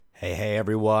Hey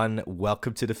everyone,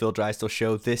 welcome to the Phil Drysdale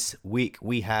Show. This week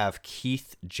we have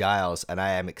Keith Giles, and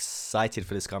I am excited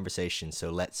for this conversation,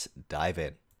 so let's dive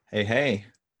in. Hey.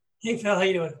 Hey Phil, how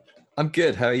you doing? I'm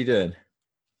good. How are you doing?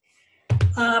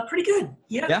 Pretty good.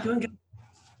 Yeah, Yeah. doing good.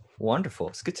 Wonderful.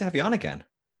 It's good to have you on again.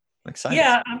 I'm excited.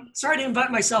 Yeah, I'm sorry to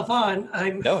invite myself on.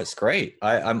 No, it's great.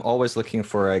 I'm always looking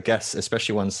for guests,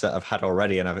 especially ones that I've had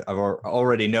already, and I've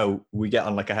already know we get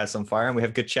on like a house on fire and we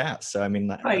have good chats. So I mean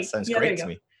that right. sounds Yeah, there great you to go.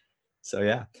 me. So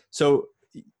yeah. So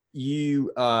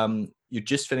you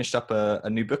just finished up a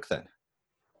new book then?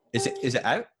 Is it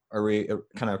out? Are we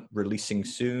kind of releasing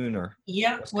soon or?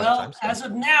 Yeah, what's kind of well, timescale? as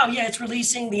of now, yeah, it's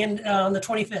releasing the end on the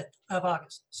 25th of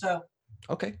August. So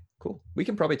Okay, cool. We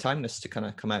can probably time this to kind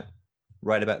of come out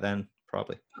right about then,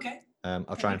 probably. okay.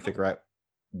 I'll try and figure out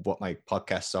what my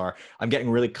podcasts are. I'm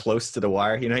getting really close to the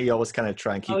wire. You know, you always kind of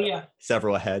try and keep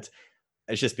several ahead.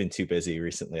 It's just been too busy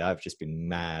recently. I've just been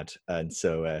mad. And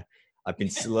so I've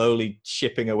been slowly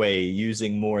chipping away,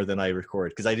 using more than I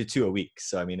record, because I do 2 a week.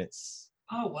 So, I mean, it's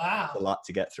a lot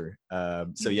to get through.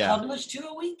 Publish 2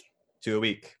 a week? 2 a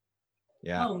week.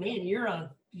 Yeah. Oh man, you're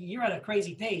at a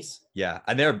crazy pace. Yeah,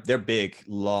 and they're big,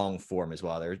 long form as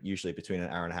well. They're usually between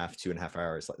an hour and a half, 2.5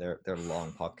 hours. Like they're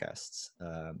long podcasts.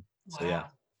 So yeah,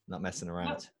 not messing around.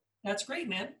 Well, that's great,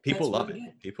 man. People that's love really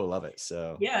it. Good. People love it.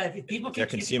 So yeah,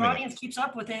 if your audience keeps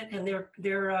up with it, and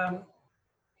they're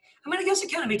I mean, I guess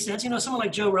it kind of makes sense. You know, someone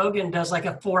like Joe Rogan does like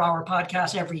a 4-hour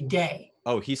podcast every day.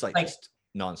 Oh, he's like just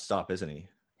nonstop, isn't he?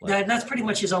 That's pretty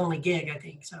much his only gig, I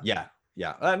think. So yeah.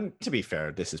 To be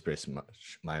fair, this is pretty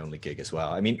much my only gig as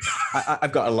well. I mean,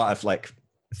 I've got a lot of like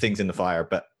things in the fire,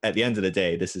 but at the end of the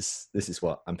day, this is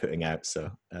what I'm putting out. So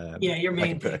your main I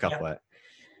can put a couple out.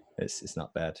 It's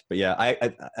not bad. But yeah,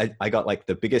 I got like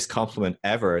the biggest compliment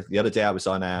ever. The other day I was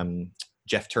on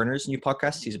Jeff Turner's new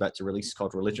podcast he's about to release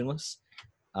called Religionless.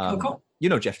 Cool. You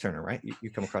know Jeff Turner, right? You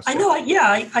come across Jeff? I know.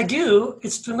 I do.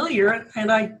 It's familiar,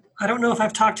 and I don't know if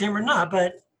I've talked to him or not,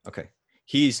 but okay.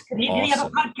 He's did he have a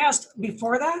podcast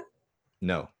before that?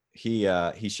 No,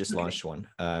 he's just launched one.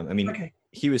 I mean,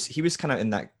 he was kind of in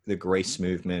the Grace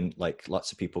movement, like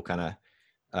lots of people kind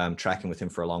of tracking with him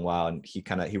for a long while, and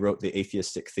he wrote The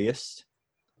Atheistic Theist.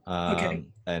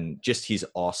 And just he's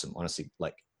awesome, honestly.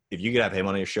 Like if you could have him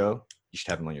on your show, you should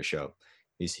have him on your show.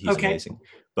 He's amazing.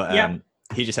 But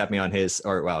he just had me on his,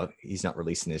 or well, he's not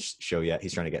releasing his show yet.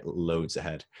 He's trying to get loads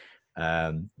ahead.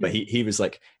 But he was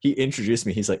like, he introduced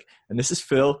me. He's like, and this is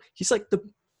Phil. He's like the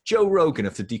Joe Rogan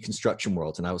of the deconstruction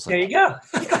world. And I was like, there you go.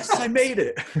 Yes, I made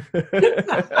it.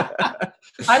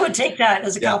 I would take that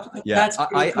as a compliment. Yeah. That's cool.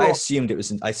 I assumed it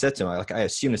was, I said to him, like, I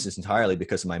assume this is entirely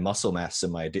because of my muscle mass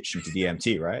and my addiction to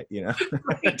DMT, right? You know,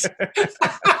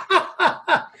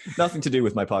 nothing to do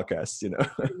with my podcast, you know,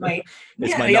 right.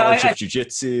 It's my knowledge of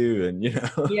jujitsu and, you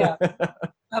know. Yeah.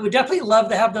 I would definitely love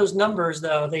to have those numbers,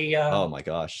 though. Oh my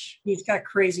gosh, he's got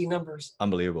crazy numbers.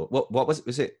 Unbelievable. What was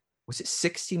it? Was it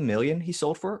 60 million he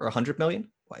sold for, or 100 million?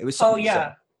 It was.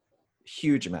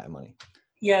 Huge amount of money.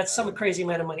 Yeah, it's some crazy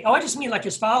amount of money. Oh, I just mean like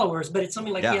his followers, but it's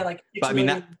something like But I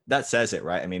mean that says it,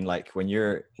 right? I mean, like when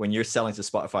you're selling to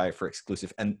Spotify for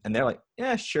exclusive, and they're like,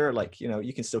 yeah, sure, like, you know,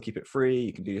 you can still keep it free,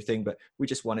 you can do your thing, but we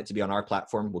just want it to be on our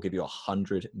platform. We'll give you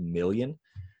 100 million.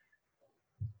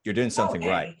 You're doing something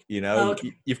right, you know.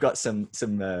 You've got some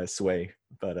sway,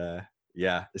 but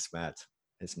yeah, it's mad.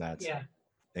 Yeah.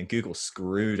 And Google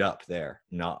screwed up there,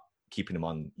 not keeping them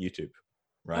on YouTube,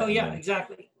 right? Oh yeah,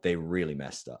 exactly. They really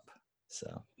messed up.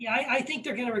 So yeah, I think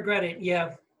they're gonna regret it.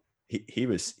 Yeah. He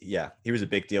was a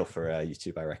big deal for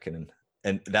YouTube, I reckon,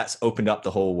 and that's opened up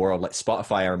the whole world. Like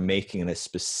Spotify are making a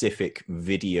specific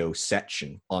video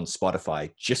section on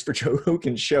Spotify just for Joe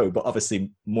Rogan's show, but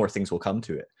obviously more things will come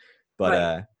to it.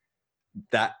 But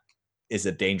that is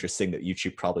a dangerous thing that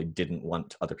YouTube probably didn't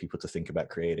want other people to think about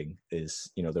creating, is,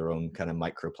 you know, their own kind of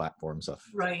micro platforms of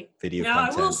video content.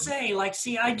 Now I will say, like,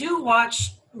 see, I do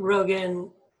watch Rogan,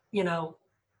 you know,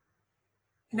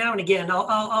 now and again.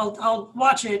 I'll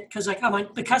watch it because I'm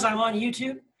on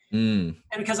YouTube and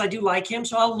because I do like him.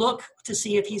 So I'll look to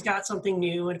see if he's got something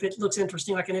new and if it looks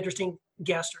interesting, like an interesting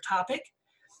guest or topic.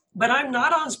 But I'm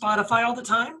not on Spotify all the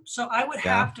time, so I would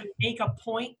have to make a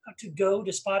point to go to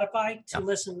Spotify to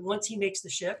listen once he makes the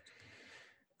shift.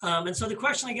 And so the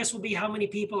question, I guess, will be how many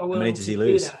people are willing to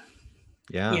do that?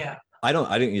 Yeah. I don't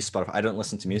use Spotify. I don't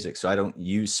listen to music, so I don't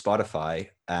use Spotify.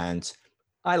 And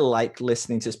I like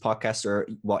listening to his podcast or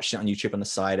watching it on YouTube on the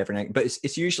side every night. But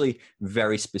it's usually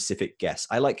very specific guests.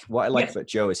 What I like about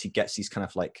Joe is he gets these kind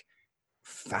of like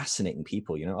fascinating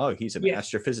people, you know. Oh, he's an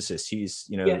astrophysicist, he's,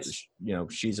 you know,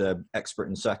 she's a expert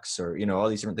in sex, or, you know, all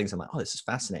these different things. I'm like, oh, this is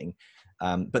fascinating.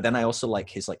 But then I also like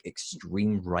his like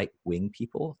extreme right wing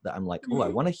people that I'm like, oh, I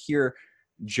want to hear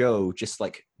Joe just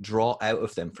like draw out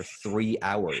of them for 3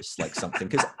 hours, like something.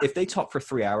 Because if they talk for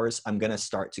 3 hours, I'm going to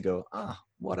start to go,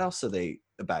 what else are they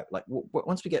about? Like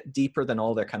once we get deeper than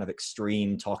all their kind of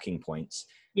extreme talking points.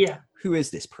 Yeah. Who is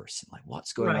this person? Like,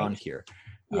 what's going on here?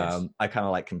 Yes. I kind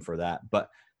of like him for that. But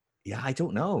yeah, I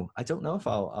don't know if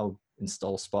I'll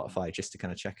install Spotify just to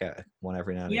kind of check out one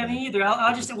every now and again. Yeah, me either.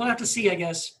 We'll have to see, I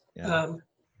guess. Yeah.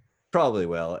 Probably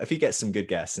will. If you get some good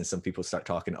guests and some people start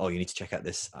talking, oh, you need to check out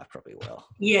this, I probably will.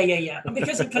 Yeah.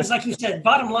 Because like you said,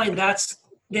 bottom line,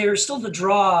 there's still the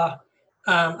draw.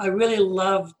 I really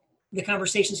love the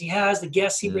conversations he has, the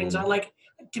guests he brings on. Like,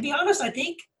 to be honest, I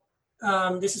think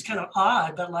this is kind of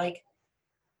odd, but like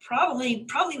probably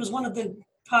was one of the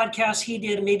podcasts he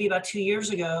did maybe about 2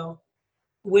 years ago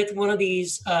with one of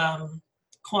these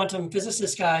quantum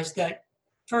physicist guys that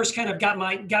first kind of got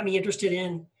me interested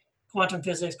in quantum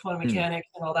physics, quantum mechanics,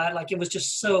 and all that. Like, it was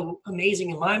just so amazing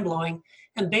and mind blowing.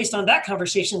 And based on that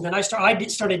conversation, then I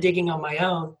started digging on my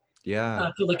own.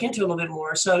 To look into a little bit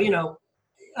more. So,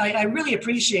 I really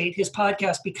appreciate his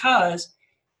podcast because,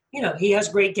 he has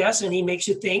great guests and he makes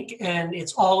you think, and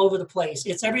it's all over the place.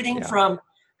 It's everything from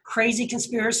crazy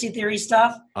conspiracy theory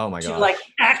stuff to like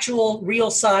actual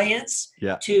real science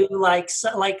to like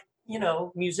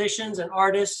musicians and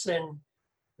artists and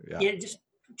just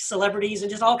celebrities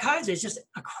and just all kinds. It's just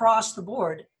across the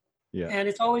board. Yeah. And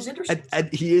it's always interesting.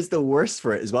 And he is the worst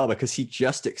for it as well, because he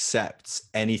just accepts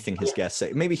anything his guests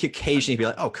say. Maybe he occasionally be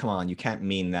like, oh, come on, you can't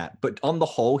mean that. But on the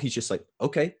whole, he's just like,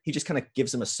 okay. He just kind of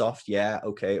gives them a soft,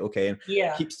 okay. And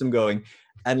keeps them going.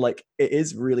 And like, it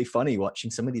is really funny watching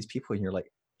some of these people and you're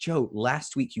like, Joe,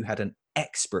 last week you had an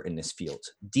expert in this field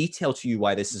detail to you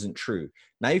why this isn't true.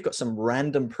 Now you've got some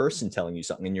random person telling you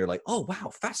something and you're like, oh,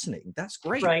 wow, fascinating. That's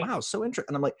great. Right. Wow, so interesting.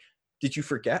 And I'm like, did you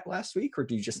forget last week, or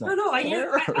do you just not? No.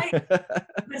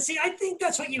 See, I think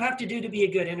that's what you have to do to be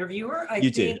a good interviewer.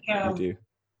 You do.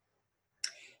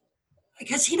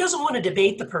 Because he doesn't want to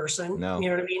debate the person. No. You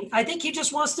know what I mean? I think he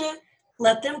just wants to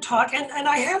let them talk. And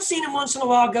I have seen him once in a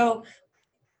while go,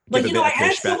 but I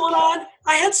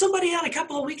had somebody on a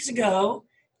couple of weeks ago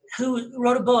who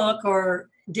wrote a book or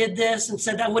did this and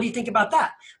said that. What do you think about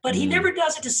that? But he never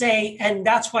does it to say, and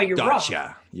that's why you're wrong.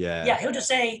 Yeah. He'll just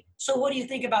say, so what do you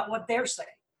think about what they're saying?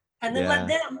 And then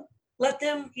let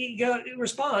them go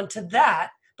respond to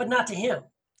that, but not to him.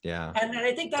 Yeah. And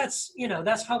I think that's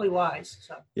probably wise.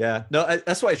 So. Yeah. No,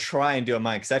 that's what I try and do on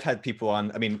mine, because I've had people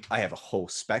on. I mean, I have a whole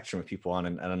spectrum of people on,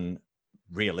 and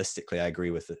realistically, I agree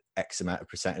with the X amount of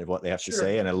percentage of what they have to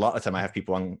say. And a lot of time I have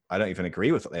people on, I don't even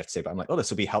agree with what they have to say, but I'm like, oh,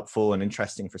 this will be helpful and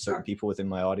interesting for certain people within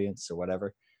my audience or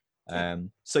whatever.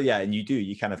 So yeah, and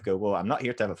you kind of go, well, I'm not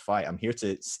here to have a fight. I'm here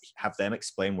to have them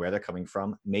explain where they're coming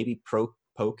from, maybe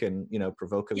poke and,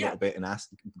 provoke a little bit and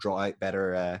draw out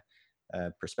better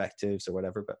perspectives or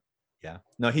whatever. But yeah,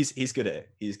 no, he's good at it.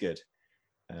 He's good.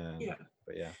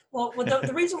 But yeah. Well,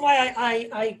 the reason why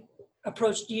I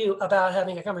approached you about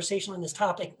having a conversation on this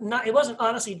topic, it wasn't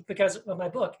honestly because of my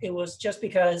book. It was just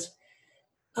because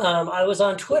I was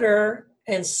on Twitter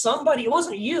and somebody, it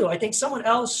wasn't you, I think someone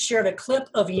else shared a clip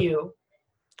of you.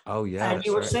 Oh yeah. And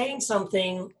you were saying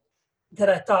something that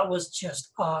I thought was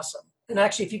just awesome. And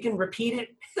actually, if you can repeat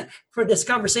it for this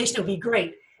conversation, it would be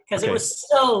great. Because it was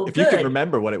so good. If you can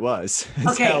remember what it was,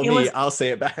 tell me, I'll say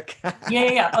it back.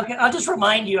 Yeah. Okay, I'll just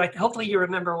remind you. Hopefully you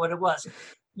remember what it was.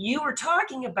 You were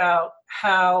talking about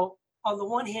how, on the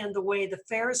one hand, the way the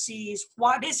Pharisees,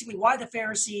 why the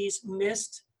Pharisees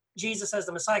missed Jesus as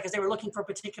the Messiah, because they were looking for a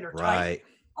particular type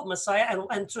of Messiah.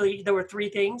 And so there were three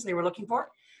things they were looking for.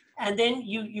 And then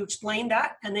you explained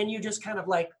that, and then you just kind of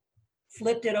like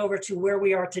flipped it over to where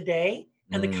we are today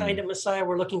and the kind of Messiah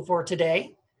we're looking for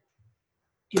today.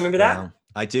 Do you remember that?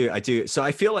 Yeah, I do. So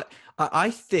I feel like,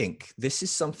 I think this is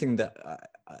something that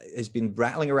has been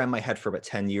rattling around my head for about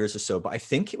 10 years or so, but I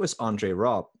think it was Andre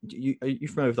Robb. Are you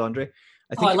familiar with Andre?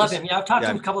 I love him. Yeah, I've talked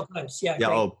to him a couple of times. Yeah. Yeah.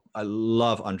 Great. Oh, I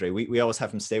love Andre. We always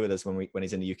have him stay with us when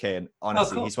he's in the UK. And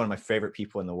honestly, he's one of my favorite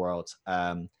people in the world.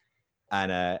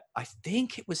 And I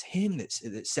think it was him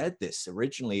that said this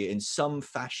originally in some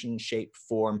fashion, shape,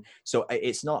 form. So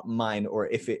it's not mine, or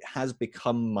if it has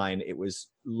become mine, it was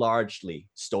largely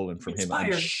stolen from him.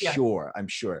 I'm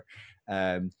sure.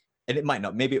 And it might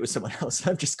not. Maybe it was someone else.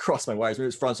 I've just crossed my wires. Maybe it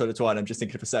was Francois Dutoit. I'm just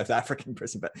thinking of a South African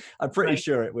person, but I'm pretty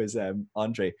sure it was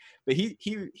Andre. But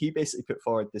he basically put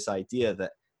forward this idea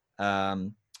that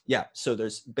Yeah. So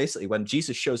there's basically, when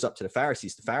Jesus shows up to the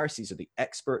Pharisees are the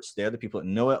experts. They're the people that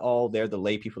know it all. They're the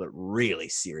lay people that are really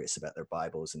serious about their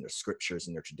Bibles and their scriptures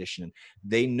and their tradition. And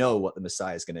they know what the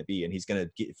Messiah is going to be. And he's going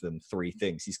to give them three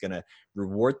things. He's going to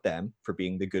reward them for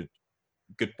being the good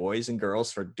boys and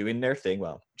girls, for doing their thing.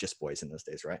 Well, just boys in those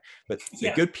days, right? But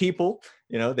the good people,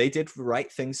 they did the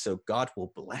right things. So God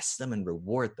will bless them and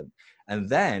reward them. And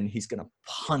then he's going to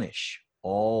punish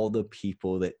all the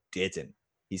people that didn't.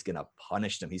 He's going to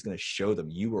punish them. He's going to show them,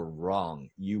 you were wrong.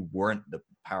 You weren't the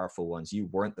powerful ones. You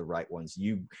weren't the right ones.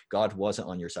 God wasn't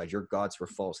on your side. Your gods were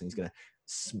false. And he's going to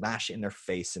smash it in their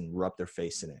face and rub their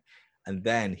face in it. And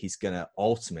then he's going to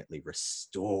ultimately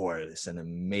restore this an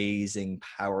amazing,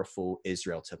 powerful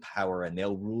Israel to power, and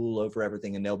they'll rule over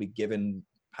everything, and they'll be given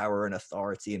power and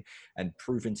authority and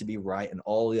proven to be right. And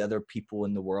all the other people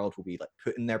in the world will be like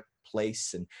put in their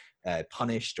place and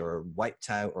punished or wiped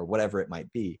out or whatever it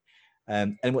might be.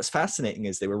 And what's fascinating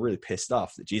is they were really pissed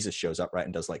off that Jesus shows up, right,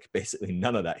 and does like basically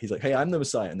none of that. He's like, hey, I'm the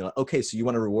Messiah. And they're like, okay, so you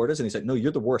want to reward us? And he's like, no,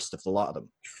 you're the worst of the lot of them.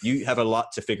 You have a lot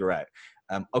to figure out.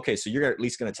 Okay, so you're at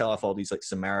least going to tell off all these like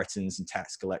Samaritans and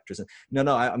tax collectors. And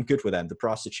no, I'm good with them. The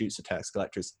prostitutes, the tax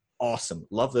collectors, awesome.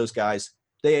 Love those guys.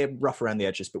 They're rough around the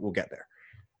edges, but we'll get there.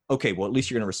 Okay, well, at least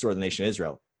you're going to restore the nation of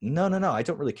Israel. No, I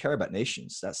don't really care about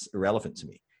nations. That's irrelevant to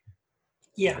me.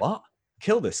 Yeah. What?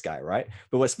 Kill this guy, right?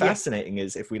 But what's fascinating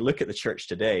is if we look at the church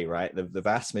today, right, the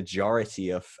vast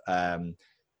majority of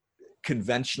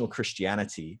conventional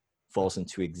Christianity falls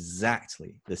into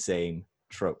exactly the same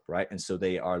trope, right? And so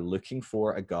they are looking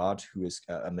for a God who is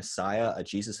a Messiah, a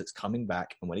Jesus that's coming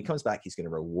back. And when he comes back, he's going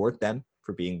to reward them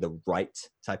for being the right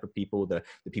type of people, the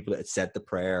people that had said the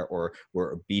prayer or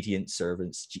were obedient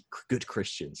servants, good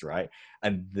Christians, right?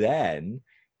 And then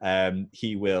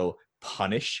he will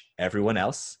punish everyone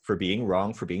else for being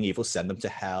wrong, for being evil, send them to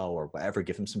hell or whatever,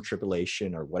 give them some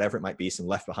tribulation or whatever it might be, some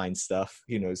left behind stuff,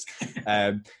 who knows.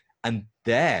 And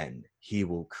then he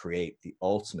will create the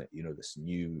ultimate, this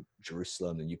new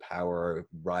Jerusalem, the new power,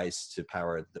 rise to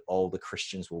power. All the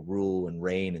Christians will rule and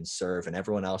reign and serve, and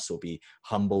everyone else will be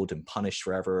humbled and punished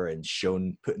forever and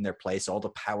put in their place. All the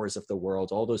powers of the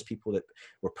world, all those people that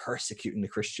were persecuting the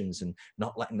Christians and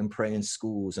not letting them pray in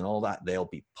schools and all that, they'll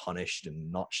be punished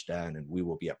and notched down, and we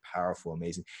will be a powerful,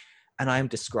 amazing. And I am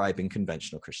describing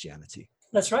conventional Christianity.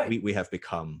 That's right. We have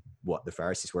become what the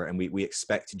Pharisees were, and we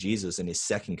expect Jesus in his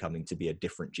second coming to be a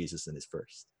different Jesus than his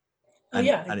first. And,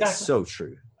 exactly. And it's so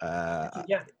true.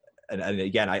 Yeah. And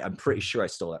again, I'm pretty sure I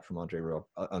stole that from Andre Rieu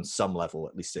on some level.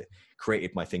 At least it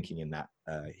created my thinking in that.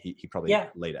 He probably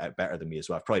laid it out better than me as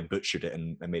well. I've probably butchered it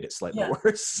and made it slightly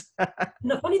worse.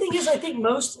 The funny thing is, I think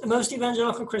most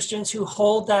evangelical Christians who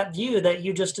hold that view that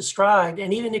you just described,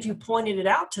 and even if you pointed it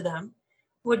out to them,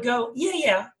 would go,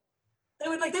 yeah. They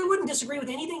wouldn't disagree with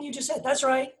anything you just said. That's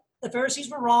right. The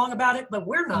Pharisees were wrong about it, but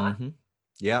we're not. Mm-hmm.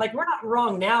 Yeah. Like, we're not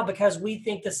wrong now because we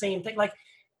think the same thing. Like,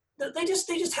 they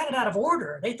just had it out of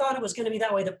order. They thought it was going to be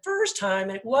that way the first time,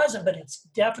 and it wasn't, but it's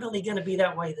definitely going to be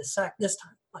that way this time.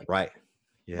 Like, right.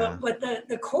 Yeah. But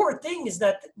the core thing is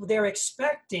that they're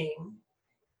expecting,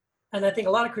 and I think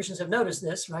a lot of Christians have noticed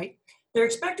this, right? They're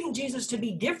expecting Jesus to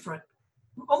be different,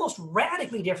 almost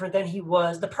radically different than he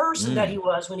was, the person that he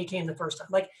was when he came the first time.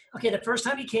 Like, okay, the first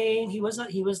time he came, he was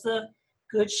the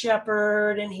good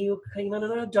shepherd, and he came on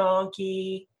a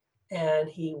donkey, and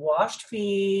he washed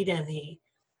feet, and he,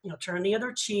 turned the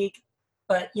other cheek.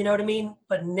 But you know what I mean?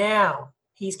 But now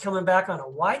he's coming back on a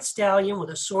white stallion with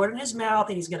a sword in his mouth,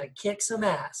 and he's going to kick some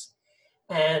ass.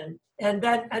 And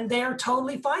they are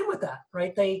totally fine with that,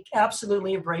 right? They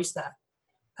absolutely embrace that.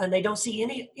 And they don't see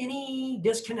any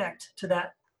disconnect to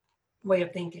that way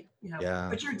of thinking, Yeah.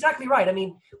 But you're exactly right. I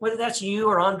mean, whether that's you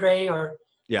or Andre or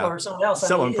someone else,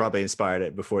 someone probably inspired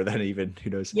it before then, even,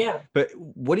 who knows? Yeah. But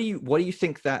what do you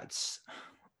think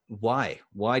why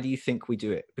do you think we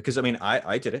do it? Because I mean,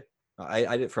 I did it.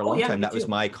 I did it for a long time. That was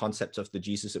my concept of the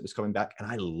Jesus that was coming back,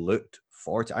 and I looked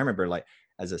forward to. I remember, like,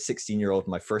 as a 16-year-old,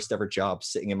 my first ever job,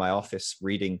 sitting in my office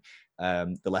reading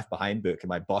the Left Behind book, and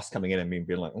my boss coming in and me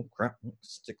being like, "Oh crap,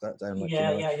 stick that down." Like,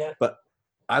 yeah. But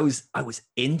I was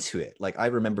into it. Like, I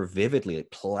remember vividly,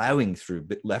 like, plowing through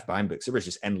Left Behind books. There was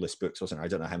just endless books, wasn't there? I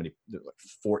don't know how many, like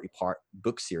 40-part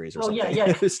book series or something.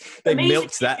 Yeah. They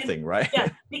milked that thing, right? Yeah,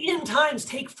 the end times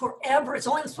take forever. It's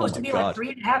only supposed to be like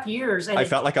 3.5 years. And I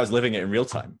felt like I was living it in real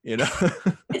time,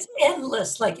 It's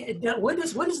endless. Like, when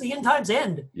does the end times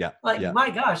end? Yeah. Like, my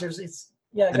gosh,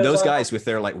 and those guys with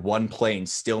their like one plane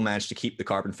still managed to keep the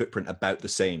carbon footprint about the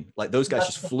same. Like, those guys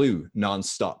just flew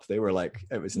nonstop. They were like,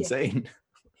 it was insane.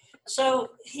 So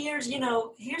here's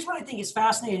what I think is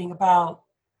fascinating about,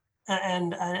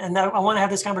 and I want to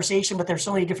have this conversation, but there's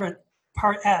so many different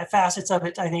facets of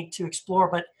it, I think, to explore.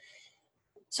 But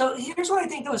so here's what I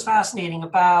think that was fascinating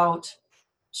about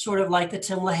sort of like the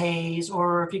Tim LaHaye's,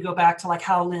 or if you go back to like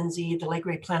Hal Lindsey, the late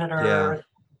great Planet Earth,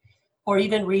 or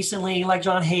even recently like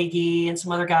John Hagee and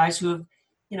some other guys who have,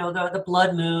 the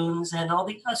blood moons and all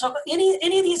the, so any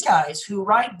of these guys who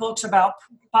write books about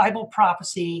Bible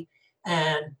prophecy,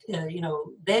 and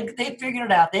they've figured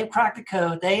it out, they've cracked the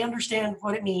code, they understand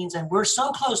what it means, and we're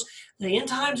so close. The end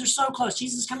times are so close.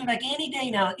 Jesus is coming back any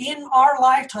day now. In our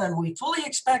lifetime, we fully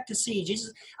expect to see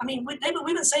Jesus. I mean, we've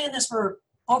been saying this for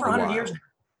over 100 years now,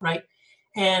 right?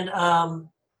 And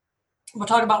we'll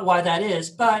talk about why that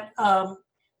is. But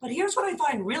here's what I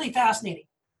find really fascinating.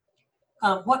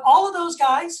 What all of those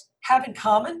guys have in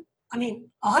common,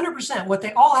 100%, what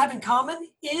they all have in common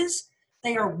is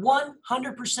they are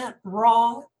 100%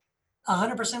 wrong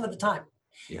 100% of the time.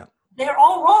 Yeah. They're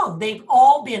all wrong. They've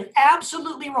all been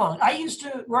absolutely wrong. I used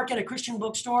to work at a Christian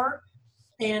bookstore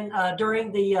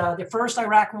during the first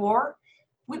Iraq War.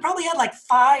 We probably had like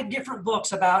 5 different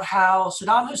books about how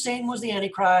Saddam Hussein was the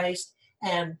Antichrist,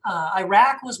 and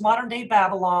Iraq was modern day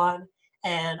Babylon,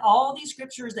 and all these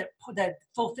scriptures that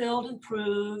fulfilled and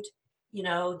proved,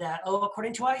 that,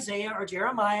 according to Isaiah or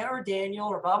Jeremiah or Daniel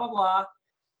or blah, blah, blah,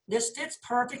 this fits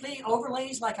perfectly,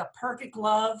 overlays like a perfect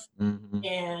glove. Mm-hmm.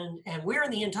 And we're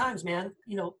in the end times, man.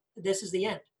 This is the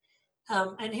end.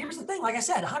 And here's the thing, like I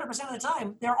said, 100% of the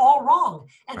time, they're all wrong.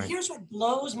 And here's what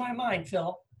blows my mind,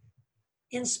 Phil.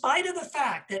 In spite of the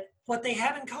fact that what they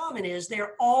have in common is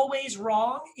they're always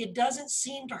wrong, it doesn't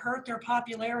seem to hurt their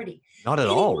popularity. Not at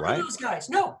all, right?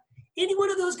 Any one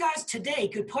of those guys today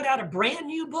could put out a brand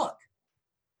new book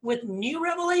with new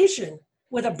revelation,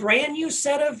 with a brand new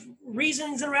set of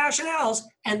reasons and rationales,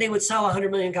 and they would sell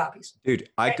 100 million copies. Dude,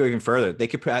 I'd go even further. They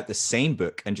could put out the same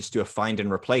book and just do a find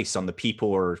and replace on the people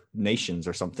or nations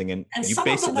or something, and you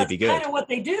basically be good. That's kind of what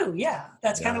they do. Yeah,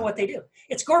 that's kind of what they do.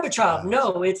 It's Gorbachev.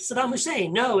 No, it's Saddam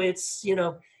Hussein. No, it's,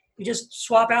 you just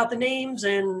swap out the names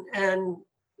and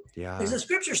the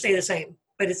scriptures stay the same,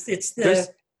 but it's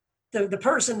the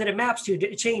person that it maps to,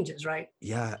 it changes, right?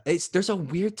 Yeah, there's a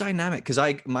weird dynamic because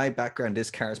my background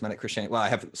is charismatic Christianity. Well, I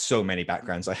have so many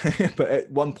backgrounds, but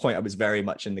at one point I was very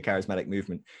much in the charismatic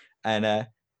movement, and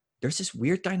there's this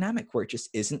weird dynamic where it just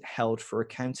isn't held for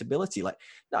accountability. Like,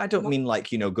 no, I don't mean like,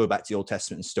 go back to the Old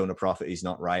Testament and stone a prophet, he's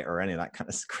not right, or any of that kind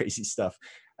of crazy stuff.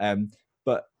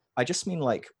 But I just mean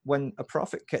like when a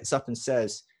prophet gets up and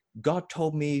says, God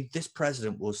told me this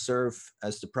president will serve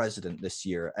as the president this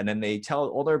year, and then they tell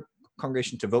all their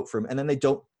congregation to vote for him, and then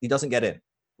he doesn't get in,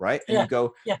 right? And you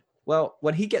go, well,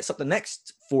 when he gets up the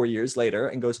next 4 years later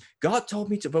and goes, God told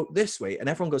me to vote this way, and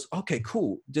everyone goes, okay,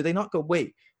 cool. Do they not go,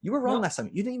 wait, you were wrong last time.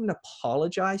 You didn't even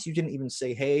apologize. You didn't even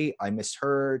say, hey, I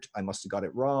misheard. I must have got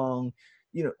it wrong.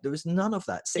 There was none of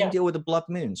that. Same deal with the blood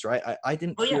moons, right? I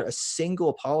didn't hear a single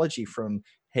apology from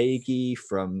Hagee,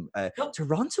 from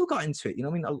Toronto got into it.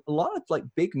 A lot of like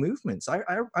big movements. I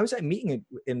was at a meeting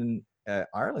in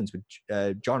Ireland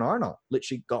with John Arnott,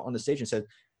 literally got on the stage and said,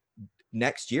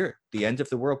 next year, the end of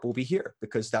the world will be here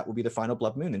because that will be the final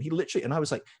blood moon. And he literally, and I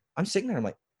was like, I'm sitting there, I'm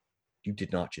like, you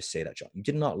did not just say that, John. You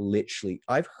did not literally,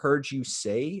 I've heard you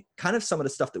say kind of some of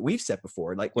the stuff that we've said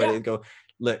before, like where they go,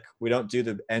 look, we don't do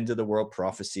the end of the world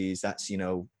prophecies. That's,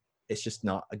 it's just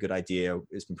not a good idea.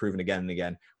 It's been proven again and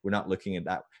again. We're not looking at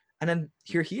that. And then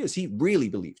here he is. He really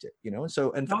believed it,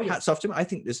 So, and hats off to him. I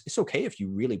think it's okay if you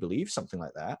really believe something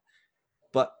like that.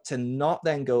 But to not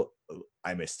then go, oh,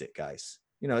 I missed it, guys.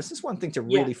 It's just one thing to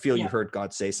really feel you heard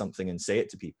God say something and say it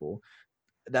to people.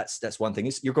 That's one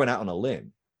thing. You're going out on a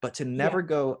limb. But to never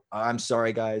go, I'm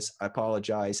sorry, guys, I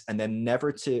apologize, and then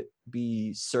never to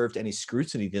be served any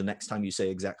scrutiny the next time you say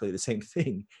exactly the same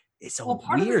thing. It's a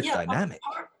weird dynamic.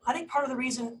 I think part of the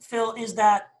reason, Phil, is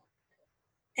that,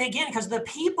 again, because the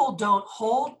people don't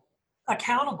hold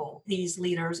accountable these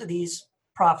leaders, these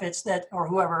prophets or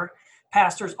whoever,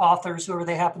 pastors, authors, whoever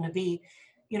they happen to be,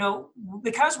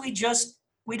 because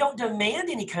we don't demand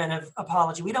any kind of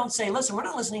apology. We don't say, listen, we're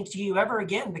not listening to you ever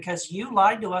again because you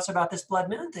lied to us about this blood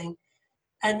moon thing.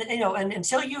 And, and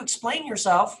until you explain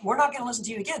yourself, we're not going to listen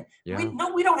to you again. Yeah.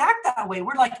 We don't act that way.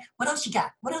 We're like, what else you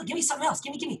got? What else? Give me something else.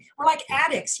 Give me. We're like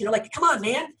addicts, like, come on,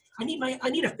 man. I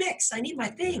need a fix. I need my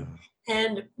thing. Yeah.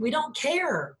 And we don't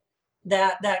care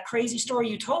that crazy story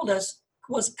you told us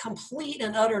was complete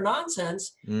and utter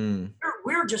nonsense.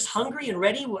 We're just hungry and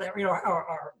ready. We're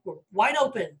wide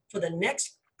open for the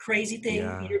next crazy thing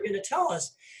you're going to tell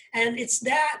us. And it's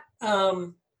that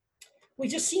we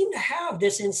just seem to have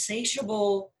this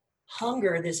insatiable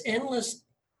hunger, this endless,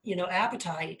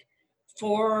 appetite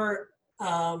for,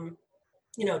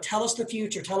 tell us the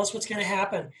future, tell us what's going to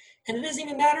happen. And it doesn't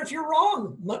even matter if you're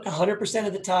wrong 100%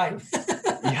 of the time.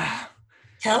 Yeah.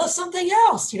 Tell us something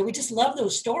else. We just love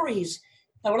those stories.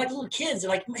 We're like little kids. They're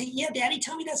like, hey, yeah, Daddy,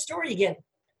 tell me that story again.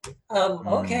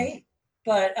 Okay.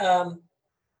 But I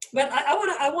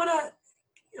want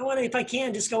to, if I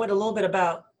can, just go into a little bit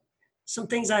about some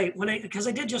things because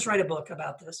I did just write a book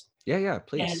about this. Yeah,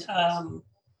 please. And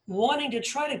wanting to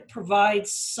try to provide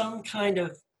some kind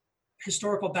of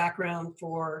historical background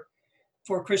for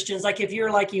Christians, like if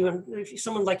you're like you and if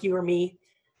someone like you or me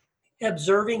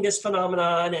observing this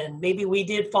phenomenon, and maybe we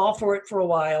did fall for it for a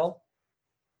while.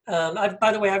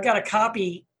 By the way, I've got a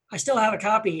copy. I still have a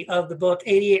copy of the book,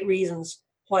 88 Reasons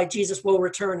Why Jesus Will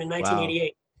Return in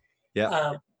 1988.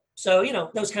 Wow. Yeah. So,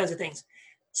 those kinds of things.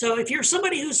 So if you're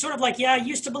somebody who's sort of like, yeah, I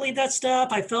used to believe that stuff.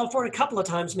 I fell for it a couple of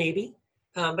times maybe.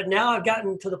 But now I've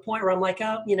gotten to the point where I'm like,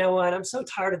 oh, you know what? I'm so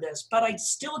tired of this. But I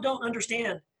still don't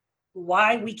understand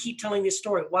why we keep telling this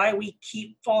story, why we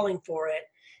keep falling for it.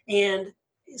 And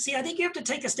see, I think you have to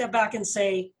take a step back and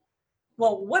say,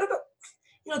 well, what about,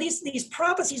 these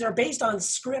prophecies are based on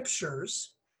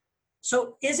scriptures.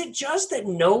 So is it just that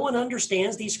no one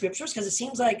understands these scriptures? Because it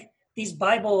seems like these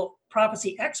Bible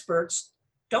prophecy experts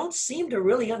don't seem to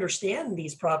really understand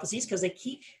these prophecies because they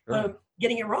keep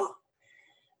getting it wrong.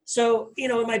 So,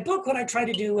 in my book, what I try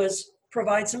to do is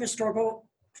provide some historical,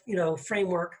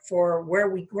 framework for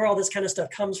where all this kind of stuff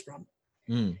comes from.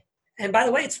 And by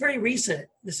the way, it's very recent.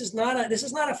 This is not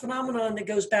a phenomenon that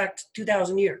goes back to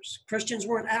 2,000 years. Christians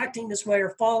weren't acting this way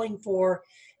or falling for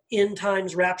end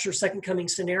times rapture, second coming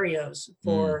scenarios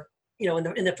for,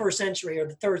 in the first century or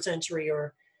the third century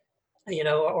or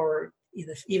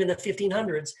even the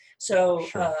 1500s. So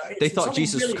they thought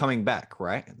Jesus was coming back,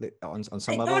 right? On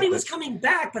some level, they thought he was coming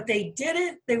back, but they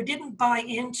didn't buy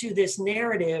into this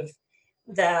narrative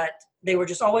that they were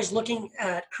just always looking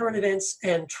at current events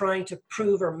and trying to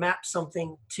prove or map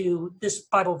something to this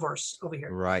Bible verse over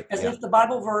here. Right. As if the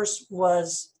Bible verse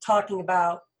was talking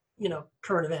about,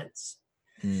 current events.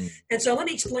 And so let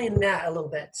me explain that a little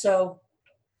bit. So,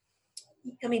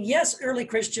 yes, early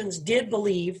Christians did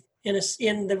believe in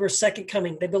the second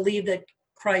coming. They believed that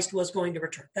Christ was going to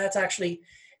return. That's actually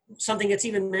something that's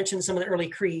even mentioned in some of the early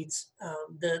creeds,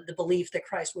 the belief that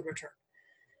Christ would return.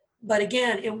 But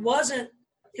again, it wasn't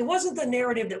the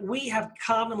narrative that we have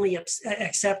commonly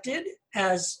accepted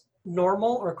as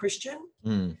normal or Christian.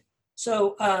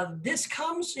 So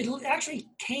it actually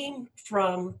came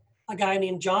from a guy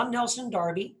named John Nelson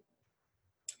Darby,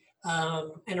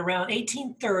 and around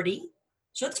 1830.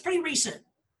 So it's pretty recent.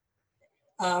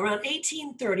 Around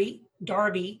 1830,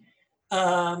 Darby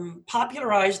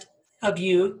popularized a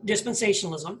view,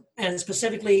 dispensationalism, and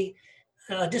specifically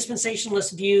a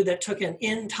dispensationalist view that took an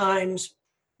end times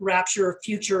rapture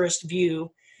futurist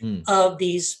view of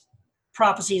these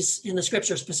prophecies in the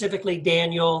scripture, specifically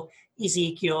Daniel,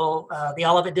 Ezekiel, the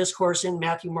Olivet Discourse in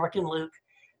Matthew, Mark, and Luke,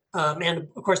 and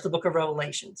of course the book of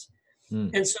Revelations.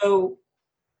 And so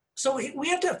we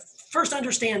have to first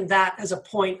understand that as a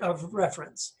point of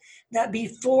reference, that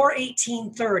before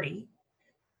 1830,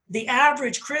 the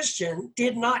average Christian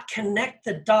did not connect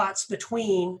the dots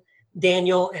between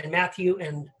Daniel and Matthew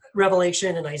and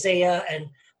Revelation and Isaiah and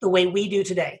the way we do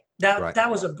today. That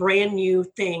was a brand new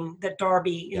thing that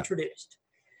Darby introduced.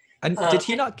 And did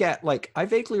he not get, I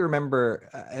vaguely remember,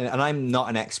 and I'm not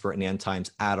an expert in the end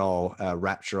times at all,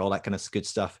 rapture, all that kind of good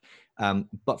stuff.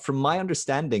 But from my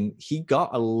understanding, he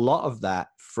got a lot of that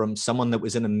from someone that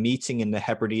was in a meeting in the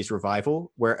Hebrides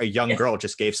revival where a young girl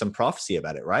just gave some prophecy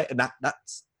about it, right? And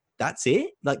that's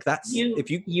it. If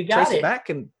you trace it back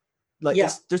and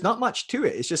there's not much to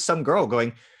it. It's just some girl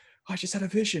going, I just had a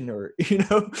vision, or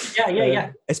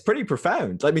it's pretty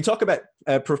profound. Talk about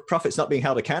prophets not being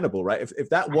held accountable, right? If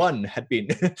that one had been,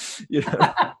 there's a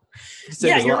lot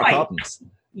of problems.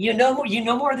 You know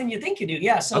more than you think you do.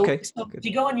 Yeah. So if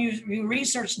you go and you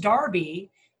research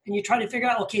Darby and you try to figure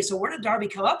out, okay, so where did Darby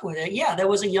come up with it? Yeah, there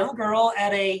was a young girl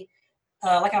at it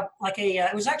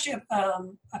was actually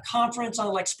a conference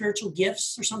on spiritual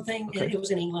gifts or something. Okay. It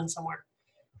was in England somewhere,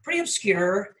 pretty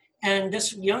obscure. And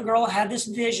this young girl had this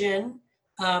vision,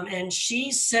 and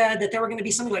she said that there were going to be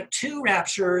something like 2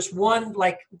 raptures, one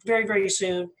very, very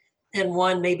soon, and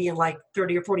one maybe in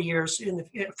 30 or 40 years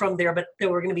from there. But there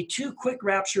were going to be 2 quick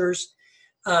raptures,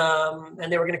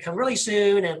 and they were going to come really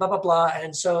soon, and blah, blah, blah.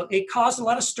 And so it caused a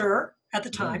lot of stir at the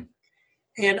time.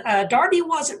 And Darby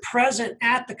wasn't present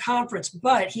at the conference,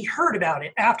 but he heard about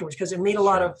it afterwards because it made a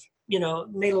lot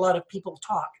of people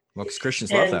talk. Well, because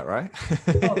Christians love that, right?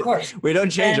 Oh, of course. We don't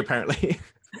change, apparently.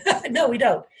 No, we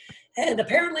don't. And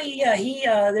apparently,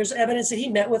 there's evidence that he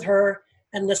met with her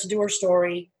and listened to her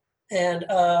story, and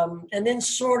then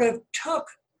sort of took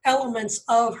elements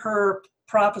of her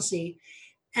prophecy.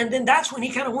 And then that's when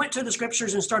he kind of went to the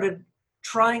scriptures and started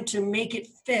trying to make it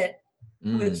fit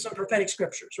with some prophetic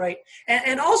scriptures, right?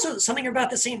 And also something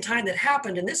about the same time that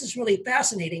happened, and this is really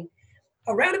fascinating,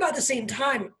 around about the same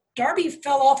time, Darby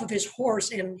fell off of his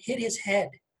horse and hit his head.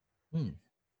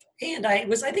 And I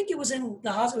think it was in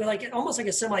the hospital, like almost like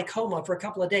a semi-coma for a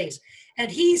couple of days. And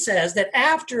he says that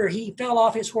after he fell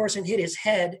off his horse and hit his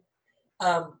head,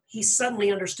 he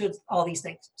suddenly understood all these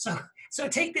things. So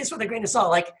take this with a grain of salt.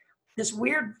 Like this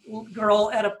weird girl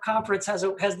at a conference has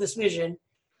this vision,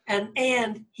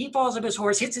 and he falls off his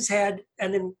horse, hits his head,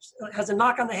 and then has a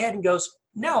knock on the head and goes,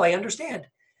 "No, I understand."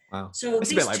 Wow. So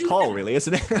it's a bit like Paul, really,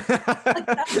 isn't it?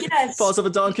 Yes. Falls off a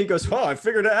donkey, goes, "Oh, I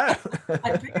figured it out."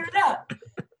 I figured it out.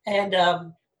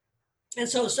 And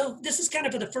so this is kind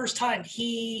of for the first time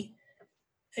he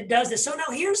does this. So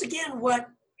now here's again what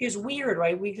is weird,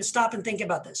 right? We can stop and think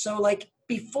about this. So like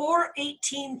before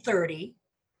 1830,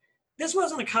 this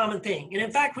wasn't a common thing. And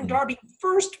in fact, when Darby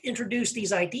first introduced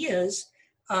these ideas,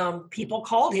 people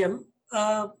called him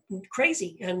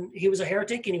crazy, and he was a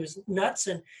heretic, and he was nuts,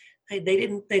 and they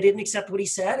didn't accept what he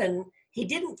said, and he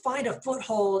didn't find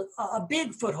a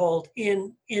big foothold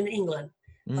in England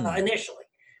initially.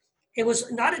 It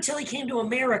was not until he came to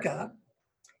America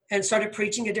and started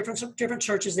preaching at different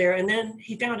churches there, and then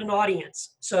he found an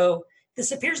audience. So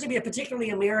this appears to be a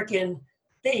particularly American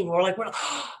thing. We're like,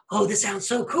 oh, this sounds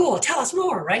so cool. Tell us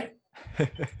more, right?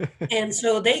 And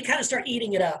so they kind of start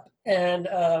eating it up, and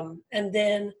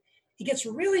then he gets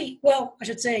really well. I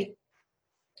should say,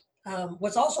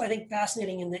 what's also I think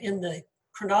fascinating in the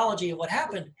chronology of what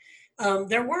happened.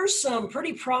 There were some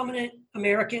pretty prominent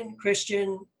American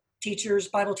Christian teachers,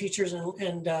 Bible teachers,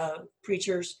 and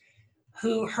preachers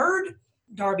who heard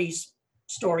Darby's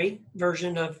story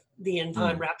version of the end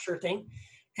time rapture thing.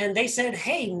 And they said,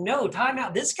 "Hey, no, time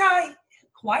out. This guy,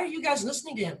 why are you guys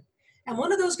listening to him?" And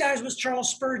one of those guys was Charles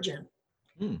Spurgeon.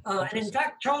 And in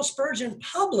fact, Charles Spurgeon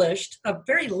published a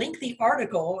very lengthy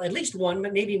article, at least one,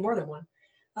 but maybe more than one,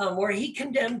 where he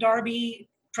condemned Darby,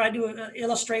 tried to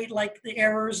illustrate like the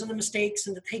errors and the mistakes,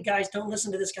 and that, hey guys, don't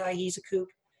listen to this guy, he's a kook.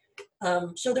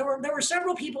 So there were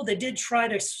several people that did try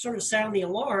to sort of sound the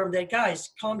alarm that,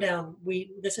 guys, calm down.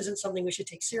 This isn't something we should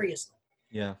take seriously.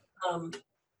 Yeah.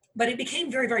 But it became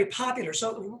very, very popular.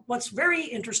 So what's very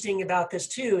interesting about this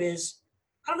too is,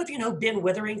 I don't know if you know who Ben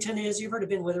Witherington is. You've heard of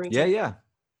Ben Witherington? Yeah.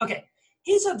 Okay.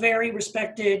 He's a very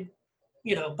respected,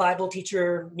 Bible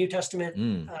teacher, New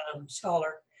Testament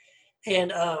scholar.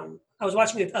 And I was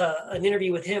watching an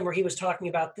interview with him where he was talking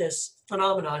about this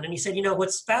phenomenon. And he said,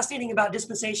 what's fascinating about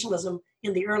dispensationalism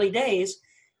in the early days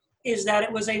is that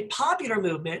it was a popular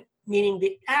movement, meaning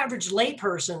the average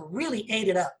layperson really ate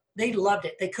it up. They loved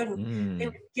it. They couldn't, they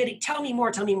were getting, tell me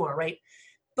more, right?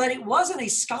 But it wasn't a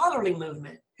scholarly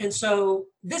movement. And so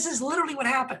this is literally what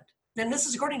happened. And this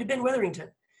is according to Ben Witherington,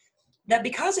 that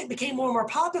because it became more and more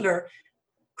popular,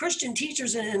 Christian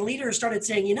teachers and leaders started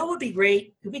saying, what would be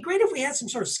great? It'd be great if we had some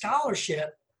sort of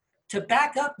scholarship to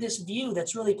back up this view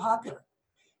that's really popular.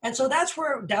 And so that's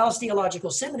where Dallas Theological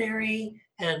Seminary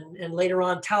and later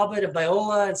on Talbot and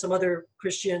Biola and some other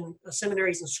Christian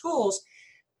seminaries and schools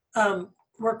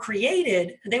were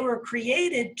created. They were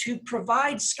created to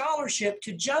provide scholarship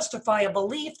to justify a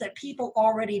belief that people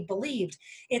already believed.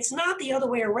 It's not the other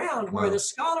way around, where the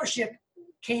scholarship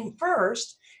came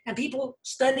first and people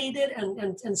studied it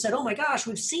and said, oh my gosh,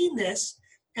 we've seen this,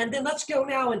 and then let's go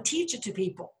now and teach it to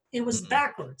people. It was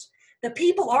backwards. The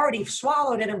people already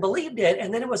swallowed it and believed it,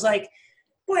 and then it was like,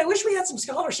 boy, I wish we had some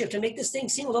scholarship to make this thing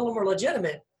seem a little more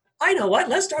legitimate. I know what,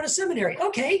 let's start a seminary.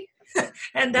 Okay.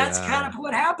 And that's kind of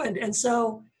what happened. And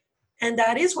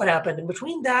that is what happened. And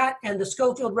between that and the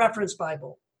Scofield Reference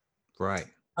Bible. Right.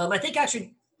 I think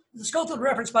actually the Scofield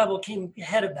Reference Bible came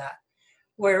ahead of that,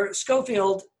 where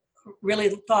Scofield really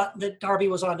thought that Darby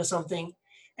was onto something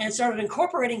and started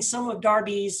incorporating some of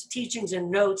Darby's teachings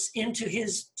and notes into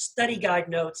his study guide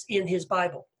notes in his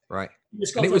Bible. Right.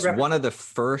 And it was one of the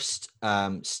first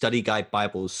study guide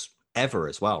Bibles ever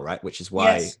as well, right? Which is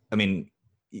why, I mean,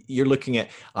 you're looking at,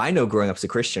 I know growing up as a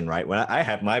Christian, right? When I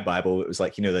had my Bible, it was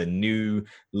like, the New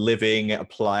Living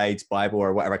Applied Bible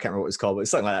or whatever, I can't remember what it's called, but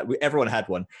it's something like that. Everyone had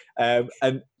one.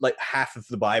 And like half of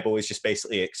the Bible is just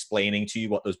basically explaining to you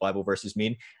what those Bible verses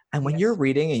mean. And when you're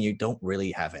reading and you don't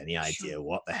really have any idea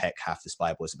what the heck half this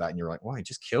Bible is about, and you're like, wow, I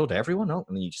just killed everyone. Oh,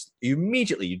 and then you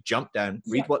immediately jump down,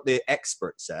 read what the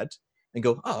expert said, and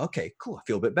go, oh, okay, cool, I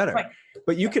feel a bit better. Right.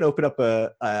 But you can open up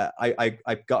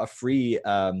I got a free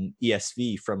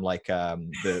ESV from like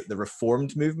the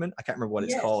Reformed movement. I can't remember what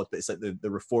it's called, but it's like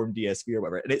the Reformed ESV or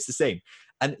whatever, and it's the same.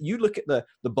 And you look at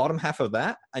the bottom half of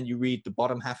that, and you read the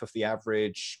bottom half of the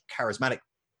average charismatic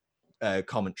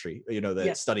commentary,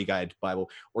 the study guide Bible,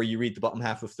 or you read the bottom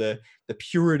half of the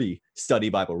purity study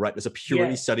Bible, right? There's a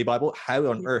purity study Bible. How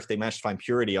on earth they managed to find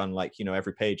purity on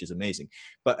every page is amazing,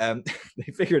 but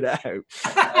they figured it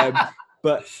out.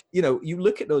 But you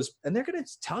look at those and they're going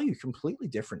to tell you completely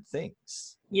different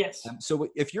things. Yes. So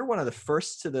if you're one of the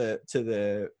first to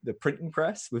the printing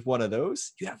press with one of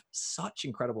those, you have such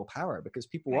incredible power, because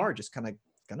people are just kind of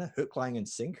gonna hook, line, and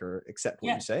sinker accept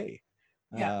what you say.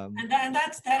 Yeah, and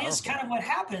that is kind of what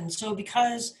happened. So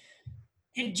because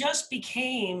it just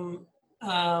became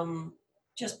I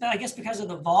guess because of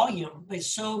the volume, there's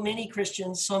so many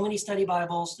Christians, so many study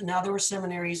Bibles, and now there were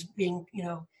seminaries being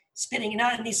spinning,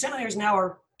 and these seminaries now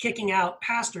are kicking out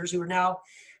pastors who are now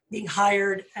being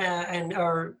hired and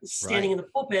are standing in the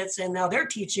pulpits, and now they're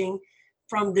teaching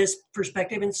from this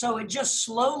perspective, and so it just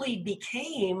slowly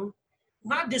became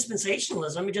not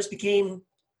dispensationalism; it just became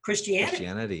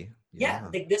Christianity. Yeah,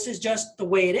 this is just the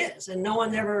way it is, and no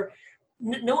one ever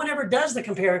does the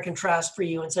compare and contrast for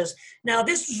you and says, now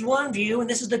this is one view and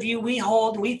this is the view we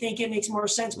hold and we think it makes more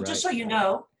sense. But just so you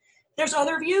know, there's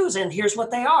other views and here's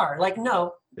what they are. Like,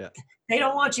 no, they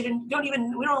don't want you to, we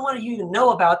don't want you to know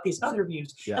about these other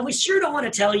views. Yeah. And we sure don't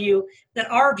want to tell you that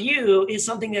our view is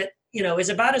something that, is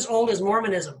about as old as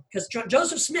Mormonism, because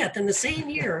Joseph Smith in the same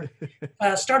year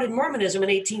started Mormonism in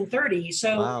 1830.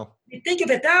 So you think of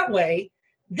it that way,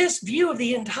 this view of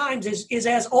the end times is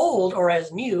as old or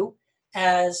as new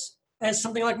as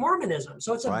something like Mormonism.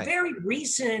 So it's a very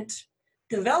recent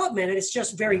development, and it's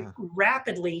just very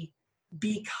rapidly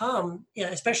become,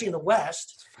 especially in the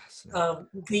West,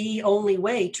 the only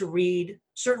way to read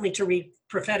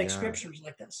prophetic scriptures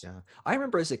like this. Yeah, I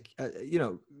remember as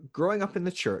growing up in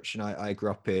the church, and I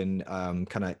grew up in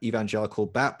kind of evangelical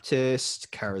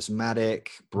Baptist, charismatic,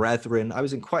 Brethren. I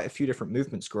was in quite a few different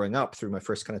movements growing up through my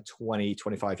first kind of 20,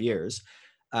 25 years.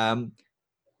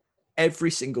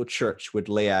 Every single church would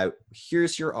lay out,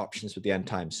 here's your options with the end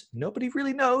times. Nobody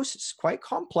really knows. It's quite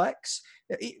complex.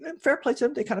 Fair play to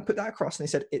them. They kind of put that across, and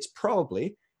they said,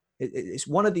 it's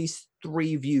one of these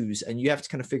three views, and you have to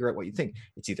kind of figure out what you think.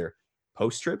 It's either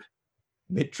post-trib,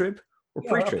 mid-trib, or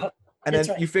pre-trib. And then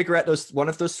you figure out one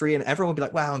of those three, and everyone will be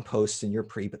like, wow, I'm post and you're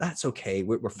pre, but that's okay.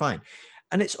 We're fine.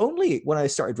 And it's only when I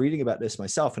started reading about this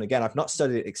myself, and again, I've not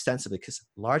studied it extensively because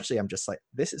largely I'm just like,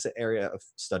 this is an area of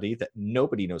study that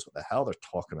nobody knows what the hell they're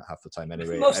talking about half the time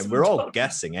anyway. And we're all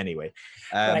guessing anyway.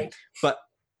 But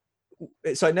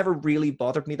so it never really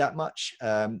bothered me that much.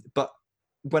 But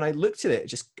when I looked at it,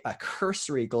 just a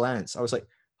cursory glance, I was like,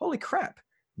 holy crap,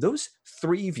 those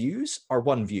three views are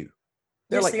one view.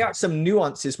 They're some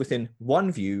nuances within one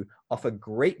view of a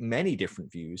great many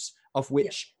different views, of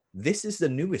which this is the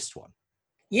newest one.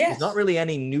 Yes. There's not really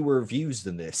any newer views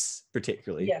than this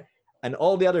particularly. Yeah. And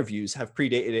all the other views have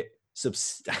predated it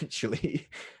substantially.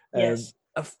 Yes.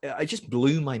 I just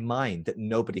blew my mind that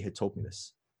nobody had told me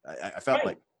this. I felt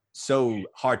like so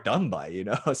hard done by,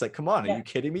 I was like, come on, are you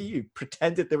kidding me? You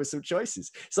pretended there were some choices.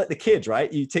 It's like the kids,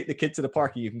 right? You take the kid to the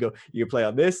park and you can play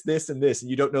on this, and this, and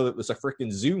you don't know that there's a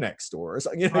freaking zoo next door or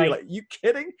something. You're like, you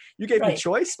kidding? You gave me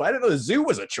choice, but I didn't know the zoo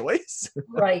was a choice.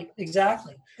 Right,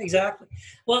 exactly.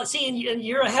 Well, see, and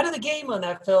you're ahead of the game on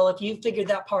that, Phil, if you figured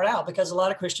that part out, because a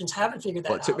lot of Christians haven't figured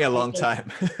that out. It took me a long time.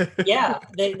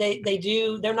 They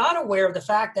do. They're not aware of the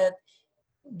fact that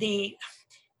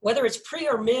whether it's pre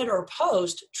or mid or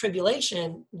post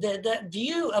tribulation, that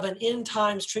view of an end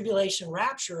times tribulation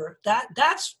rapture,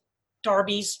 that's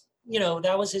Darby's,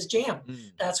 that was his jam.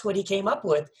 That's what he came up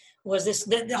with, was this,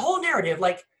 the whole narrative.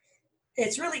 Like,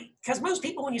 it's really, because most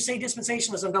people, when you say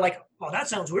dispensationalism, they're like, well, that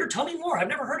sounds weird. Tell me more. I've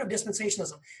never heard of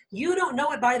dispensationalism. You don't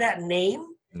know it by that name.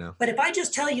 No. But if I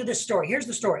just tell you this story, here's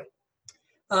the story.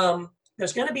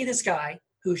 There's going to be this guy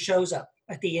who shows up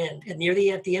at the end, at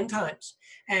the end times.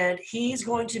 And he's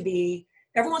going to be,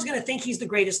 everyone's going to think he's the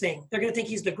greatest thing. They're going to think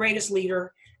he's the greatest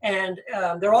leader, and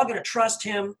they're all going to trust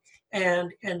him.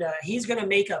 And he's going to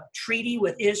make a treaty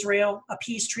with Israel, a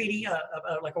peace treaty,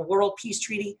 like a world peace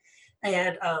treaty.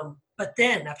 And but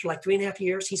then after like 3.5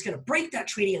 years, he's going to break that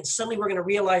treaty, and suddenly we're going to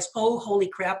realize, oh, holy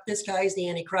crap, this guy is the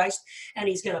Antichrist, and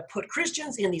he's going to put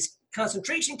Christians in these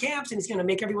concentration camps, and he's going to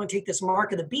make everyone take this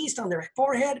mark of the beast on their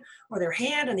forehead or their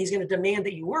hand, and he's going to demand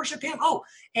that you worship him. Oh,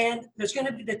 and there's going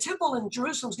to be, the temple in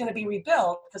Jerusalem is going to be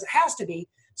rebuilt, because it has to be,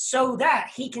 so that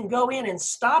he can go in and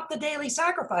stop the daily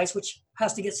sacrifice, which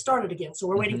has to get started again. So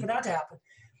we're waiting for that to happen.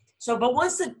 So, but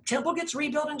once the temple gets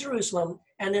rebuilt in Jerusalem,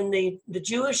 and then the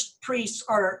Jewish priests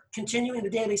are continuing the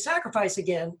daily sacrifice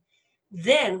again,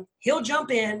 then he'll jump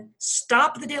in,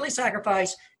 stop the daily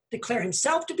sacrifice, declare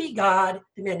himself to be God,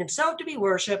 demand himself to be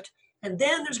worshipped, and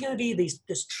then there's going to be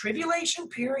this tribulation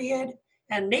period,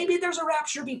 and maybe there's a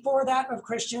rapture before that of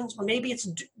Christians, or maybe it's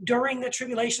during the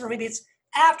tribulation, or maybe it's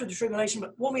after the tribulation,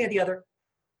 but one way or the other.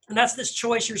 And that's this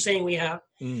choice you're saying we have.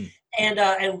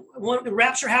 And one, the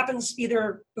rapture happens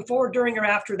either before, during, or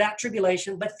after that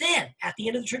tribulation. But then at the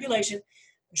end of the tribulation,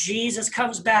 Jesus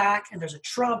comes back, and there's a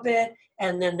trumpet,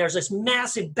 and then there's this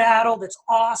massive battle that's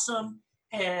awesome,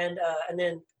 and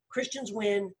then Christians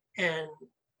win, and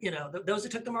those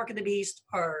that took the mark of the beast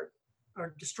are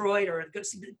destroyed or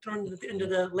thrown into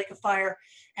the lake of fire,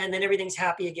 and then everything's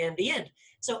happy again. The end.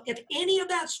 So if any of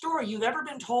that story you've ever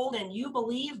been told, and you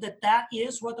believe that that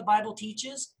is what the Bible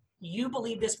teaches, you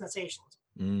believe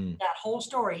dispensationalism. That whole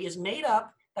story is made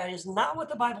up. That is not what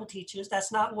the Bible teaches.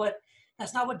 That's not what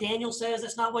Daniel says.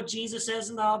 That's not what Jesus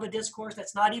says in the Olivet Discourse.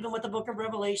 That's not even what the book of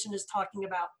Revelation is talking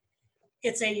about.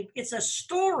 It's a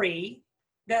story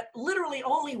that literally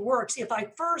only works if I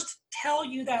first tell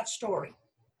you that story.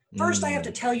 First, I have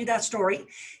to tell you that story,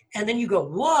 and then you go,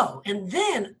 whoa. And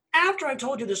then after I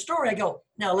told you the story, I go,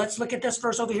 now let's look at this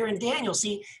verse over here in Daniel.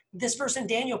 See, this verse in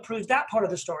Daniel proves that part of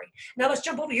the story. Now let's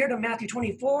jump over here to Matthew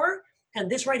 24, and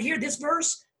this right here, this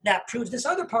verse, that proves this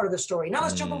other part of the story. Now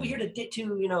let's jump over here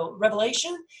to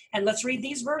Revelation, and let's read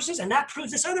these verses, and that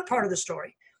proves this other part of the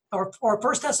story, or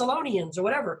First Thessalonians or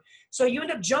whatever. So you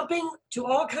end up jumping to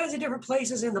all kinds of different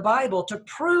places in the Bible to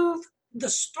prove the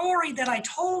story that I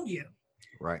told you.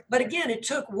 Right. But again, it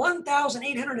took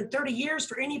 1,830 years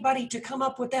for anybody to come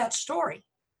up with that story.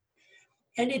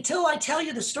 And until I tell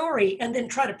you the story and then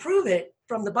try to prove it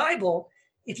from the Bible,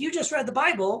 if you just read the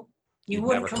Bible, you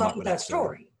wouldn't come up with that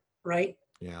story, right?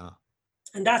 Yeah.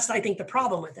 And that's, I think, the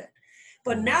problem with it.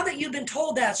 But now that you've been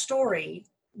told that story,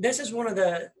 this is one of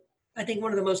the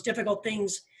most difficult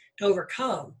things to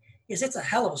overcome, is it's a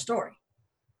hell of a story.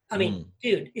 I mean,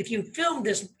 dude, if you film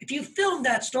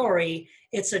that story,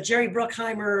 it's a Jerry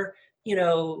Bruckheimer,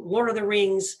 Lord of the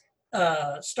Rings,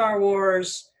 Star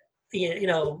Wars,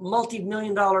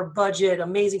 multi-million-dollar budget,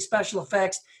 amazing special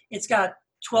effects. It's got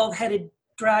 12-headed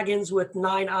dragons with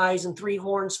 9 eyes and 3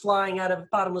 horns flying out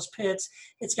of bottomless pits.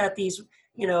 It's got these,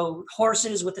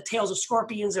 horses with the tails of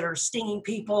scorpions that are stinging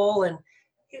people, and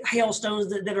hailstones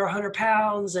that are 100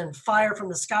 pounds, and fire from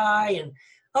the sky, and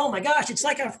oh my gosh, it's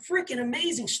like a freaking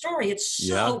amazing story. It's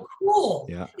so cool.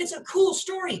 Yeah. It's a cool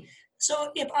story. So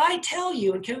if I tell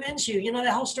you and convince you,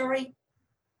 that whole story,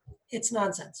 it's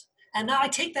nonsense. And now I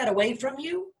take that away from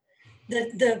you.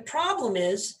 The problem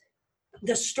is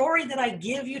the story that I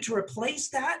give you to replace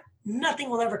that, nothing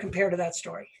will ever compare to that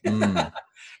story. You know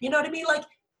what I mean? Like,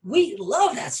 we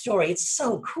love that story. It's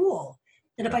so cool.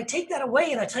 And if I take that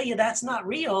away and I tell you that's not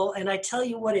real, and I tell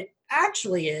you what it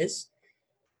actually is,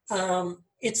 I'll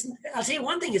tell you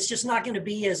one thing, it's just not going to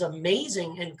be as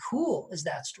amazing and cool as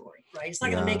that story, right? It's not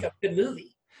going to make a good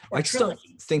movie. I still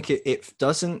think it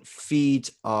doesn't feed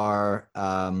our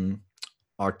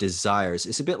desires.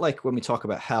 It's a bit like when we talk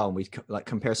about hell, and we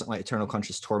compare something like eternal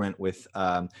conscious torment with,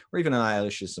 or even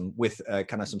annihilationism with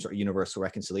kind of some sort of universal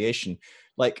reconciliation.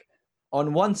 Like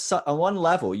on one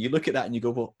level, you look at that and you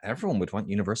go, well, everyone would want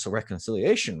universal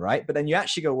reconciliation, right? But then you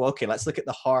actually go, well, okay, let's look at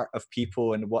the heart of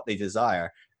people and what they desire.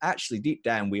 Actually, deep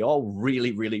down, we all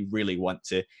really, really, really want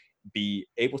to be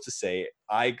able to say,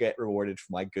 I get rewarded for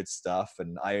my good stuff,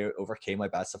 and I overcame my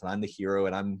bad stuff, and I'm the hero,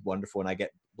 and I'm wonderful, and I get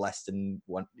blessed, and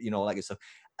all that good stuff.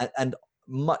 And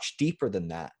much deeper than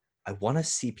that, I want to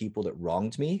see people that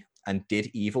wronged me and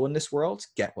did evil in this world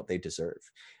get what they deserve.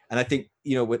 And I think,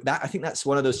 with that, I think that's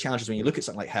one of those challenges when you look at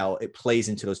something like hell, it plays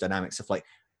into those dynamics of like,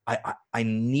 I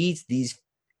need these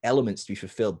elements to be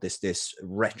fulfilled, this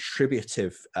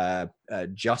retributive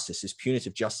justice, this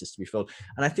punitive justice to be fulfilled.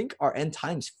 And I think our end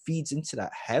times feeds into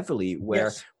that heavily,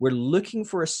 where we're looking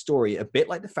for a story, a bit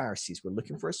like the Pharisees, we're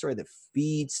looking for a story that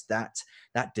feeds that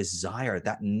desire,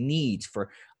 that need for,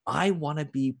 I want to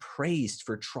be praised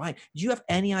for trying. Do you have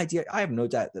any idea? I have no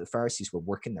doubt that the Pharisees were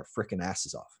working their freaking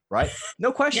asses off, right?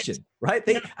 No question, right?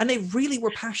 They really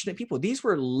were passionate people. These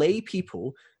were lay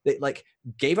people that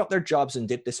gave up their jobs and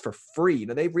did this for free.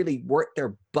 They really worked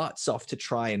their butts off to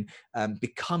try and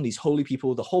become these holy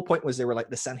people. The whole point was they were like,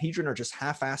 the Sanhedrin are just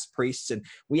half-assed priests, and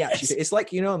we actually, it's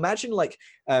like, imagine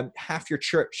half your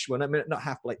church, not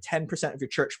half, but like 10% of your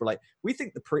church were like, we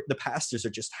think the pastors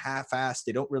are just half-assed.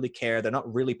 They don't really care. They're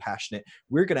not really passionate.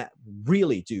 We're going to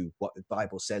really do what the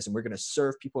Bible says, and we're going to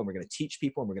serve people, and we're going to teach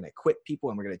people, and we're going to equip people,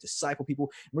 and we're going to disciple people,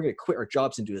 and we're going to quit our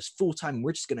jobs and do this full time, and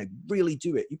we're just going to really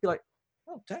do it. You'd be like,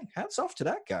 oh, dang, hats off to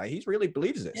that guy. He really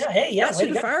believes this. Yeah, hey, yeah. That's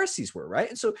who the Pharisees were, right?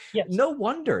 And so no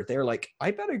wonder they're like,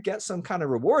 I better get some kind of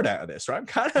reward out of this, right? I'm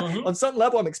kind of, on some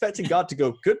level, I'm expecting God to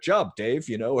go, good job, Dave,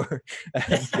 you know, or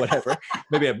whatever.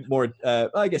 Maybe a more,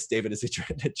 I guess David is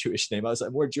a Jewish name. I was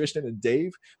like, more Jewish name than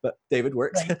Dave, but David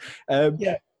works.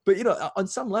 Right. But, you know, on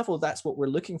some level, that's what we're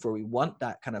looking for. We want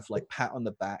that kind of like pat on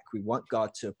the back. We want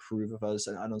God to approve of us.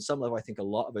 And on some level, I think a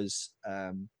lot of us,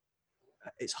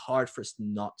 it's hard for us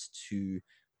not to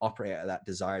operate out of that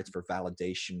desire for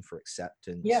validation, for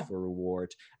acceptance, for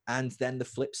reward. And then the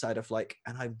flip side of like,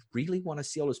 and I really want to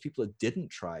see all those people that didn't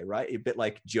try, right? A bit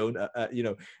like Jonah, you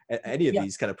know, any of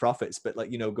these kind of prophets, but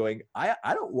like, you know, going, I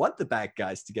don't want the bad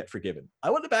guys to get forgiven. I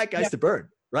want the bad guys to burn,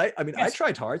 right? I mean, I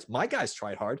tried hard. My guys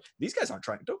tried hard. These guys aren't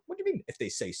trying. What do you mean? If they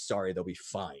say sorry, they'll be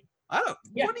fine. What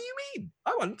do you mean?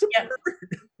 I want them to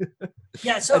burn.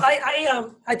 Yeah, so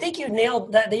I think you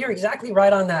nailed that. You're exactly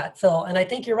right on that, Phil. And I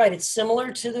think you're right. It's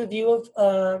similar to the view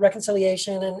of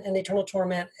reconciliation and eternal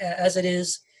torment as it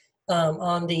is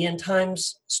on the end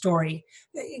times story.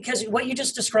 Because what you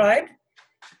just described,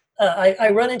 I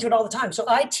run into it all the time. So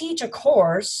I teach a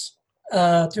course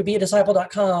through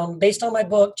beadisciple.com based on my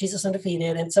book, Jesus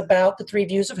Undefeated. And it's about the 3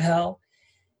 views of hell.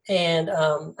 And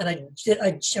I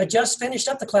just finished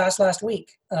up the class last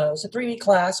week. It was a 3-week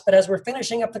class, but as we're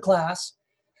finishing up the class,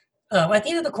 at the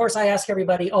end of the course, I ask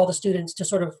everybody, all the students, to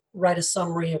sort of write a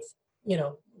summary of, you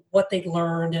know, what they've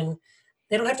learned, and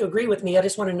they don't have to agree with me. I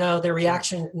just want to know their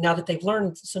reaction now that they've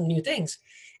learned some new things.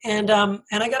 And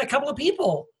I got a couple of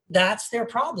people. That's their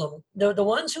problem. The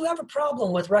ones who have a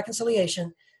problem with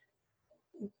reconciliation.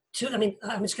 I'm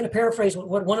just going to paraphrase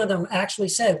what one of them actually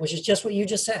said, which is just what you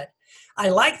just said. I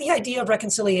like the idea of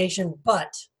reconciliation,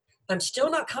 but I'm still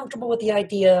not comfortable with the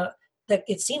idea that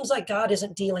it seems like God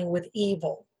isn't dealing with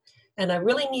evil. And I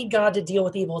really need God to deal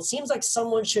with evil. It seems like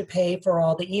someone should pay for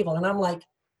all the evil. And I'm like,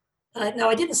 now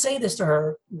I didn't say this to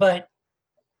her, but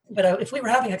if we were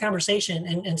having a conversation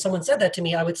and someone said that to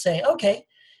me, I would say, okay,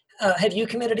 have you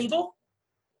committed evil?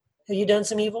 Have you done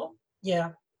some evil? Yeah.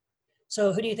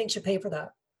 So who do you think should pay for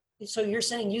that? So you're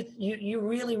saying you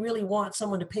really, really want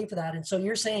someone to pay for that. And so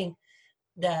you're saying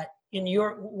that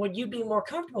what you'd be more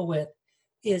comfortable with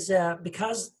is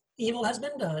because evil has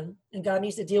been done and God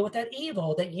needs to deal with that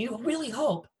evil, that you really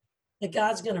hope that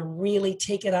God's going to really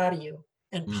take it out of you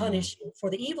and punish you for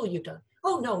the evil you've done.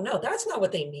 Oh, no, that's not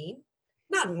what they mean.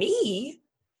 Not me.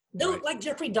 Don't like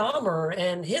Jeffrey Dahmer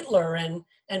and Hitler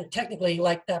and technically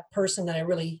like that person that I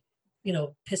really, you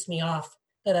know, pissed me off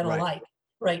that I don't like.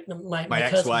 Right, my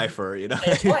ex-wife, or you know,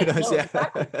 ex-wife. No,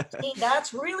 exactly. See,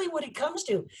 that's really what it comes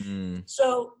to.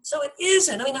 So it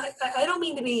isn't. I mean, I don't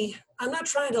mean to be. I'm not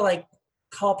trying to like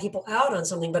call people out on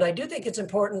something, but I do think it's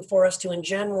important for us to, in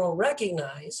general,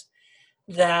 recognize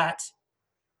that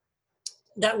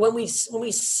when we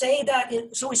say that,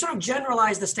 so we sort of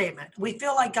generalize the statement. We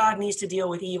feel like God needs to deal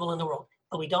with evil in the world,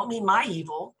 but we don't mean my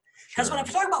evil. Because when I'm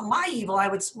talking about my evil,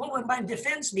 what would my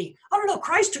defense be? I don't know.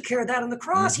 Christ took care of that on the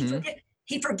cross.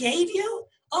 He forgave you?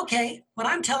 Okay, what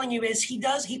I'm telling you is he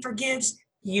forgives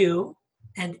you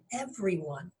and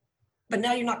everyone. But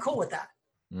now you're not cool with that.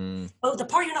 But the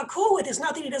part you're not cool with is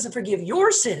not that he doesn't forgive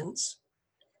your sins.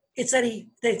 It's that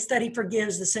he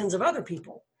forgives the sins of other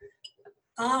people.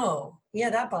 Oh, yeah,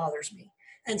 that bothers me.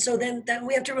 And so then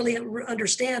we have to really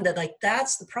understand that, like,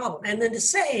 that's the problem. And then to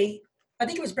say, I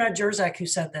think it was Brad Jerzak who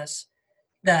said this,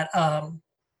 that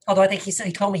although I think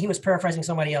he told me he was paraphrasing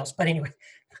somebody else. But anyway,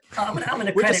 I'm going to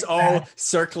credit. We're just all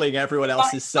circling everyone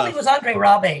else's stuff. It was Andre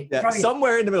Rabe. Yeah,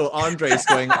 somewhere in the middle, Andre's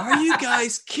going, "Are you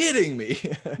guys kidding me?"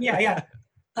 Yeah.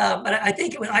 But I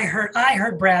think I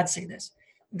heard Brad say this,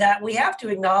 that we have to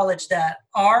acknowledge that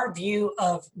our view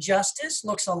of justice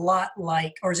looks a lot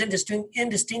like, or is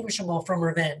indistinguishable from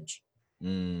revenge.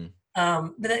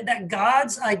 But that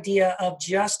God's idea of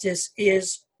justice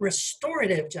is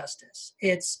restorative justice.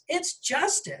 It's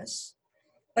justice,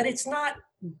 but it's not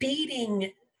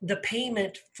beating the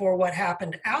payment for what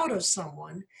happened out of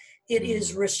someone. It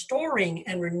is restoring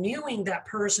and renewing that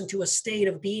person to a state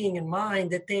of being and mind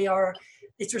that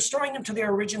it's restoring them to their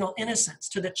original innocence,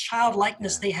 to the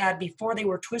childlikeness they had before they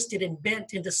were twisted and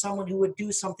bent into someone who would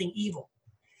do something evil.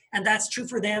 And that's true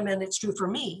for them, and it's true for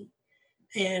me.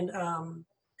 And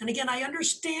again, I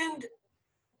understand.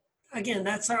 Again,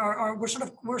 that's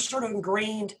we're sort of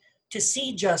ingrained to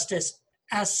see justice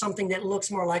as something that looks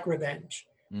more like revenge.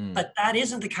 But that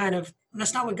isn't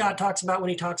that's not what God talks about when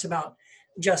he talks about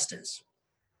justice.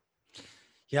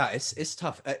 Yeah, it's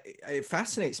tough. It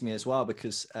fascinates me as well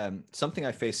because something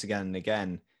I face again and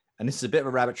again, and this is a bit of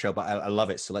a rabbit trail, but I love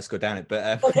it. So let's go down it.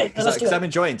 But because I'm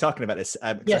enjoying talking about this,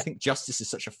 because I think justice is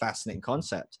such a fascinating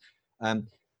concept.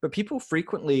 But people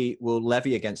frequently will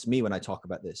levy against me when I talk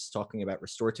about this, talking about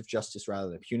restorative justice rather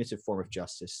than a punitive form of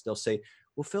justice. They'll say,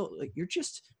 well, Phil, like, you're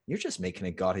just making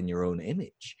a God in your own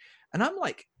image. And I'm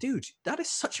like, dude, that is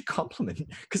such a compliment,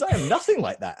 because I am nothing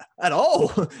like that at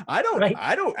all. I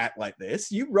don't act like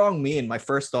this. You wrong me, and my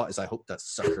first thought is, I hope that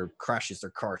sucker crashes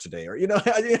their car today. Or,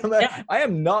 I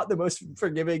am not the most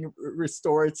forgiving,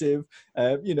 restorative,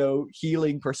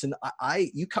 healing person.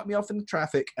 You cut me off in the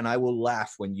traffic, and I will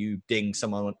laugh when you ding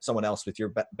someone else with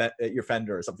your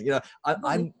fender or something.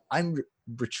 I'm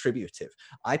retributive.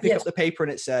 I pick up the paper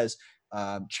and it says,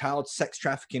 child sex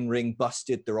trafficking ring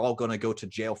busted. They're all going to go to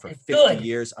jail for 50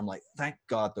 years. I'm like, thank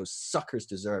God those suckers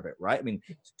deserve it, right? I mean,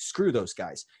 screw those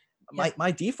guys.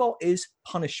 My default is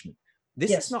punishment.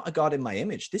 This is not a God in my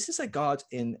image. This is a God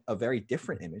in a very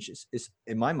different image. It's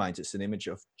in my mind, it's an image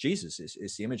of Jesus.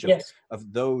 It's the image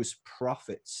of those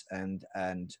prophets and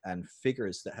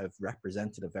figures that have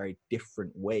represented a very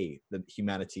different way that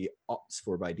humanity opts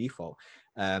for by default.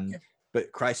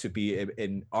 But Christ would be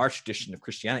in our tradition of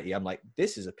Christianity. I'm like,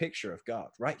 this is a picture of God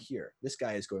right here. This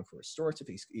guy is going for restorative.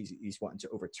 He's wanting to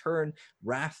overturn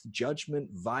wrath, judgment,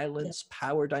 violence,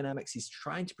 power dynamics. He's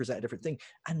trying to present a different thing.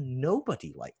 And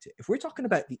nobody liked it. If we're talking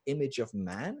about the image of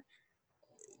man,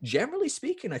 generally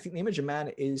speaking, I think the image of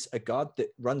man is a God that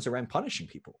runs around punishing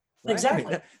people. Right? Exactly. I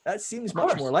mean, that seems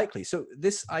much more likely. So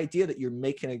this idea that you're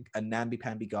making a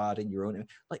namby-pamby God in your own,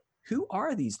 like, who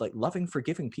are these like loving,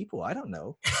 forgiving people? I don't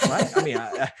know.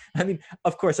 Right? I mean,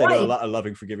 of course, I know a lot of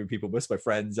loving, forgiving people. Most of my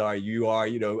friends are, you are,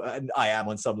 and I am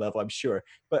on some level, I'm sure.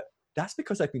 But that's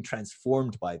because I've been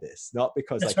transformed by this, not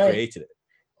because I created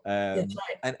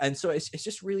it. And so it's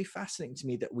just really fascinating to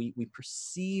me that we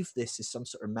perceive this as some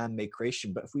sort of man-made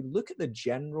creation. But if we look at the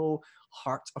general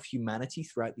heart of humanity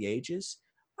throughout the ages,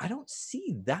 I don't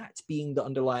see that being the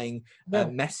underlying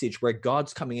message where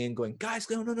God's coming in going, guys,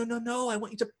 no, I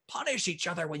want you to punish each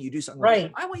other when you do something wrong.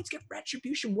 I want you to get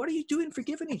retribution. What are you doing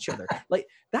forgiving each other? Like,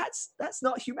 that's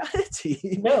not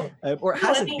humanity. No. Or it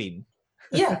hasn't been.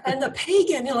 And the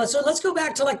pagan, so let's go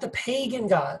back to like the pagan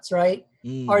gods, right?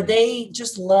 Are they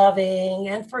just loving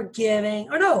and forgiving?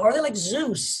 Or no, are they like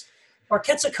Zeus or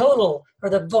Quetzalcoatl or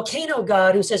the volcano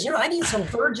god who says, I need some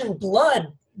virgin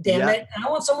blood, damn it. And I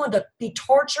want someone to be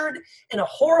tortured in a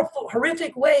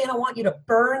horrific way, and I want you to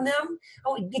burn them.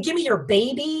 Give me your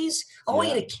babies. I want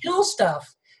you to kill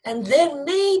stuff. And then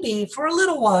maybe for a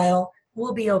little while,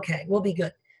 we'll be okay. We'll be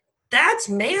good. That's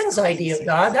man's idea of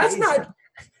God. That's not,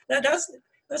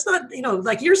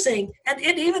 like you're saying. And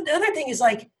even the other thing is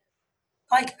like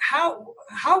why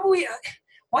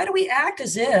do we act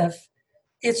as if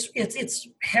it's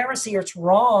heresy or it's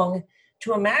wrong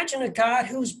to imagine a God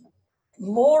who's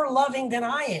more loving than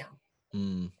I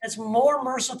am, that's more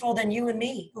merciful than you and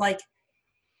me.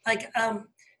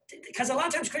 Because a lot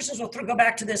of times Christians will go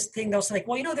back to this thing. They'll say, like,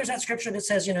 well, there's that scripture that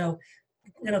says,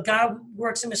 God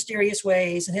works in mysterious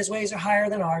ways and his ways are higher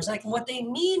than ours. Like, what they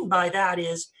mean by that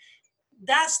is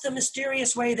that's the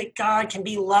mysterious way that God can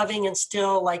be loving and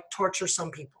still like torture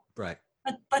some people. Right.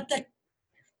 But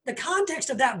the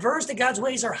context of that verse, that God's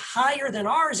ways are higher than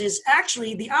ours, is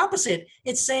actually the opposite.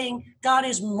 It's saying God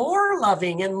is more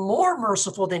loving and more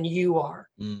merciful than you are.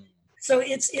 So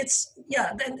it's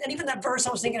and even that verse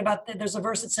I was thinking about, there's a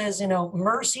verse that says,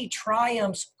 mercy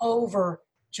triumphs over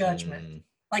judgment.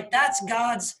 Like, that's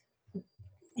God's,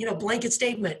 blanket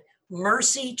statement.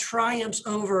 Mercy triumphs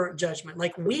over judgment.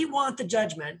 Like, we want the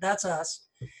judgment. That's us.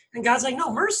 And God's like,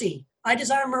 no, mercy. I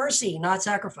desire mercy, not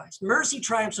sacrifice. Mercy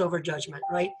triumphs over judgment,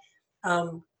 right?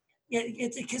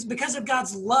 It's because of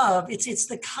God's love. It's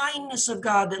the kindness of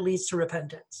God that leads to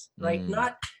repentance, right?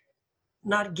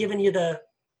 Not giving you the,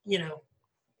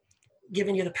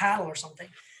 giving you the paddle or something.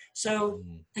 So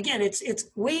again,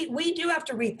 we do have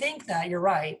to rethink that. You're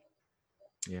right.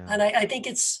 Yeah. And I think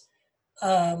it's,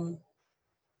 I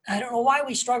don't know why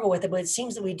we struggle with it, but it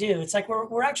seems that we do. It's like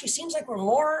we're actually, seems like we're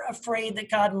more afraid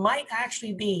that God might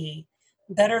actually be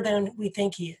better than we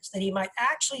think he is, that he might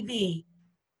actually be,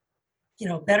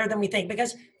 better than we think,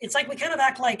 because it's like we kind of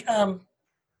act like,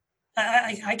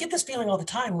 I get this feeling all the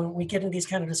time when we get in these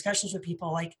kind of discussions with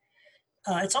people, like,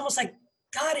 it's almost like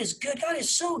God is good. God is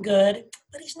so good,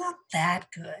 but he's not that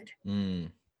good.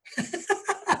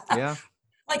 Yeah.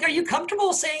 Like, are you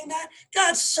comfortable saying that?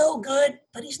 God's so good,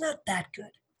 but he's not that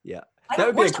good. Yeah. That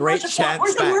would be a great chant.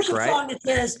 Where's the worship song that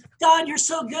says, God, you're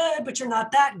so good, but you're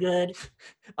not that good?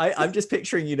 I'm just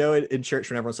picturing, in church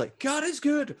when everyone's like, God is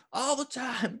good all the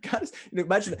time. God is,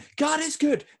 imagine that. God is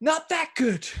good, not that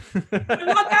good.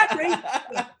 Not that great.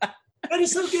 God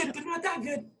is so good, but not that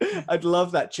good. I'd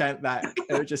love that chant back.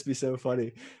 It would just be so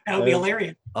funny. That would be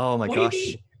hilarious. Oh my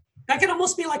gosh. That could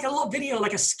almost be like a little video,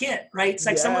 like a skit, right? It's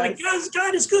like someone like,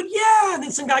 God is good, yeah, and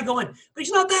then some guy going, but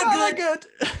he's not that good.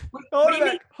 What do you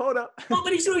mean? Hold up. Well,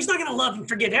 but he's not going to love and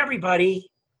forgive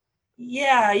everybody.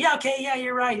 Yeah, okay, yeah,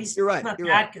 you're right. He's not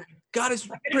that good. God is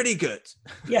pretty good.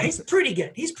 Yeah, he's pretty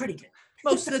good. He's pretty good.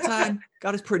 Most of the time,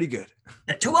 God is pretty good.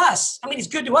 To us. I mean, he's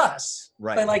good to us.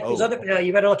 Right. But like those other,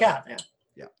 you better look out.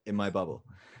 Yeah, in my bubble.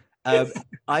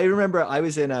 I remember I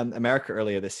was in America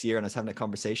earlier this year, and I was having a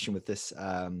conversation with this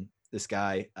this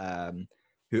guy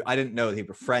who I didn't know. They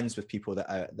were friends with people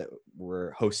that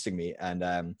were hosting me,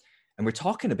 and we're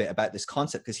talking a bit about this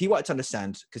concept because he wanted to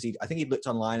understand, because I think he'd looked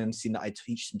online and seen that I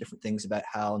teach some different things about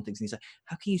hell and things, and he's like,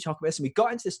 how can you talk about this? And we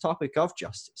got into this topic of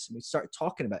justice, and we started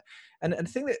talking about it. And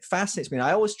the thing that fascinates me, and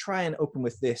I always try and open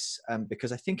with this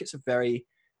because I think it's a very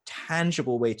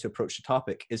tangible way to approach the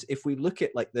topic, is if we look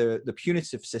at like the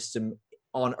punitive system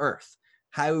on Earth,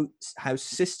 how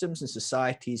systems and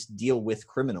societies deal with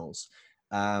criminals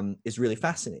is really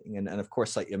fascinating. And of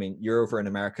course, like, I mean, you're over in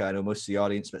America. I know most of the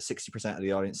audience, about 60% of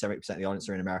the audience, 70% of the audience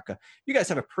are in America. You guys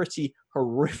have a pretty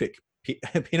horrific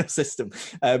penal system.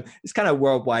 It's kind of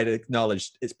worldwide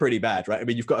acknowledged. It's pretty bad, right? I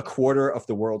mean, you've got a quarter of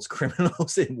the world's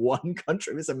criminals in one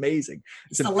country. It's amazing.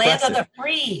 It's the land of the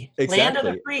free. Exactly. Land of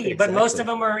the free. Exactly. But most of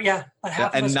them are, but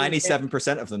half and of us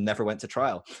 97% of them never went to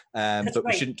trial. But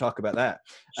we shouldn't talk about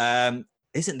that.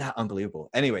 Isn't that unbelievable?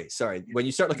 Anyway, sorry. When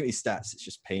you start looking at these stats, it's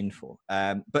just painful.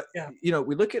 But you know,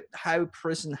 we look at how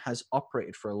prison has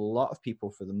operated for a lot of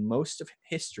people for the most of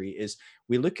history. Is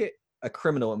we look at a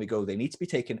criminal and we go, they need to be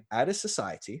taken out of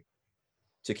society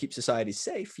to keep society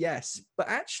safe. Yes, but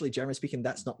actually, generally speaking,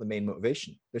 that's not the main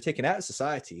motivation. They're taken out of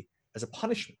society as a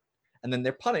punishment. And then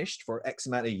they're punished for X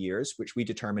amount of years, which we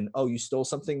determine, oh, you stole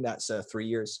something, that's 3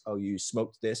 years. Oh, you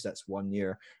smoked this, that's 1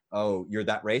 year. Oh, you're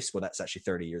that race, well, that's actually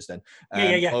 30 years then.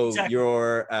 Oh,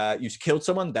 exactly. You killed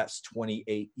someone, that's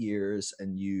 28 years.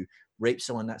 And you raped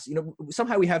someone, that's, you know,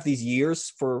 somehow we have these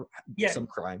years for some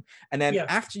crime. And then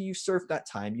after you've served that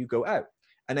time, you go out.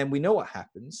 And then we know what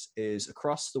happens is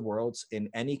across the world in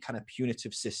any kind of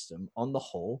punitive system on the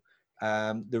whole,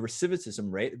 the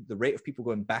recidivism rate, the rate of people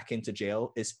going back into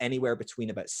jail, is anywhere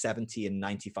between about 70 and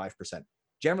 95%.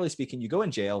 Generally speaking, you go in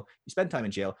jail, you spend time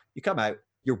in jail, you come out,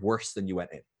 you're worse than you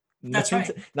went in. That's right.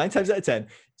 9 times out of 10,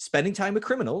 spending time with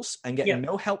criminals and getting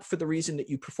no help for the reason that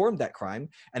you performed that crime,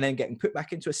 and then getting put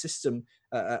back into a system,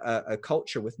 a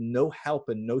culture with no help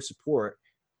and no support,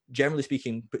 generally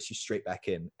speaking, puts you straight back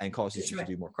in and causes you to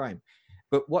do more crime.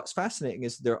 But what's fascinating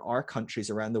is there are countries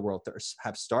around the world that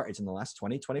have started in the last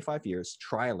 20, 25 years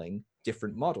trialing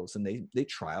different models, and they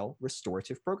trial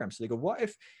restorative programs. So they go, what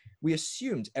if we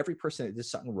assumed every person that did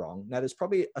something wrong? Now, there's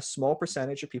probably a small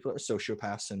percentage of people that are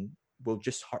sociopaths and will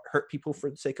just hurt people for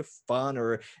the sake of fun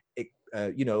or,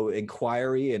 you know,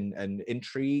 inquiry and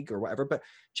intrigue or whatever. But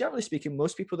generally speaking,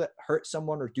 most people that hurt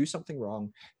someone or do something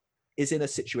wrong is in a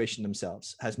situation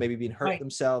themselves, has maybe been hurt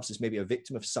themselves, is maybe a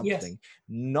victim of something,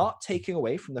 not taking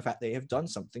away from the fact they have done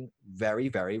something very,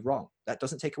 very wrong. That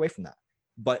doesn't take away from that.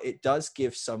 But it does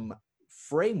give some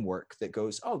framework that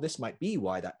goes, oh, this might be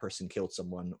why that person killed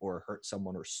someone or hurt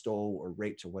someone or stole or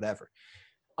raped or whatever.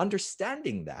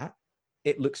 Understanding that,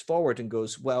 it looks forward and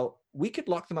goes, well, we could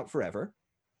lock them up forever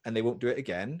and they won't do it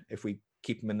again if we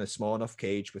keep them in a small enough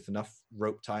cage with enough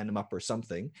rope tying them up or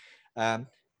something.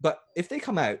 But if they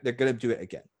come out, they're going to do it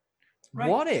again. Right.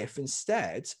 What if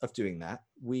instead of doing that,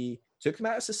 we took them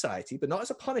out of society, but not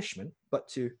as a punishment, but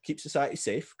to keep society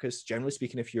safe? Because generally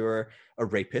speaking, if you're a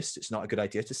rapist, it's not a good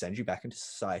idea to send you back into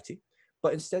society.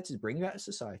 But instead to bring you out of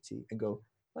society and go,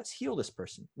 let's heal this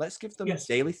person. Let's give them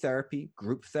daily therapy,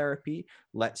 group therapy.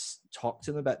 Let's talk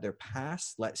to them about their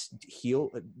past. Let's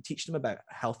teach them about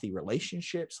healthy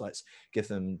relationships. Let's give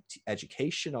them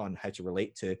education on how to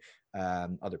relate to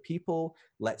other people.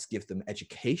 Let's give them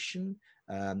education.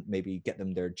 Maybe get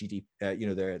them their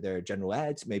their general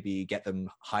ed. Maybe get them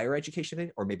higher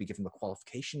education, or maybe give them a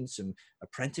qualification, some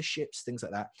apprenticeships, things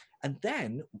like that. And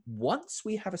then once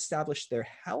we have established they're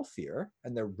healthier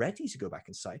and they're ready to go back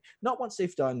inside, not once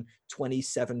they've done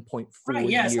 27.4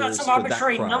 years. It's not some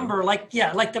arbitrary number like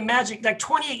the magic, like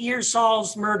 28 years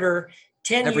solves murder,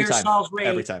 10 years solves rape.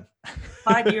 Every time.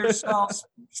 5 years solves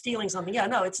stealing something. Yeah,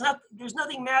 no, it's not. There's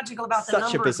nothing magical about the number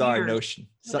of years. Such a bizarre notion.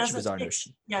 Such a bizarre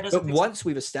notion. Yeah, it doesn't. But once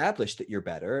we've established that you're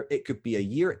better, it could be a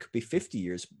year, it could be 50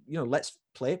 years. You know, let's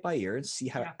play it by ear and see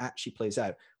how it actually plays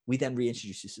out. We then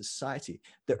reintroduce it to society.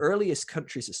 The earliest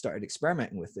countries that started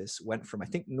experimenting with this went from, I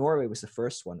think Norway was the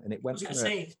first one, and it went from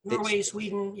Norway,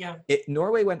 Sweden,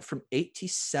 Norway went from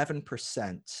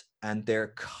 87% and their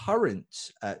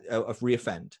current of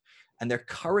reoffend. And their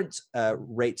current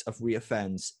rate of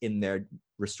reoffends in their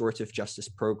restorative justice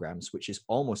programs, which is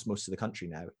almost most of the country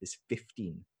now, is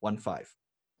 15. 15.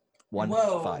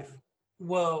 Whoa.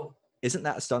 Whoa. Isn't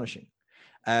that astonishing?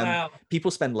 Wow.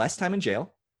 People spend less time in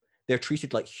jail. They're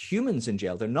treated like humans in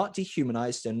jail. They're not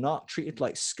dehumanized. They're not treated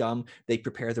like scum. They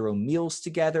prepare their own meals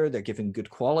together. They're given good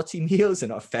quality meals. They're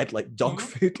not fed like dog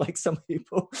food like some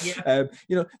people. Yeah.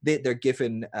 They're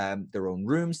given their own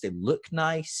rooms. They look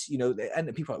nice.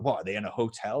 And people are like, what, are they in a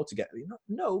hotel to get?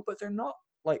 No, but they're not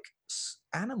like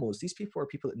animals. These people are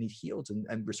people that need healed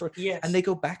and restored. Yes. And they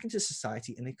go back into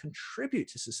society and they contribute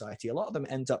to society. A lot of them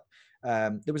end up,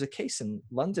 there was a case in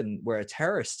London where a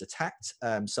terrorist attacked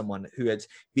someone who had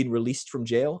been released from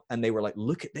jail, and they were like,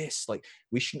 look at this, like,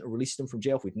 we shouldn't have released them from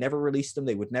jail. If we'd never released them,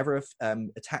 they would never have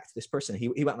attacked this person.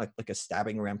 He went like a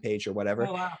stabbing rampage or whatever.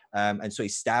 Oh, wow. And so he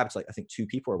stabbed like, I think 2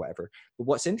 people or whatever. But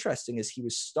what's interesting is he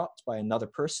was stopped by another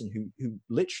person who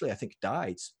literally, I think,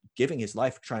 died giving his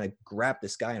life trying to grab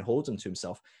this guy and hold him to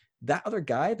himself. That other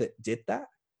guy that did that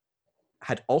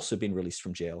had also been released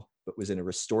from jail, but was in a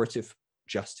restorative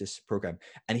justice program.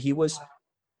 And he was,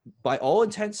 by all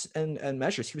intents and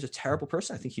measures, he was a terrible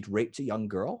person. I think he'd raped a young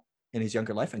girl in his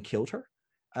younger life and killed her.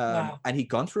 And he'd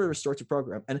gone through a restorative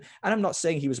program. And I'm not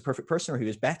saying he was a perfect person or he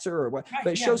was better or what,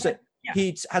 but it shows that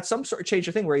he'd had some sort of change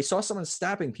of thing where he saw someone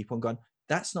stabbing people and gone,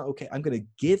 that's not okay. I'm going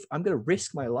to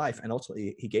risk my life. And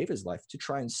ultimately he gave his life to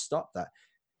try and stop that.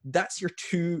 That's your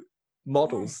 2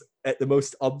 models at the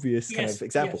most obvious kind of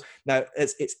example. Now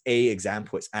it's a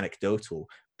example, it's anecdotal,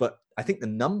 but I think the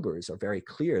numbers are very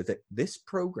clear that this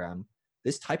program,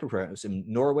 this type of program, it's in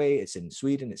Norway, it's in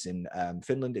Sweden, it's in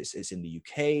Finland, it's in the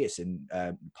UK, it's in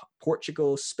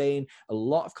Portugal, Spain. A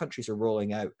lot of countries are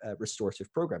rolling out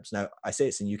restorative programs. Now I say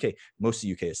it's in the UK, most of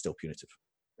the UK is still punitive,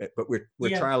 but we're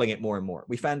trialing it more and more.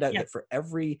 We found out that for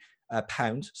every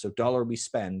pound, so dollar we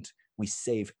spend, we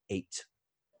save 8.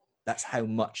 That's how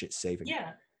much it's saving.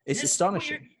 Yeah. It's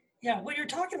astonishing. What you're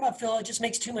talking about, Phil, it just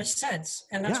makes too much sense.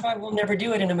 And that's why we'll never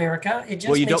do it in America. It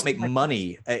just you don't make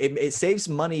money. It saves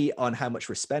money on how much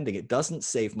we're spending. It doesn't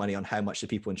save money on how much the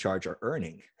people in charge are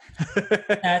earning.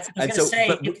 But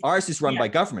ours is run by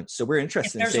government. So we're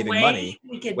interested in saving money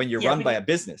when you're run by a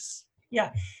business.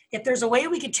 Yeah. If there's a way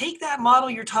we could take that model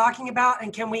you're talking about,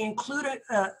 and can we include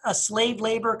a slave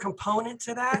labor component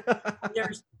to that?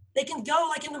 They can go,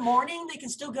 like in the morning, they can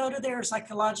still go to their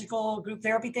psychological group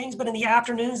therapy things, but in the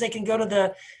afternoons, they can go to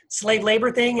the slave labor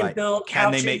thing and build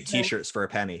couches. Can they make T-shirts for a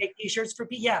penny? Make T-shirts for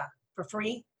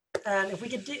free. And if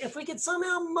we could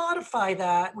somehow modify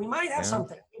that, we might have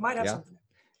something. We might have something.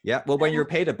 Yeah. Well, when you're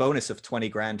paid a bonus of 20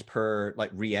 grand per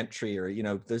like re-entry,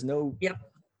 or there's no. Yep.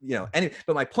 Anyway,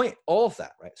 but my point, all of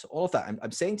that, right? So all of that,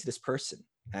 I'm saying to this person,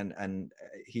 and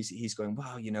he's going,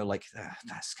 wow,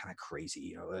 that's kind of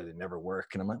crazy, it never work.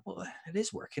 And I'm like, well, it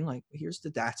is working. Like, here's the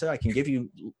data. I can give you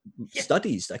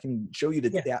studies. I can show you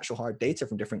the actual hard data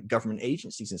from different government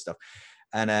agencies and stuff.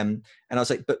 And I was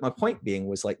like, but my point being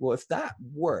was like, well, if that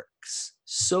works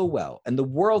so well, and the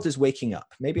world is waking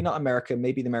up, maybe not America,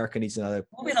 maybe America needs another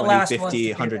 20,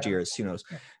 50, 100 years, who knows?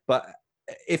 But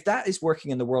if that is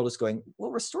working and the world is going,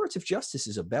 well, restorative justice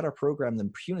is a better program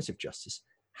than punitive justice,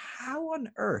 how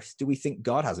on earth do we think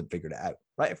God hasn't figured it out?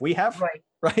 Right? If we have,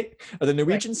 right? Are the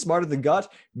Norwegians smarter than God?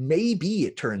 Maybe,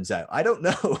 it turns out. I don't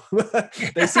know.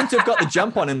 They seem to have got the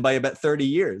jump on him by about 30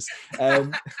 years.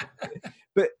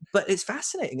 But it's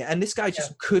fascinating. And this guy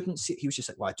just couldn't see. He was just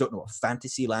like, well, I don't know what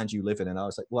fantasy land you live in. And I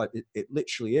was like, well, it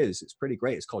literally is. It's pretty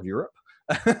great. It's called Europe.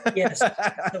 Yes,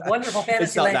 it's a wonderful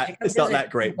fantasy land. It's not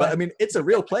that great, but I mean, it's a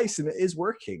real place and it is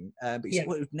working. But he said,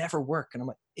 well, it would never work. And I'm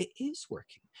like, it is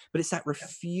working. But it's that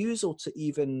refusal to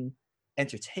even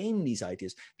entertain these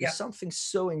ideas. There's something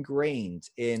so ingrained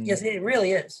in. Yes, it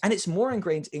really is. And it's more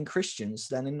ingrained in Christians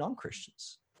than in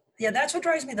non-Christians. Yeah, that's what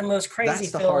drives me the most crazy.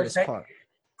 That's the hardest part.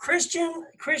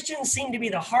 Christians seem to be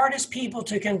the hardest people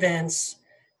to convince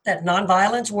that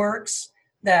nonviolence works,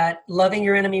 that loving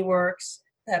your enemy works,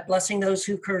 that blessing those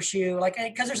who curse you, like,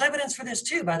 because there's evidence for this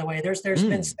too, by the way. There's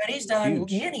been studies done,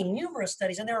 numerous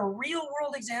studies, and there are real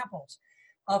world examples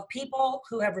of people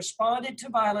who have responded to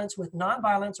violence with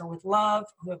nonviolence or with love,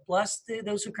 who have blessed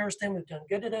those who curse them, who've done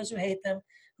good to those who hate them,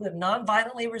 who have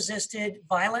non-violently resisted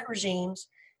violent regimes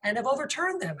and have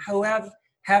overturned them, who have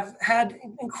had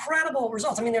incredible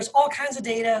results. I mean, there's all kinds of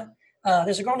data.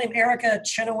 There's a girl named Erica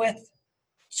Chenoweth.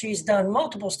 She's done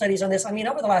multiple studies on this. I mean,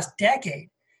 over the last decade.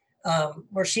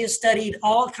 Where she has studied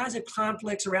all kinds of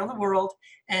conflicts around the world,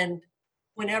 and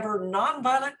whenever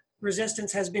nonviolent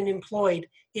resistance has been employed,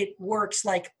 it works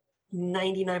like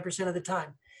 99% of the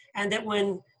time. And that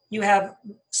when you have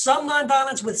some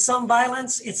nonviolence with some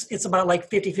violence, it's about like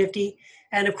 50-50.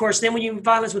 And of course, then when you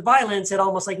violence with violence, it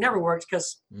almost like never works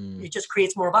because it just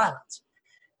creates more violence.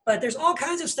 But there's all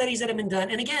kinds of studies that have been done.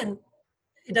 And again,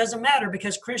 it doesn't matter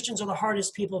because Christians are the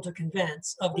hardest people to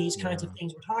convince of these kinds of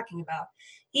things we're talking about.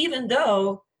 Even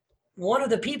though one of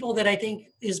the people that I think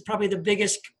is probably the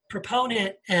biggest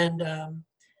proponent and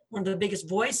one of the biggest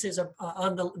voices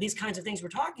on these kinds of things we're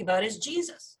talking about is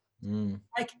Jesus.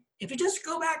 Like, if you just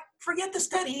go back, forget the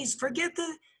studies, forget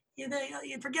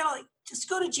forget all, just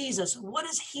go to Jesus. What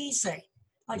does he say?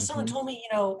 Like someone told me,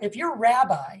 if your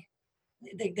rabbi,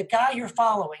 the guy you're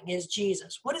following is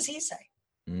Jesus, what does he say?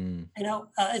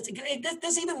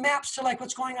 This even maps to like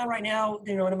what's going on right now,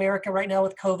 in America right now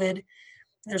with COVID.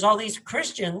 There's all these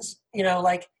Christians,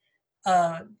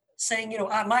 saying,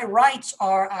 my rights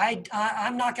are,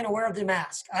 I'm not going to wear the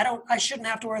mask. I shouldn't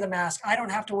have to wear the mask. I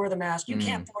don't have to wear the mask. You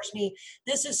can't force me.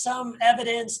 This is some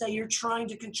evidence that you're trying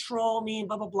to control me and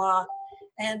blah, blah, blah.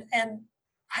 And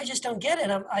I just don't get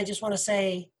it. I just want to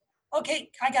say, okay,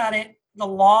 I got it. The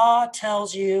law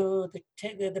tells you,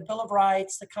 the Bill of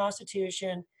Rights, the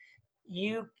Constitution,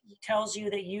 tells you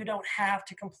that you don't have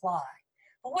to comply.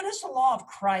 But what does the law of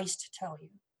Christ tell you?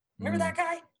 Remember that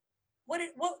guy?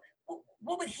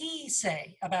 What would he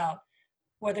say about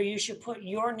whether you should put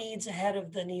your needs ahead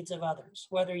of the needs of others,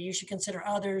 whether you should consider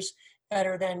others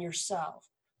better than yourself,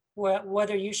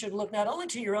 whether you should look not only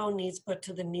to your own needs, but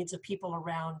to the needs of people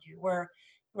around you,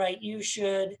 you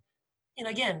should, and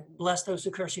again, bless those who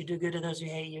curse you, do good to those who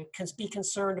hate you, be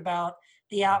concerned about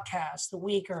the outcast, the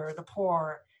weaker, the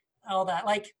poor, all that.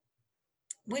 Like,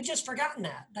 we've just forgotten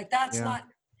that. Like, that's not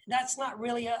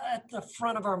really at the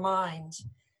front of our minds,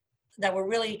 that we're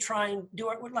really trying to do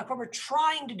it. Like, what we're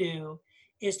trying to do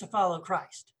is to follow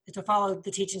Christ, is to follow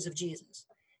the teachings of Jesus.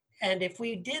 And if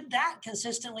we did that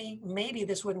consistently, maybe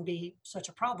this wouldn't be such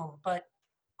a problem. But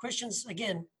Christians,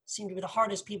 again, seem to be the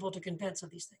hardest people to convince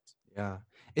of these things. Yeah,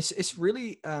 it's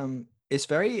really it's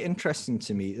very interesting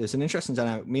to me. There's an interesting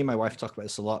dynamic. Me and my wife talk about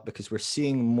this a lot because we're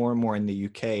seeing more and more in the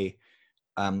UK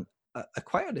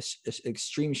quite an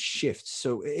extreme shift.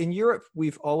 So in Europe,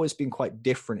 we've always been quite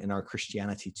different in our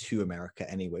Christianity to America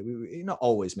anyway. We not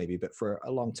always maybe, but for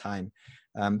a long time.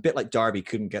 A bit like Derby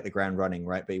couldn't get the ground running,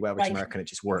 right? But he went over to America and it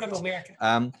just worked.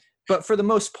 But for the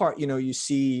most part, you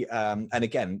see, and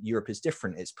again, Europe is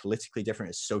different. It's politically different.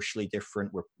 It's socially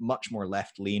different. We're much more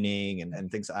left-leaning and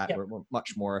things like that. We're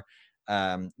much more,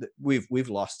 we've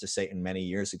lost to Satan many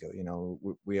years ago.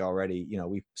 We already,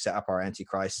 we set up our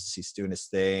antichrists. He's doing his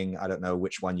thing. I don't know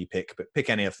which one you pick, but pick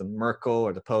any of them, Merkel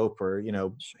or the Pope or,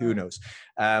 who knows.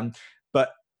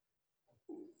 But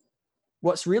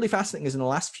what's really fascinating is in the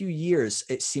last few years,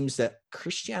 it seems that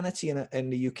Christianity in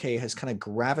the UK has kind of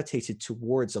gravitated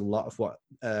towards a lot of what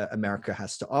America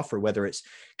has to offer, whether it's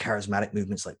charismatic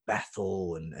movements like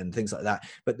Bethel and things like that.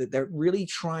 But they're really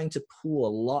trying to pull a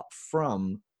lot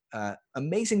from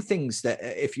amazing things that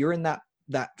if you're in that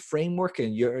framework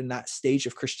and you're in that stage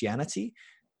of Christianity,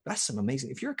 that's some amazing.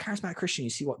 If you're a charismatic Christian,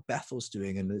 you see what Bethel's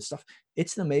doing and this stuff.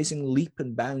 It's an amazing leap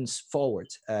and bounds forward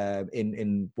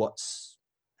in what's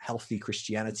healthy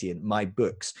Christianity in my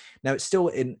books. Now it's still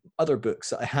in other books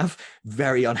that I have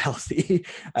very unhealthy.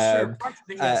 Sure.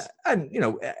 And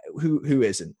who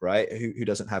isn't, right? Who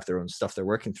doesn't have their own stuff they're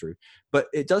working through. But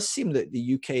it does seem that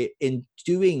the UK in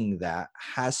doing that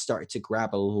has started to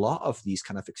grab a lot of these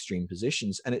kind of extreme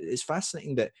positions. And it is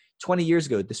fascinating that 20 years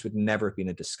ago, this would never have been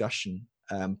a discussion.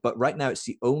 But right now it's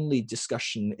the only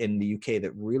discussion in the UK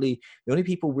that really, the only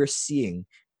people we're seeing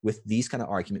with these kind of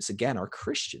arguments again are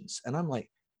Christians. And I'm like,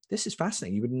 this is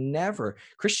fascinating. You would never,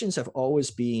 Christians have always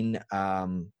been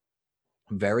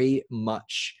very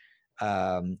much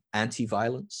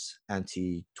anti-violence,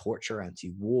 anti-torture,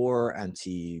 anti-war,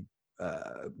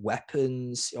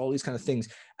 anti-weapons, all these kind of things.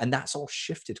 And that's all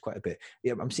shifted quite a bit.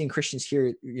 I'm seeing Christians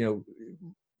here,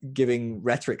 giving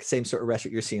rhetoric, same sort of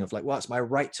rhetoric you're seeing of like, well, it's my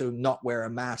right to not wear a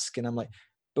mask. And I'm like,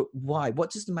 but why?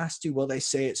 What does the mask do? Well, they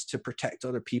say it's to protect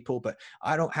other people, but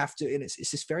I don't have to. And it's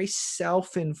this very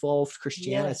self-involved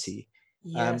Christianity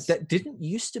that didn't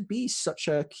used to be such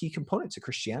a key component to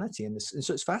Christianity. And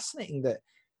so it's fascinating that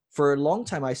for a long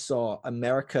time, I saw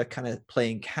America kind of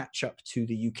playing catch up to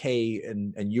the UK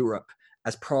and Europe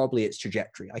as probably its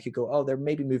trajectory. I could go, oh, they're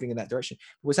maybe moving in that direction.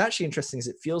 What's actually interesting is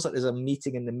it feels like there's a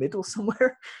meeting in the middle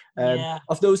somewhere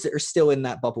of those that are still in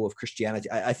that bubble of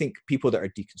Christianity. I think people that are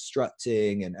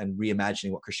deconstructing and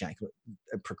reimagining what Christianity,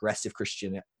 progressive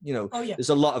Christian, there's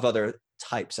a lot of other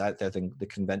types out there than the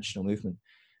conventional movement.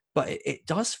 But it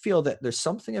does feel that there's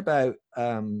something about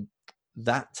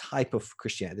that type of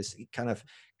Christianity, this kind of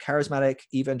charismatic,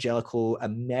 evangelical,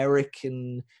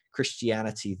 American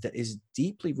Christianity that is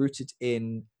deeply rooted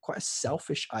in quite a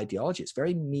selfish ideology. It's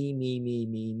very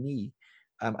me.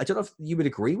 I don't know if you would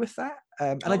agree with that.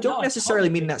 And I don't necessarily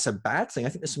mean that's a bad thing. I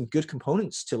think there's some good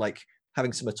components to like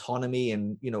having some autonomy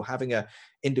and, you know, having a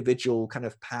individual kind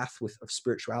of path of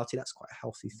spirituality. That's quite a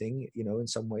healthy thing, you know, in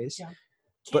some ways. Yeah,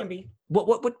 can be.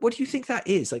 What do you think that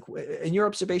is? Like, in your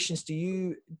observations,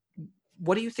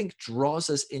 what do you think draws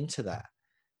us into that?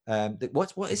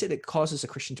 What is it that causes a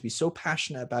Christian to be so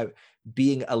passionate about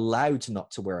being allowed not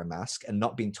to wear a mask and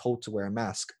not being told to wear a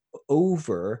mask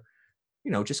over,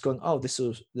 you know, just going, oh, this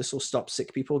will stop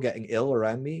sick people getting ill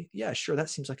around me? Yeah, sure. That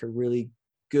seems like a really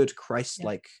good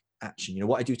Christ-like action. You know,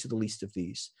 what I do to the least of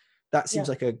these. That seems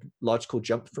like a logical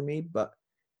jump for me, but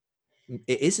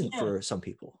it isn't for some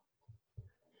people.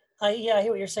 I hear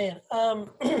what you're saying.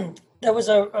 There was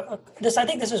this. I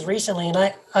think this was recently,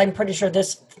 and I'm pretty sure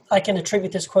I can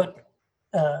attribute this quote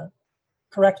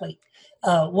correctly.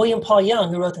 William Paul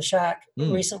Young, who wrote The Shack,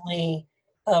 recently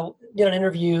did an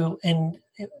interview and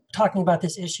talking about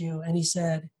this issue, and he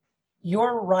said,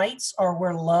 "Your rights are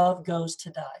where love goes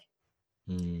to die."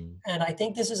 And I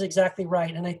think this is exactly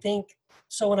right. And I think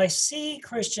so. When I see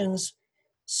Christians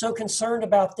so concerned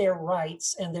about their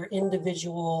rights and their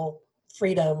individual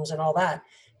freedoms and all that,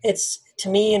 it's to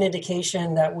me an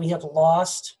indication that we have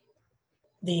lost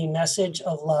the message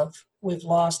of love. We've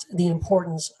lost the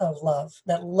importance of love,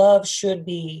 that love should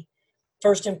be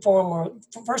first and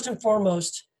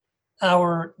foremost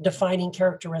our defining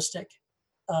characteristic.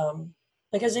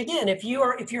 Because again, if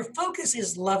your focus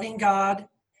is loving God,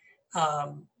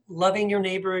 loving your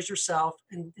neighbor as yourself,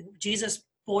 and Jesus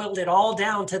boiled it all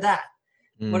down to that.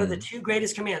 What are the two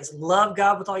greatest commands? Love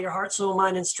God with all your heart, soul,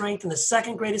 mind, and strength. And the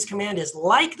second greatest command is,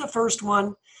 like the first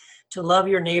one, to love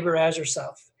your neighbor as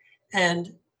yourself.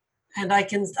 And I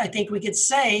think we could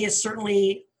say, is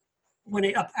certainly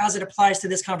as it applies to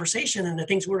this conversation and the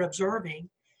things we're observing,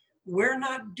 we're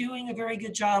not doing a very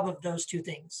good job of those two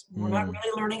things. We're not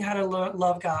really learning how to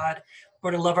love God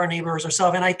or to love our neighbor as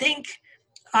ourselves. And I think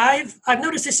I've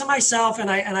noticed this in myself,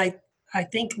 and I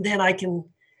think then I can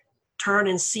turn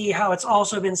and see how it's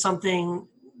also been something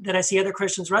that I see other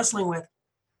Christians wrestling with.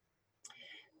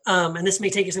 And this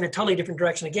may take us in a totally different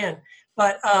direction again,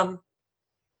 but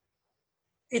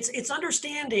it's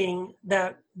understanding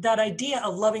that idea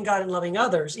of loving God and loving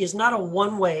others is not a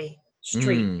one-way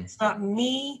street. It's not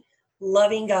me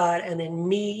loving God and then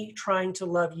me trying to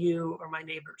love you or my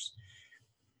neighbors.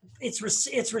 It's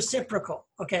reciprocal.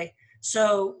 Okay.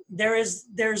 So there's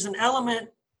an element,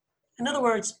 in other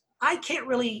words, I can't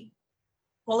really,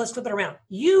 well, let's flip it around.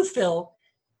 You, Phil,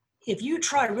 if you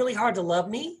try really hard to love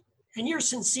me and you're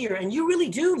sincere and you really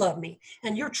do love me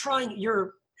and you're trying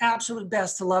your absolute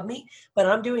best to love me, but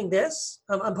I'm doing this,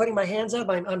 I'm putting my hands up,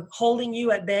 I'm holding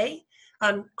you at bay,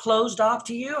 I'm closed off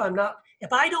to you,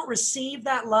 if I don't receive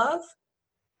that love,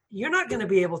 you're not going to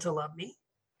be able to love me.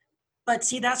 But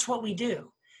see, that's what we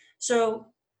do. So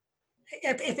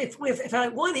if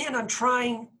on one hand I'm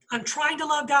trying to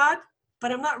love God,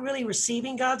 but I'm not really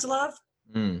receiving God's love.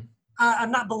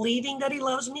 I'm not believing that he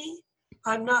loves me.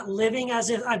 I'm not living as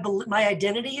if my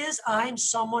identity is. I'm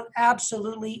someone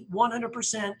absolutely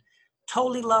 100%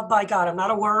 totally loved by God. I'm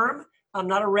not a worm. I'm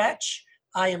not a wretch.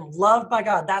 I am loved by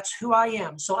God. That's who I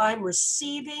am. So I'm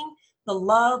receiving the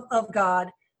love of God,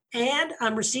 and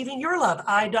I'm receiving your love.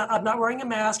 I'm not wearing a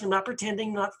mask. I'm not pretending,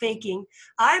 I'm not faking.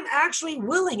 I'm actually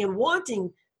willing and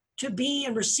wanting to be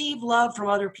and receive love from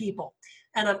other people.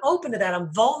 And I'm open to that.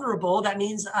 I'm vulnerable. That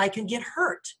means I can get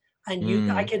hurt.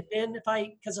 And I could then,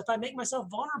 because if I make myself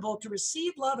vulnerable to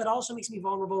receive love, it also makes me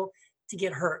vulnerable to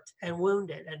get hurt and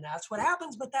wounded. And that's what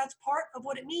happens. But that's part of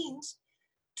what it means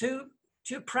to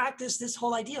practice this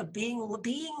whole idea of being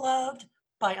loved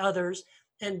by others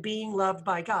and being loved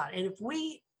by God. And if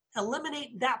we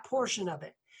eliminate that portion of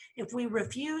it, if we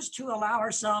refuse to allow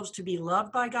ourselves to be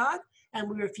loved by God and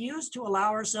we refuse to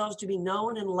allow ourselves to be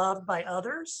known and loved by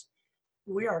others,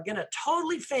 we are going to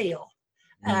totally fail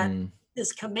at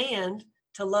this command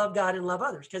to love God and love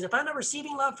others. Because if I'm not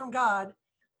receiving love from God,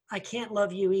 I can't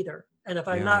love you either. And if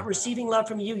I'm not receiving love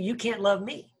from you, you can't love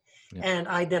me. And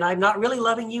then I'm not really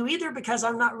loving you either, because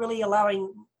I'm not really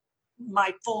allowing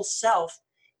my full self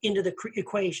into the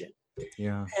equation.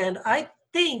 And I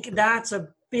think that's a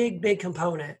big, big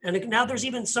component. And now there's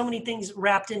even so many things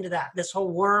wrapped into that. This whole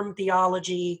worm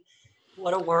theology,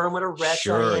 what a worm, what a wretch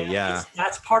I am.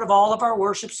 That's part of all of our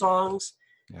worship songs.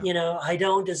 You know, I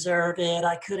don't deserve it.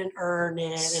 I couldn't earn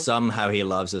it. And somehow he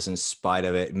loves us in spite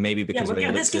of it. Maybe because when he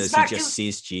looks at us, he just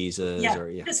sees Jesus.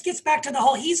 This gets back to the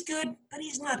whole, he's good, but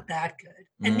he's not that good.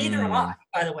 And neither am I,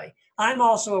 by the way. I'm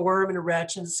also a worm and a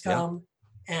wretch and scum.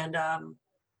 And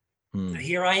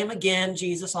Here I am again,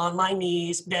 Jesus, on my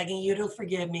knees, begging you to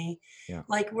forgive me. Yeah.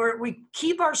 Like we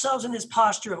keep ourselves in this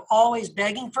posture of always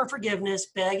begging for forgiveness,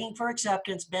 begging for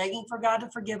acceptance, begging for God to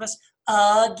forgive us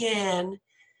again.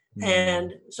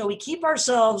 And so we keep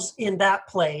ourselves in that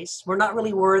place. We're not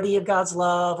really worthy of God's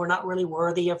love. We're not really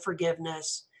worthy of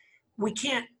forgiveness. We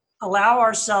can't allow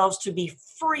ourselves to be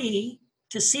free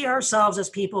to see ourselves as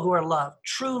people who are loved,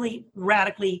 truly,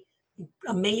 radically,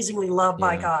 amazingly loved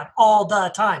by God all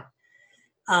the time.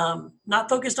 Not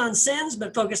focused on sins,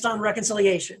 but focused on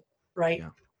reconciliation, right?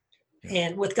 Yeah.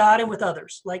 And with God and with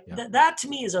others. Like that to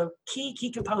me is a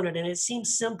key component. And it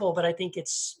seems simple, but I think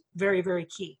it's very, very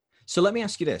key. So let me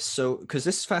ask you this. So, because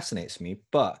this fascinates me,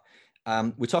 but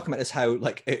we're talking about this, how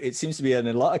like it seems to be in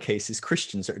a lot of cases,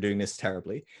 Christians that are doing this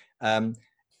terribly.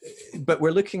 But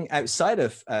we're looking outside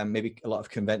of maybe a lot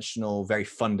of conventional, very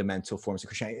fundamental forms of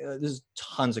Christianity. There's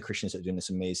tons of Christians that are doing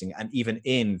this amazing, and even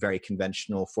in very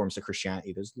conventional forms of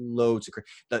Christianity, there's loads of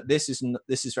that. This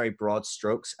is very broad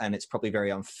strokes, and it's probably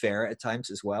very unfair at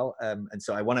times as well. And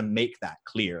so I want to make that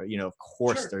clear. You know, of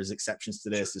course, there's exceptions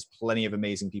to this. There's plenty of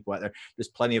amazing people out there. There's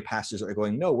plenty of pastors that are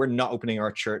going, no, we're not opening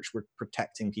our church. We're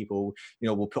protecting people. You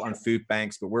know, we'll put on food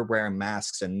banks, but we're wearing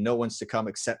masks, and no one's to come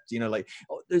except, you know, like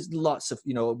there's lots of,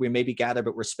 you know, we maybe gather,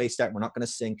 but we're spaced out. We're not going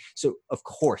to sing. So of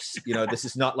course, you know, this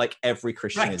is not like every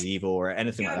Christian is evil or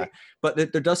anything like that. But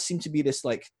there does seem to be this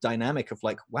like dynamic of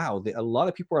like, wow, a lot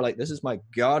of people are like, this is my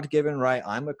God-given right.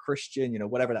 I'm a Christian, you know,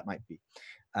 whatever that might be.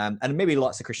 And maybe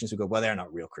lots of Christians will go, well, they're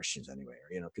not real Christians anyway,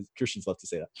 or, you know, because Christians love to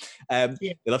say that.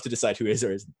 They love to decide who is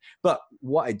or isn't. But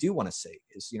what I do want to say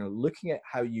is, you know, looking at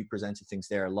how you presented things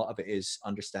there, a lot of it is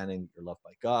understanding you're loved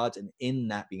by God, and in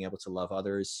that being able to love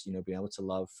others, you know, being able to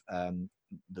love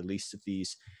the least of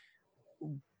these.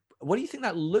 What do you think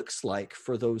that looks like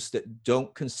for those that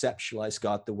don't conceptualize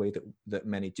God the way that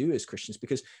many do as Christians?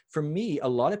 Because for me, a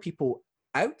lot of people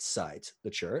outside the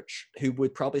church who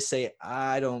would probably say,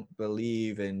 I don't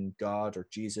believe in God or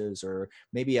Jesus, or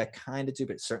maybe I kind of do,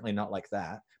 but certainly not like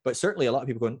that. But certainly a lot of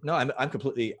people going, no,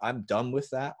 I'm done with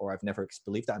that, or I've never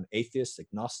believed that. I'm atheist,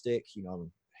 agnostic, you know,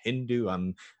 I'm Hindu,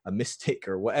 I'm a mystic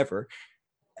or whatever.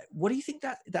 What do you think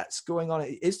that's going on?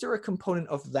 Is there a component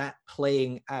of that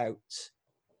playing out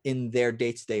in their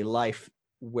day-to-day life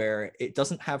where it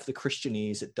doesn't have the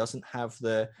Christianese, it doesn't have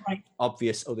the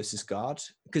obvious, oh, this is God?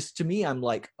 Because to me, I'm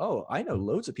like, oh, I know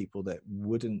loads of people that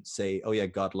wouldn't say, oh yeah,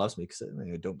 God loves me, because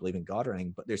I don't believe in God or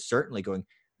anything, but they're certainly going,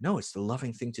 no, it's the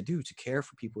loving thing to do, to care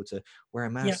for people, to wear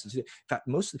a mask. In fact,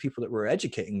 most of the people that were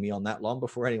educating me on that long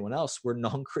before anyone else were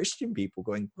non-Christian people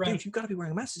going, dude, you've got to be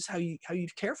wearing a mask. This is how you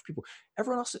care for people.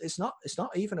 Everyone else, it's not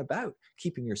even about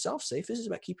keeping yourself safe. This is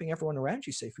about keeping everyone around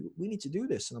you safe. We need to do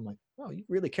this. And I'm like, oh, you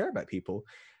really care about people.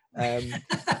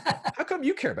 How come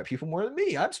you care about people more than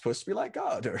me? I'm supposed to be like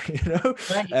God, or, you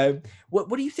know, what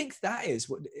do you think that is?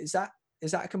 What is that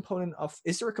a component of,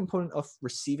 is there a component of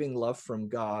receiving love from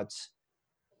God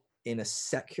in a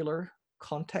secular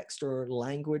context or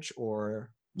language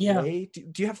or way?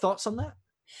 Do you have thoughts on that?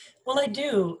 Well, I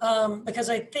do,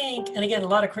 because I think, and again, a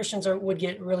lot of Christians would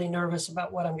get really nervous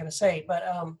about what I'm going to say, but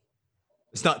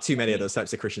there's not too many of those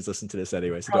types of Christians listen to this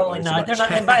anyway. So probably not. They're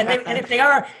not, and if they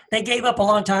are, they gave up a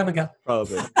long time ago.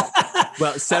 Probably.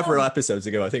 Well, several episodes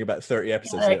ago, I think about 30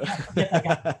 episodes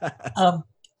ago.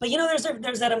 But you know,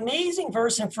 there's that amazing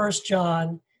verse in 1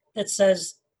 John that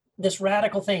says this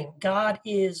radical thing: God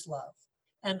is love,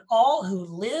 and all who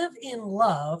live in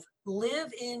love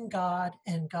live in God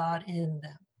and God in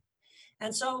them.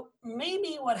 And so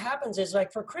maybe what happens is,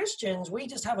 like, for Christians, we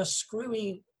just have a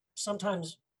screwy,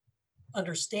 sometimes,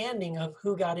 understanding of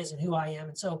who God is and who I am.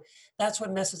 And so that's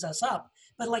what messes us up.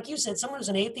 But like you said, someone who's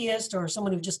an atheist or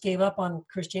someone who just gave up on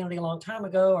Christianity a long time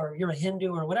ago, or you're a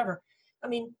Hindu or whatever, I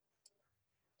mean,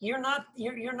 you're not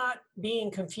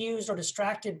being confused or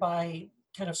distracted by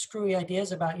kind of screwy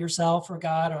ideas about yourself or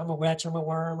God, or I'm a witch, I'm a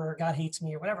worm, or God hates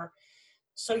me or whatever.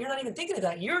 So you're not even thinking of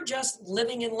that. You're just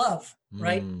living in love,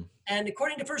 right? And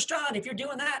according to 1 John, if you're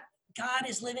doing that, God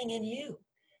is living in you.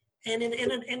 And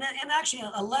in actually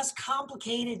a less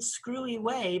complicated, screwy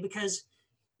way, because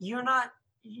you're not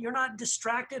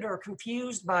distracted or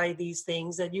confused by these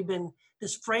things that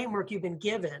this framework you've been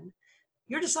given.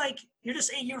 You're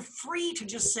free to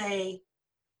just say,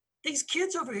 these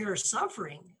kids over here are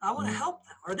suffering. I want to help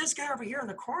them. Or this guy over here in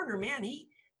the corner, man, he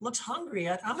looks hungry.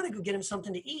 I'm going to go get him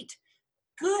something to eat.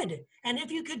 Good. And if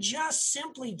you could just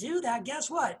simply do that, guess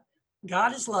what?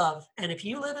 God is love. And if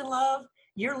you live in love,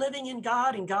 you're living in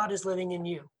God and God is living in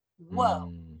you.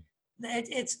 Whoa.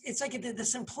 It's like the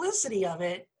simplicity of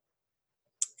it.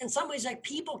 In some ways, like,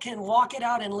 people can walk it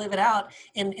out and live it out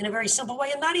in a very simple way,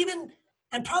 and not even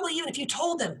And probably even if you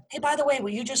told them, hey, by the way,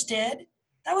 what you just did,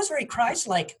 that was very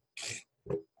Christ-like.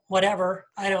 Whatever,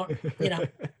 I don't,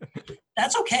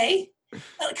 that's okay.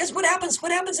 Because what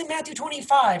happens in Matthew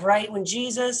 25, right? When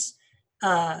Jesus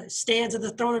stands at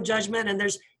the throne of judgment, and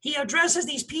he addresses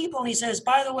these people and he says,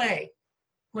 by the way,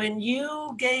 when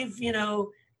you gave,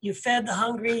 you fed the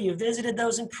hungry, you visited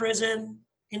those in prison,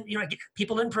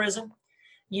 people in prison,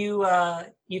 you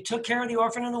took care of the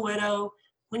orphan and the widow.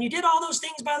 When you did all those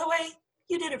things, by the way,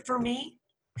 you did it for me.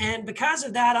 And because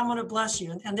of that, I'm going to bless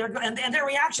you. And their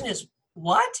reaction is,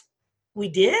 what? We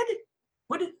did?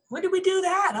 When did we do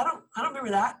that? I don't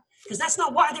remember that, because that's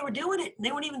not why they were doing it.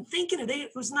 They weren't even thinking it.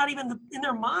 It was not even in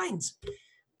their minds.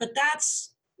 But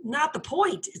that's not the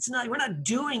point. We're not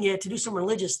doing it to do some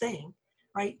religious thing,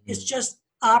 right? It's just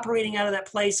operating out of that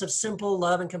place of simple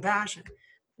love and compassion.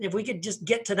 If we could just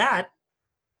get to that,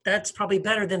 that's probably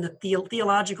better than the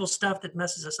theological stuff that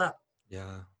messes us up.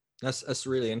 Yeah. That's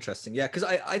really interesting. Yeah, because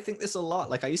I think this a lot.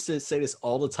 Like, I used to say this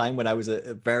all the time when I was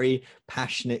a very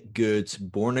passionate, good,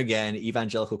 born again,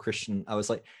 evangelical Christian. I was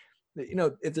like,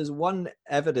 if there's one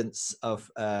evidence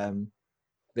of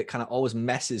that kind of always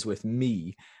messes with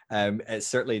me,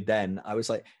 certainly then I was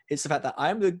like, it's the fact that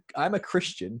I'm a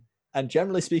Christian, and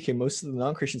generally speaking, most of the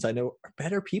non-Christians I know are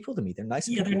better people than me. They're nice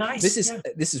people. They're nice.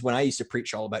 This is when I used to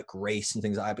preach all about grace and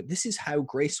things like that. But this is how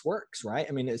grace works, right?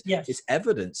 I mean, it's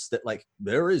evidence that, like,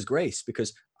 there is grace,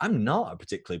 because I'm not a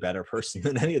particularly better person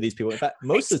than any of these people. In fact,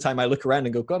 most of the time I look around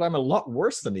and go, God, I'm a lot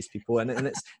worse than these people. And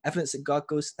it's evidence that God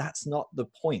goes, that's not the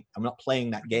point. I'm not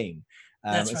playing that game.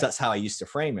 That's how I used to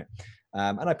frame it.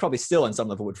 And I probably still on some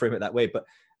level would frame it that way.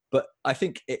 But I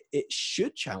think it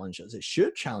should challenge us. It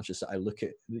should challenge us that I look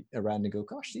around and go,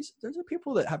 gosh, these are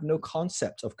people that have no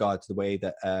concept of God the way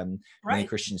that many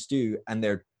Christians do. And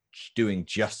they're doing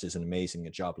just as an amazing a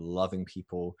job loving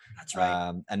people. That's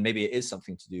right. And maybe it is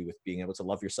something to do with being able to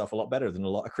love yourself a lot better than a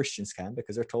lot of Christians can,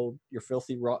 because they're told you're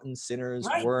filthy, rotten sinners,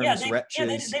 worms,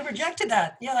 wretches. They rejected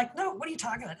that. Yeah, like, no, what are you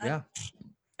talking about? Yeah.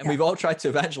 And we've all tried to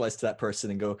evangelize to that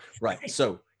person and go, right,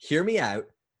 so hear me out.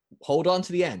 Hold on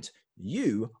to the end.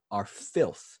 You are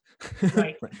filth.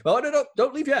 Right. Well, no,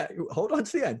 don't leave yet. Hold on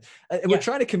to the end. And we're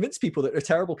trying to convince people that they're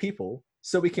terrible people,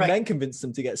 so we can then convince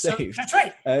them to get saved. That's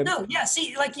right.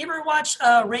 See, like, you ever watch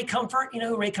Ray Comfort? You know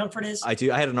who Ray Comfort is? I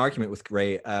do. I had an argument with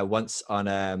Ray once on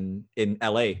in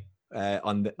LA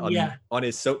on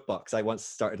his soapbox. I once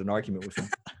started an argument with him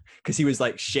because he was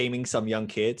like shaming some young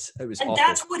kids. It was awful.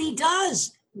 That's what he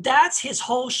does. That's his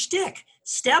whole shtick.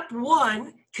 Step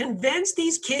one, convince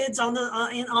these kids on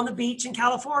the beach in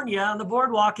California, on the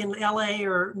boardwalk in LA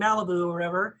or Malibu or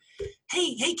wherever.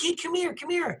 Hey kid, come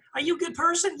here. Are you a good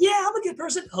person? Yeah, I'm a good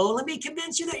person. Oh, let me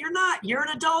convince you that you're not. You're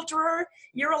an adulterer.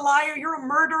 You're a liar. You're a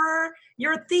murderer.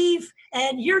 You're a thief,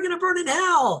 and you're going to burn in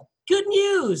hell. Good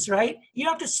news, right? You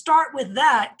have to start with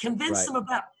that, convince them of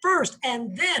that first,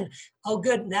 and then, oh,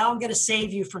 good, now I'm going to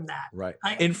save you from that. Right.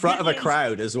 In front of a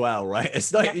crowd as well, right?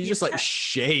 It's not, you're just like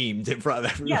shamed in front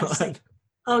of everyone. Yeah, like,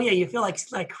 oh, yeah, you feel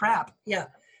like crap. Yeah.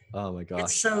 Oh, my gosh.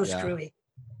 It's so screwy.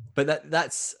 But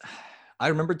that's... I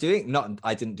remember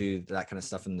I didn't do that kind of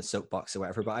stuff in the soapbox or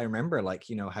whatever, but I remember, like,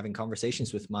 having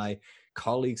conversations with my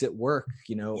colleagues at work,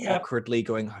 awkwardly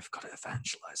going, I've got to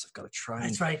evangelize. I've got to try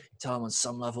and tell them on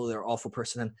some level they're an awful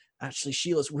person. And actually,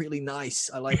 Sheila's really nice.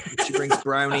 I like, she brings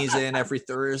brownies in every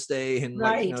Thursday. And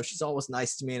she's always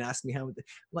nice to me and asks me how, I'm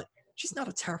like, she's not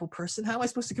a terrible person. How am I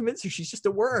supposed to convince her? She's just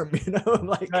a worm, I'm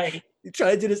like, you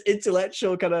try to do this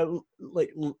intellectual kind of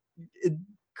like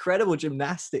incredible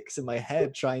gymnastics in my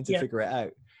head trying to figure it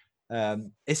out.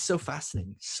 It's so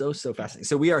fascinating, so fascinating.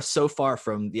 So we are so far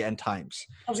from the end times.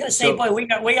 I was gonna say, boy, we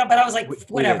got, but I was like,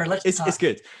 whatever. Let's talk. It's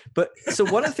good. But so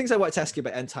one of the things I wanted to ask you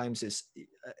about end times is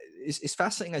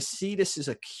fascinating. I see this as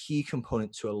a key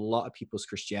component to a lot of people's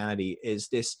Christianity, is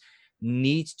this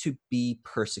need to be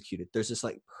persecuted. There's this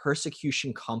like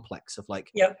persecution complex of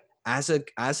like, as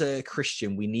a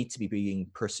Christian, we need to be being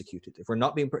persecuted. If we're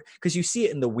not being, because you see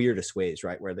it in the weirdest ways,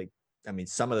 right? Where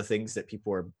some of the things that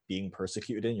people are being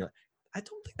persecuted in, you're like, I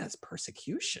don't think that's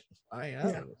persecution.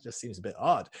 It just seems a bit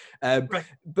odd.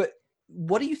 But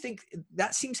what do you think?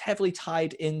 That seems heavily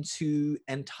tied into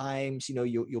end times.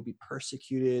 You'll be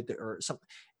persecuted or something.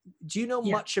 Do you know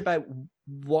much about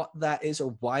what that is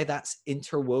or why that's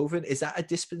interwoven? Is that a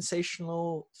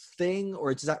dispensational thing,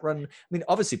 or does that run? I mean,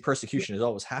 obviously persecution has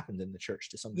always happened in the church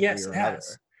to some degree or another.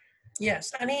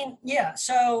 Yes. I mean,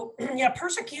 so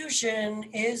persecution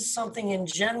is something in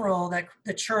general that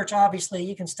the church, obviously,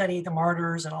 you can study the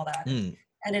martyrs and all that.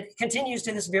 And it continues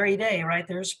to this very day, right?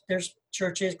 There's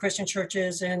churches, Christian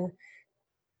churches, and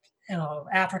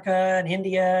Africa and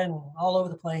India and all over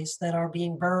the place that are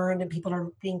being burned and people are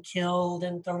being killed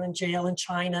and thrown in jail in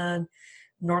China and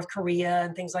North Korea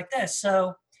and things like this.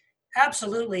 So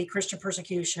absolutely, Christian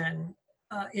persecution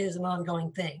is an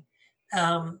ongoing thing.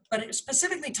 But it's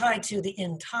specifically tied to the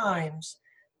end times.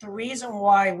 The reason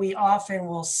why we often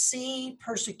will see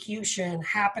persecution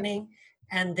happening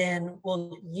and then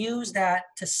we'll use that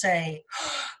to say,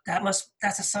 that's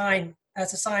a sign.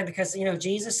 That's a sign because,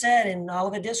 Jesus said in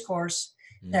Olivet Discourse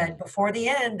that before the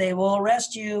end, they will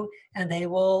arrest you and they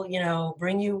will,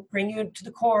 bring you to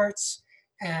the courts.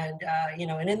 And,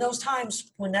 and in those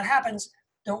times when that happens,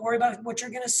 don't worry about what you're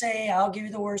going to say. I'll give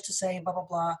you the words to say, blah, blah,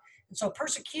 blah. And so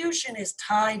persecution is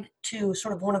tied to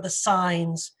sort of one of the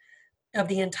signs of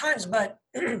the end times. But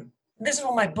this is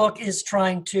what my book is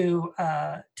trying to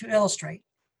illustrate,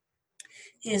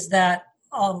 is that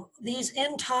these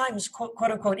end times, quote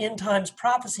unquote, end times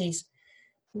prophecies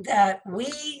that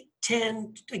we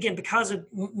tend, again,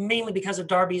 mainly because of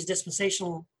Darby's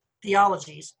dispensational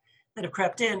theologies that have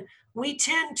crept in, we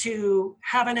tend to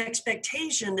have an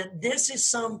expectation that this is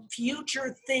some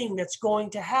future thing that's going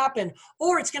to happen,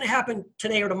 or it's going to happen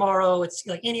today or tomorrow. It's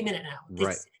like any minute now.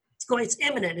 Right. It's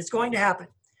imminent. It's going to happen.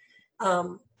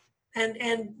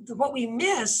 And what we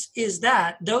miss is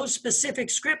that those specific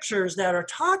scriptures that are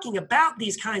talking about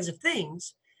these kinds of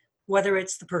things, whether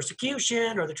it's the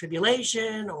persecution or the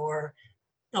tribulation or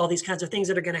all these kinds of things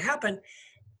that are going to happen,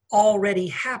 already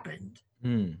happened.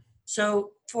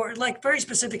 So for very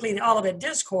specifically the Olivet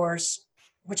Discourse,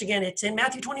 which again, it's in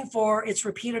Matthew 24, it's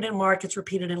repeated in Mark, it's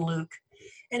repeated in Luke.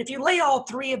 And if you lay all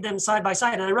three of them side by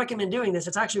side, and I recommend doing this,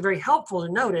 it's actually very helpful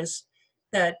to notice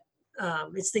that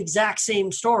it's the exact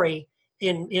same story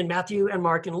in Matthew and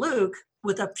Mark and Luke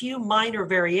with a few minor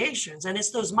variations. And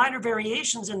it's those minor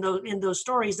variations in those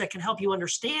stories that can help you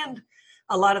understand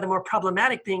a lot of the more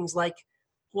problematic things, like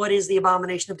what is the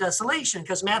abomination of desolation?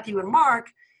 Because Matthew and Mark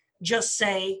just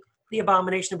say the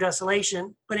abomination of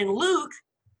desolation. But in Luke,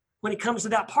 when it comes to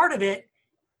that part of it,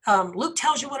 Luke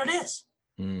tells you what it is.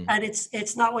 And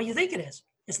it's not what you think it is.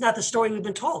 It's not the story we've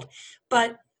been told.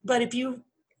 But if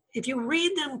you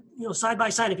read them, side by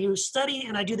side, if you study,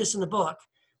 and I do this in the book,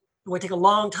 it would take a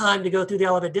long time to go through the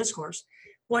Olivet Discourse.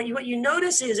 What you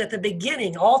notice is at the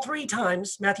beginning, all three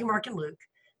times, Matthew, Mark, and Luke,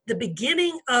 the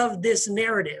beginning of this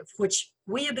narrative, which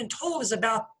we have been told is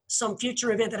about some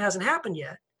future event that hasn't happened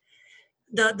yet.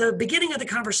 The beginning of the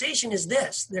conversation is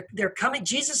this. They're coming,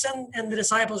 Jesus and the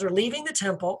disciples are leaving the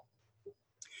temple.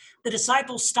 The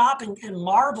disciples stop and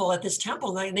marvel at this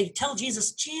temple. And they tell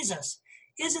Jesus,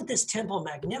 isn't this temple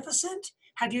magnificent?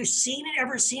 Have you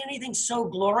ever seen anything so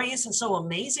glorious and so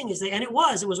amazing? And it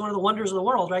was one of the wonders of the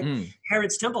world, right?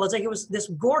 Herod's temple. It was this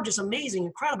gorgeous, amazing,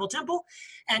 incredible temple.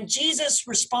 And Jesus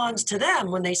responds to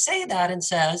them when they say that and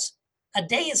says, a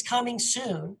day is coming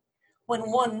soon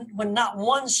when not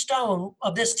one stone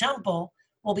of this temple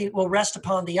will rest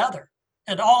upon the other,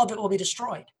 and all of it will be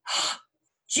destroyed.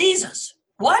 Jesus,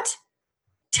 what?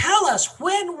 Tell us,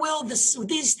 when will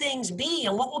these things be,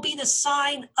 and what will be the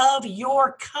sign of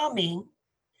your coming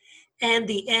and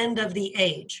the end of the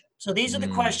age? So these are the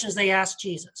questions they asked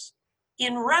Jesus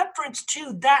in reference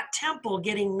to that temple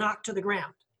getting knocked to the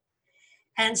ground.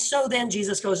 And so then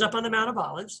Jesus goes up on the Mount of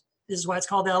Olives. This is why it's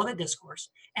called the Olivet Discourse.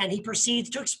 And he proceeds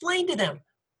to explain to them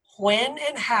when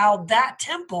and how that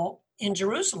temple in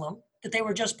Jerusalem that they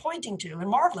were just pointing to and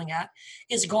marveling at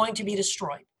is going to be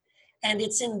destroyed. And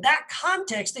it's in that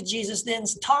context that Jesus then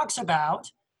talks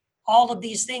about all of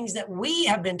these things that we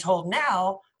have been told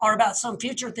now are about some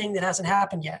future thing that hasn't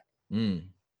happened yet. And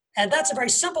that's a very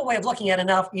simple way of looking at it.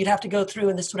 Now, you'd have to go through,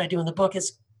 and this is what I do in the book,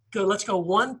 let's go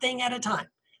one thing at a time.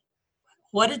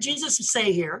 What did Jesus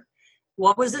say here?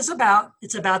 What was this about?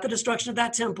 It's about the destruction of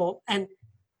that temple. And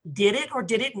did it or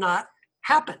did it not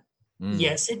happen?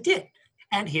 Yes, it did.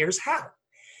 And here's how.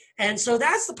 And so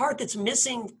that's the part that's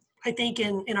missing, I think,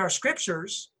 in our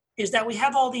scriptures, is that we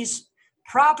have all these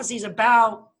prophecies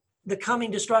about the coming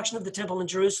destruction of the temple in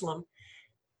Jerusalem.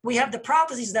 We have the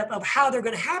prophecies of how they're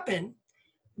going to happen,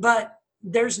 but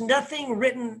there's nothing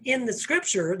written in the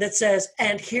scripture that says,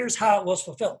 and here's how it was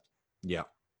fulfilled. Yeah.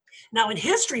 Now, in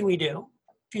history, we do.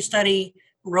 If you study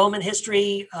Roman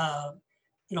history,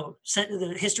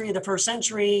 the history of the first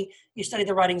century, you study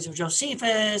the writings of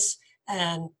Josephus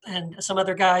and some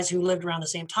other guys who lived around the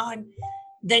same time,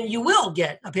 then you will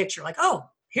get a picture like, oh,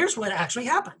 here's what actually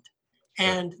happened.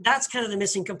 And that's kind of the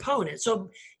missing component. So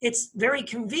it's very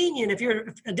convenient if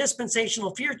you're a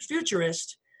dispensational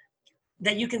futurist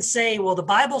that you can say, well, the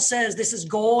Bible says this is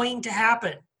going to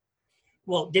happen.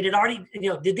 Well, did it already,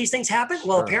 did these things happen?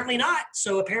 Well, apparently not.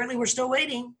 So apparently we're still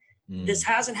waiting. This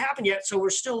hasn't happened yet. So we're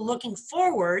still looking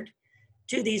forward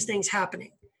to these things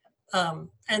happening.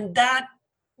 And that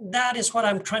is what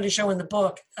I'm trying to show in the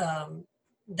book,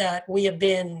 that we've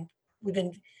been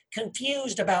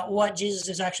confused about what Jesus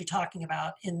is actually talking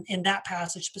about in that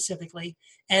passage specifically,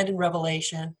 and in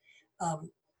Revelation.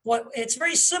 It's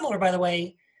very similar, by the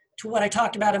way, to what I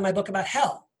talked about in my book about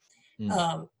hell,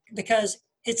 because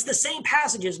it's the same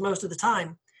passages most of the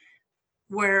time,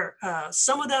 where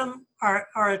some of them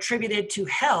are attributed to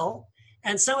hell,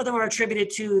 and some of them are attributed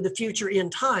to the future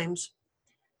end times,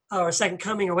 or second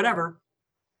coming, or whatever.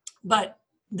 But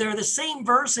they're the same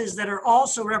verses that are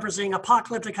also representing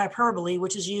apocalyptic hyperbole,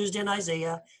 which is used in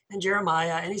Isaiah and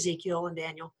Jeremiah and Ezekiel and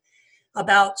Daniel,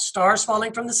 about stars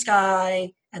falling from the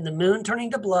sky and the moon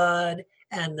turning to blood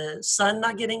and the sun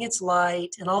not getting its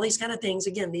light and all these kind of things.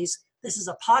 Again, this is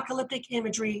apocalyptic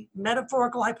imagery,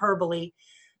 metaphorical hyperbole,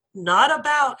 not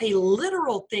about a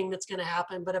literal thing that's going to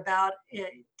happen, but about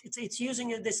it's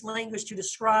using this language to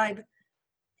describe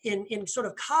in sort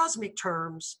of cosmic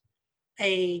terms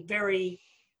a very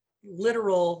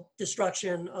literal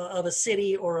destruction of a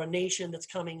city or a nation that's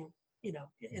coming, in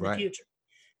the future.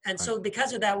 And so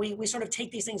because of that, we sort of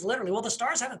take these things literally. Well, the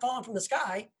stars haven't fallen from the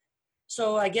sky,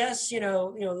 so I guess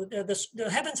the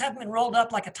heavens haven't been rolled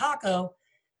up like a taco.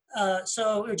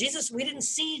 So we didn't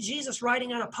see Jesus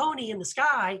riding on a pony in the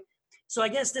sky, so I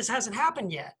guess this hasn't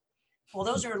happened yet. Well,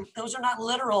 those are not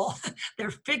literal.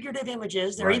 They're figurative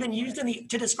images. They're even used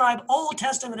to describe Old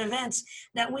Testament events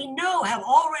that we know have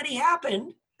already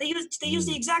happened. They use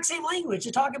the exact same language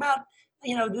to talk about,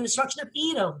 the destruction of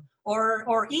Edom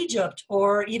or Egypt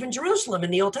or even Jerusalem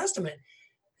in the Old Testament.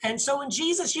 And so when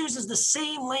Jesus uses the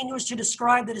same language to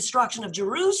describe the destruction of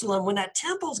Jerusalem, when that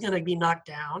temple's going to be knocked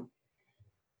down,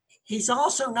 he's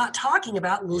also not talking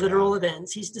about literal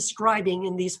events. He's describing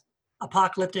in these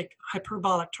apocalyptic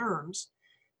hyperbolic terms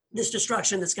this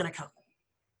destruction that's going to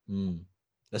come.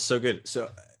 That's so good. So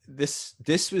this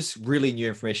was really new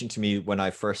information to me when I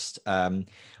first I don't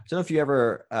know if you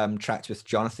ever tracked with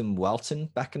Jonathan Welton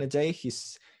back in the day.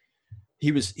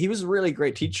 He was a really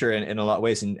great teacher in a lot of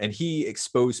ways, and he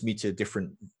exposed me to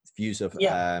different views of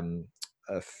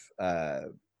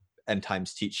end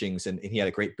times teachings, and he had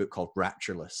a great book called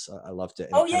Raptureless. I loved it.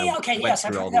 Yes,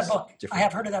 I've heard of that book. I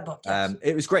have heard of that book. Yes.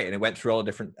 It was great, and it went through all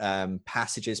the different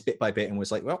passages bit by bit, and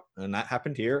was like, well, and that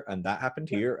happened here, and that happened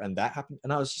here, and that happened,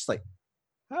 and I was just like,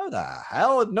 how the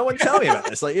hell did no one tell me about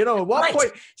this? Like, at what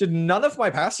point did none of my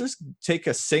pastors take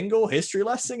a single history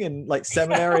lesson in like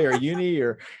seminary or uni?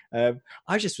 Or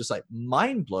I just was like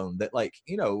mind blown that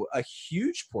a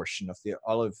huge portion of the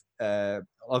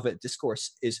Olivet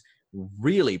discourse is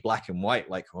really black and white.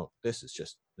 Like, well, this is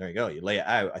just, there you go, you lay it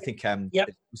out. I think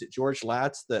was it George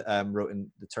Ladd's that wrote in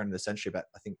the turn of the century about,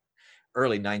 I think,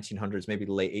 early 1900s, maybe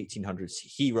the late 1800s.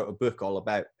 He wrote a book all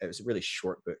about it. Was a really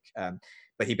short book,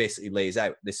 but he basically lays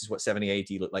out, this is what 70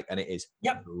 AD looked like, and it is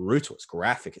brutal. It's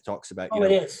graphic. It talks about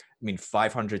it is.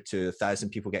 500 to 1,000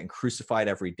 people getting crucified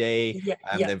every day,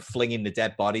 and then flinging the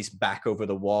dead bodies back over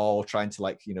the wall, trying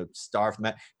to starve them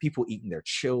out. People eating their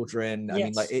children. I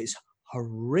mean, it's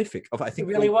horrific. I think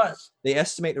it really was. They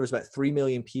estimate there was about 3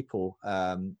 million people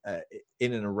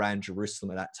in and around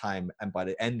Jerusalem at that time, and by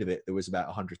the end of it, there was about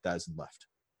 100,000 left.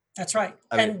 That's right.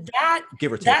 And that,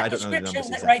 give or take, I don't know the numbers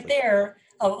exactly. Right there,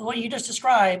 of what you just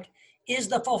described, is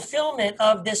the fulfillment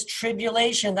of this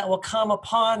tribulation that will come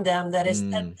upon them. That is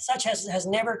such has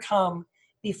never come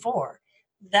before.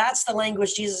 That's the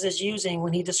language Jesus is using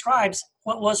when he describes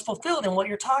what was fulfilled and what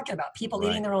you're talking about. People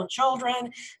eating their own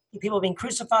children, people being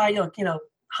crucified,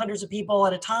 hundreds of people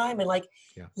at a time. And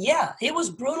it was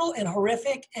brutal and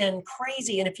horrific and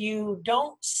crazy. And if you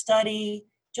don't study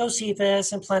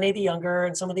Josephus and Pliny the Younger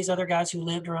and some of these other guys who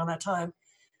lived around that time,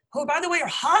 who, by the way, are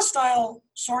hostile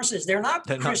sources. They're not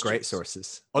great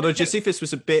sources. Although Josephus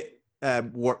was a bit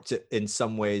warped in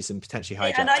some ways and potentially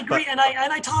hijacked. And I agree, and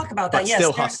I talk about that. But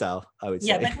still hostile, I would say.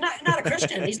 Yeah, but not a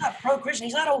Christian. He's not pro-Christian.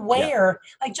 He's not aware.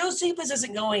 Like Josephus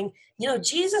isn't going,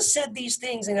 Jesus said these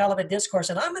things in Olivet Discourse,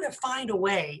 and I'm going to find a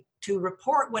way to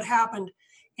report what happened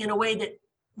in a way that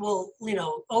will,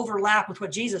 overlap with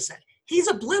what Jesus said. He's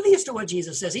oblivious to what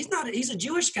Jesus says. He's a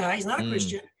Jewish guy. He's not a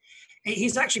Christian.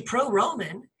 He's actually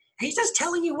pro-Roman. He's just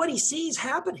telling you what he sees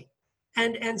happening.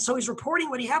 And so he's reporting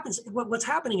what's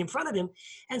happening in front of him.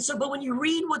 And so, but when you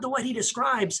read what he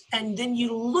describes, and then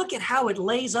you look at how it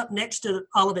lays up next to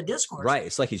Olivet Discourse. Right.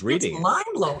 It's like he's reading. It's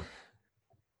mind-blowing.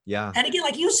 Yeah. And again,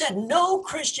 like you said, no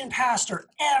Christian pastor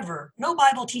ever, no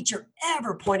Bible teacher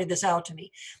ever pointed this out to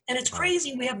me. And it's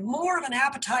crazy. We have more of an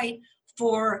appetite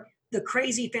for the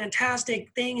crazy,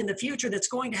 fantastic thing in the future that's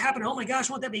going to happen. Oh my gosh,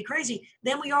 won't that be crazy?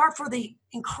 Than we are for the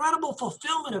incredible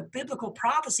fulfillment of biblical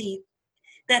prophecy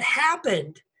that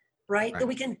happened right? That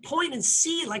we can point and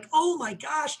see like, oh my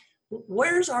gosh,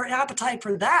 where's our appetite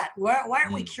for that? Why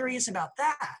aren't we curious about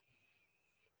that?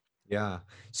 Yeah.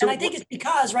 So, and I think it's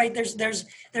because, right, there's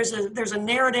a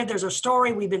narrative, there's a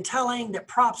story we've been telling that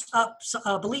props up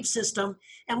a belief system,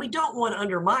 and we don't want to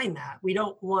undermine that. We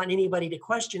don't want anybody to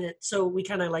question it. So we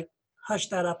kind of like hush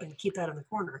that up and keep that in the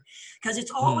corner, because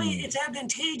it's always, it's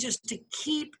advantageous to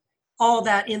keep all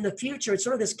that in the future. It's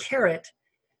sort of this carrot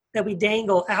that we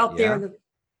dangle out there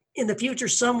in the future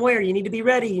somewhere. You need to be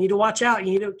ready. You need to watch out.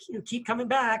 You need to keep coming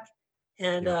back.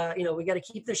 And, we got to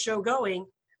keep the show going.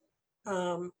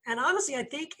 And honestly, I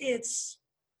think it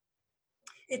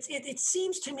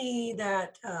seems to me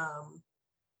that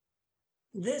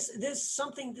this is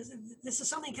something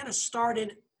kind of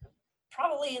started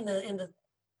probably in the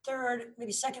third,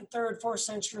 maybe second, third, fourth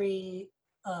century.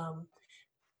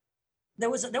 There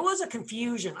was a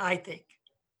confusion, I think,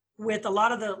 with a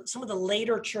lot of some of the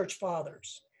later church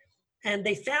fathers, and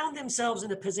they found themselves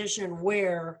in a position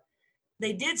where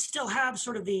they did still have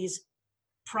sort of these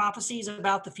prophecies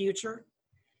about the future,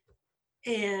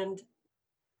 and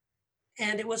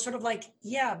it was sort of like,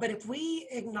 yeah, but if we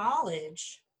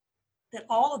acknowledge that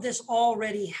all of this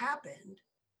already happened,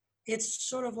 it's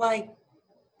sort of like,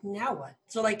 now what?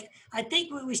 So like, I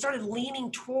think we started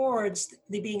leaning towards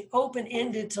the being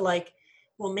open-ended to like,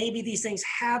 well, maybe these things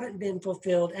haven't been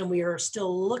fulfilled and we are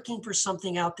still looking for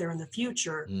something out there in the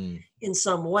future in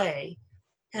some way.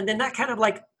 And then that kind of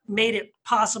like made it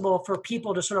possible for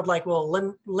people to sort of like, well,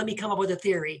 let me come up with a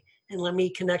theory and let me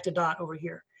connect a dot over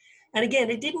here. And again,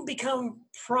 it didn't become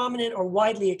prominent or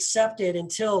widely accepted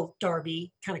until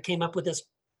Darby kind of came up with this,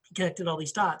 connected all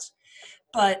these dots.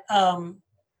 But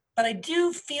I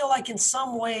do feel like in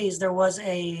some ways there was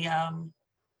I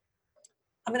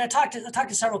talked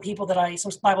to several people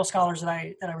some Bible scholars that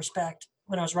I respect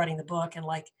when I was writing the book, and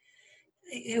like,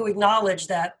 who acknowledged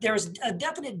that there's a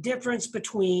definite difference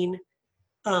between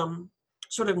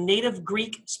sort of native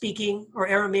Greek speaking or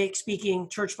Aramaic speaking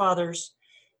church fathers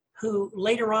who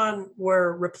later on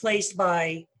were replaced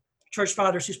by church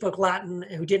fathers who spoke Latin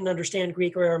and who didn't understand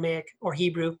Greek or Aramaic or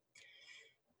Hebrew.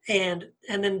 And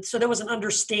then, so there was an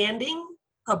understanding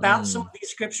about some of these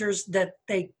scriptures that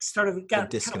they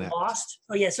got kind of lost.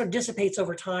 Oh yeah, it sort of dissipates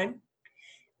over time,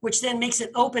 which then makes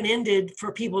it open-ended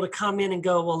for people to come in and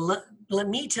go, well, let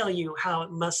me tell you how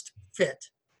it must fit.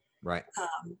 Right.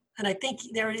 And I think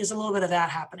there is a little bit of that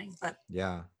happening, but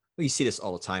yeah. Well, you see this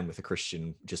all the time with a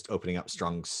Christian just opening up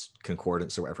Strong's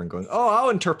Concordance or whatever and going, oh, I'll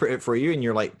interpret it for you. And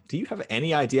you're like, do you have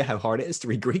any idea how hard it is to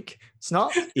read Greek? It's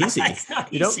not easy.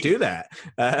 You don't do that.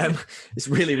 It's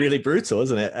really, really brutal,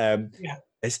 isn't it? Yeah.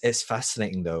 It's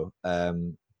fascinating, though,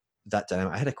 that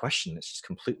dynamic. I had a question that's just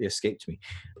completely escaped me.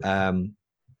 What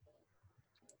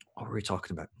were we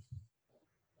talking about?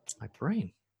 My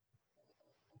brain.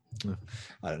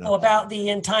 I don't know. About the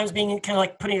end times being kind of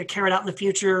like putting a carrot out in the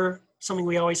future, something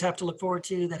we always have to look forward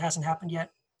to that hasn't happened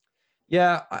yet.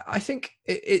 Yeah, I think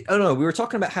I don't know. We were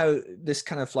talking about how this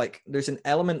kind of like, there's an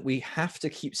element we have to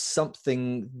keep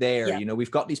something there. Yeah. You know,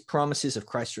 we've got these promises of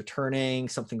Christ returning,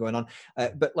 something going on.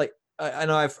 But like, I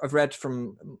know I've read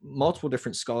from multiple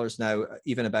different scholars now,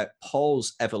 even about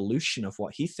Paul's evolution of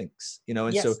what he thinks, you know,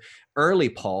 and so early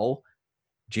Paul,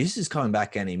 Jesus is coming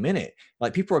back any minute.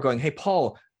 Like, people are going, hey,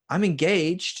 Paul, I'm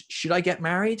engaged. Should I get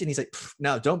married? And he's like,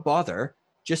 no, don't bother.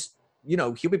 Just, you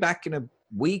know, he'll be back in a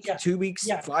week, 2 weeks,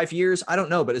 5 years. I don't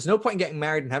know, but there's no point in getting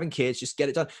married and having kids. Just get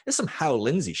it done. There's some Hal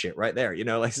Lindsey shit right there. You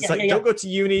know, like, it's don't go to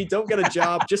uni, don't get a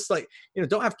job. Just like, you know,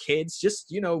 don't have kids.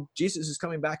 Just, you know, Jesus is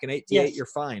coming back in 88. You're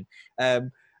fine.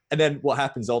 And then what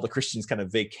happens? All the Christians kind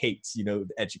of vacate, you know,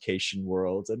 the education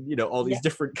world and, you know, all these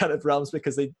different kind of realms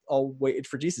because they all waited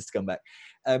for Jesus to come back.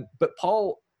 But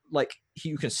Paul, like,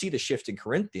 you can see the shift in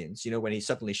Corinthians, you know, when he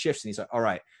suddenly shifts and he's like, all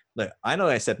right, look, I know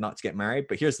I said not to get married,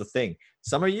 but here's the thing.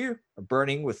 Some of you are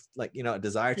burning with, like, you know, a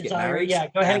desire to get married. Yeah,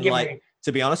 go ahead and get married.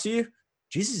 To be honest with you,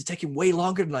 Jesus is taking way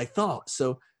longer than I thought.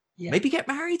 So maybe get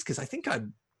married, because I think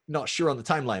I'm not sure on the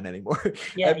timeline anymore.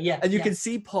 And you can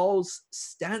see Paul's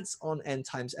stance on end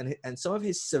times and some of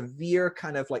his severe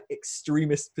kind of like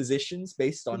extremist positions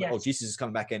based on, oh, Jesus is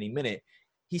coming back any minute.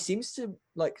 He seems to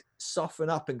like soften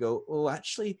up and go, oh,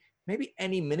 actually, maybe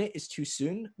any minute is too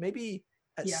soon. Maybe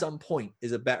at some point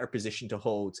is a better position to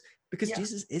hold, because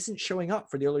Jesus isn't showing up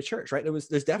for the early church, right?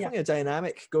 There's definitely a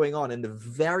dynamic going on in the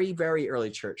very, very early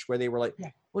church where they were like,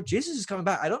 well, Jesus is coming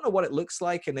back. I don't know what it looks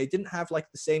like. And they didn't have like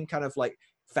the same kind of like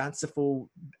fanciful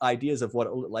ideas of what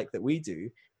it looked like that we do.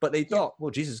 But they thought,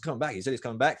 well, Jesus is coming back. He said he's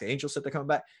coming back. The angels said they're coming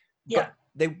back. But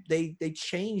they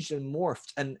changed and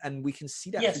morphed, and we can see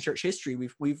that through church history.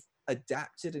 We've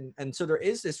adapted, and so there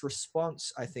is this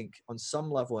response, I think, on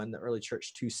some level in the early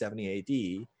church 270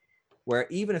 AD, where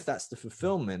even if that's the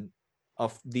fulfillment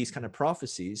of these kind of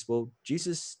prophecies, well,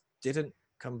 Jesus didn't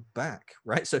come back,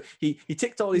 right? So he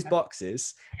ticked all these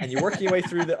boxes, and you're working your way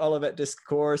through the Olivet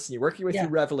Discourse, and you're working your way through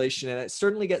Revelation, and it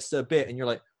certainly gets to a bit, and you're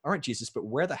like, all right, Jesus, but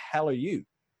where the hell are you,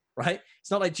 right? It's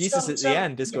not like Jesus at the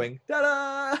end is going,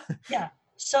 ta-da! Yeah.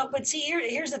 So, but see,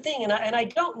 here's the thing, and I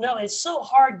don't know. It's so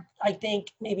hard, I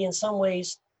think, maybe in some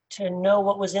ways, to know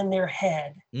what was in their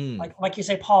head. Like you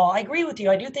say, Paul. I agree with you.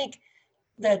 I do think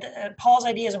that Paul's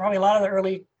ideas are probably a lot of the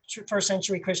early first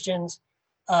century Christians.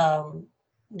 Because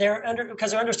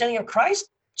their understanding of Christ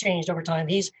changed over time.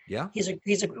 We think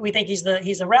he's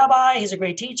the rabbi. He's a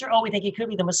great teacher. Oh, we think he could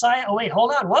be the Messiah. Oh, wait,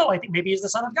 hold on. Whoa, I think maybe he's the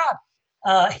Son of God.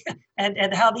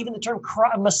 And how even the term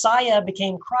Messiah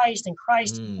became Christ, and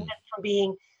Christ went from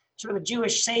being sort of a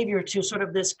Jewish savior to sort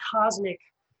of this cosmic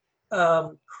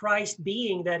Christ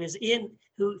being that is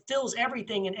who fills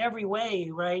everything in every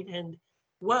way, right? And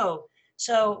whoa.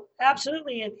 So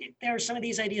absolutely, there are some of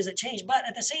these ideas that change, but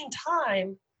at the same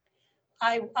time,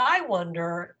 I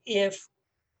wonder if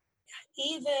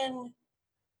even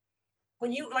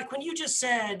when you just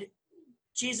said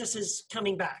Jesus is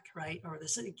coming back, right? Or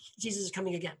Jesus is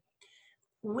coming again.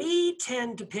 We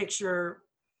tend to picture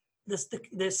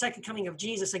the second coming of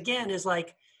Jesus again is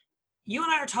like you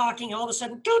and I are talking, all of a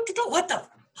sudden, what the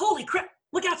holy crap?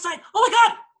 Look outside! Oh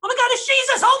my God, it's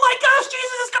Jesus! Oh my gosh,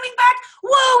 Jesus is coming back!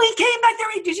 Whoa, he came back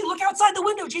there! Did you look outside the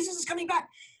window? Jesus is coming back,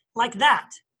 like that.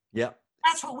 Yeah.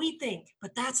 That's what we think,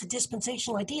 but that's a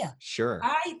dispensational idea. Sure.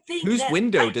 I think whose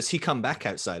window does he come back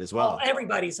outside as well? Well,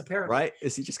 everybody's apparently. Right?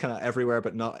 Is he just kind of everywhere,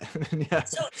 but not? Yeah.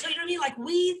 So you know what I mean? Like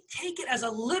we take it as a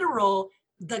literal.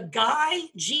 The guy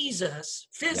Jesus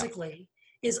physically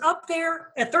is up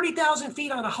there at 30,000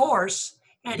 feet on a horse,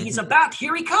 and he's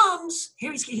here he comes.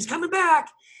 He's coming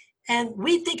back, and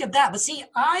we think of that. But see,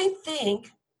 I think,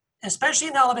 especially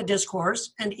in the Olivet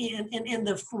Discourse, and in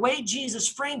the way Jesus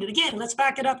framed it. Again, let's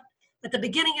back it up. At the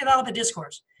beginning of the Olivet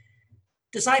Discourse,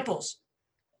 disciples,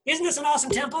 isn't this an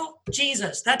awesome temple?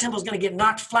 Jesus, that temple's going to get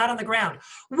knocked flat on the ground.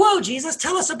 Whoa, Jesus,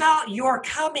 tell us about your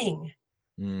coming.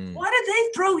 Why did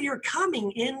they throw your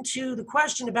coming into the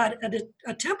question about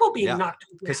a temple being knocked?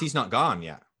 Because he's not gone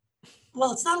yet.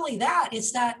 Well, it's not only that;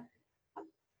 it's that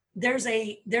there's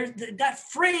that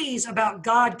phrase about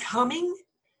God coming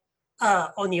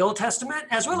on the Old Testament,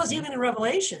 as well as even in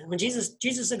Revelation, when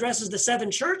Jesus addresses the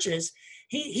seven churches.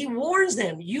 He warns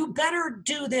them, you better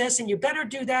do this and you better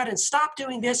do that and stop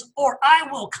doing this or I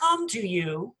will come to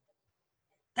you.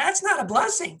 That's not a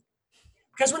blessing.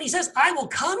 Because when he says, I will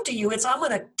come to you, it's I'm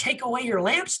going to take away your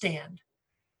lampstand.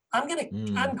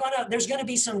 There's going to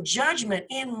be some judgment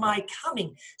in my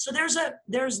coming. So there's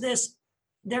this,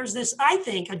 I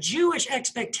think, a Jewish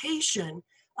expectation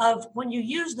of when you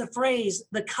use the phrase,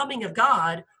 the coming of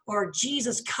God or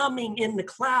Jesus coming in the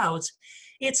clouds,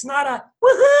 it's not a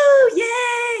woohoo,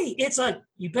 yay! It's a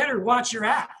you better watch your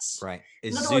ass. Right.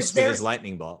 It's Zeus with his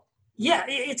lightning bolt. Yeah,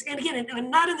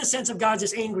 and not in the sense of God's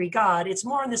this angry God. It's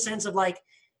more in the sense of like,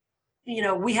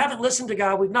 we haven't listened to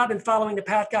God. We've not been following the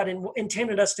path God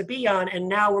intended us to be on, and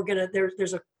now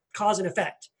there's a cause and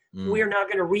effect. We are now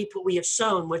going to reap what we have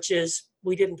sown, which is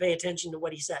we didn't pay attention to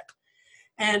what he said.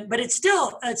 But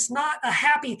it's not a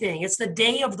happy thing. It's the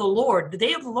day of the Lord. The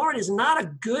day of the Lord is not a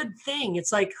good thing.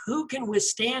 It's like, who can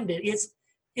withstand it?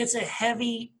 It's a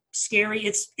heavy, scary,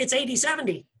 it's AD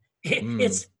 70.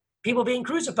 It's people being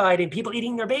crucified and people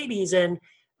eating their babies and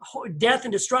death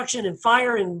and destruction and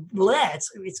fire and lead.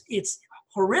 It's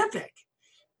horrific.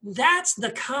 That's the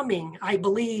coming, I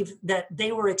believe, that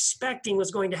they were expecting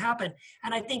was going to happen.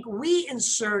 And I think we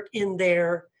insert in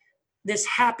there this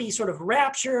happy sort of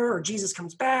rapture, or Jesus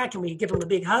comes back and we give him a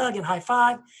big hug and high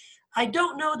five. I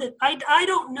don't know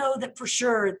that for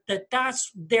sure that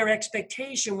that's their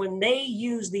expectation when they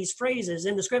use these phrases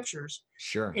in the scriptures.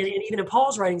 Sure. And even in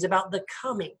Paul's writings about the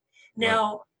coming.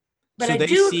 Now, right. But so they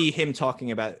see him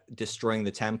talking about destroying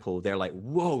the temple. They're like,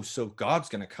 whoa, so God's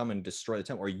going to come and destroy the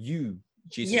temple, or you,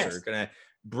 Jesus, are going to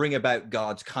bring about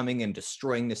God's coming and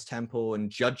destroying this temple and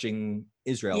judging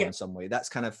Israel in some way. That's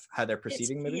kind of how they're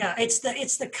perceiving maybe. Yeah, it's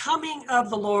the coming of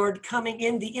the Lord, coming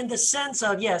in the sense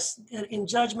of, yes, in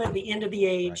judgment, the end of the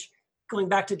age, going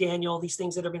back to Daniel, these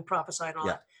things that have been prophesied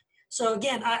on. So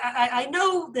again, I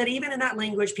know that even in that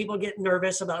language, people get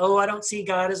nervous about, I don't see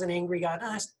God as an angry God.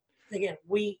 Again,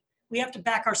 we have to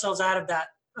back ourselves out of that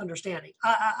understanding.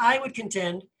 I would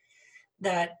contend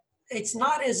that it's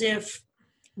not as if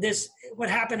what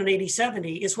happened in AD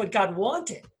 70 is what God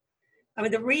wanted. I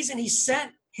mean, the reason he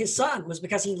sent his son was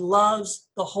because he loves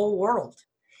the whole world.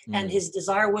 And his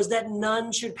desire was that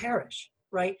none should perish,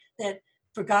 right? That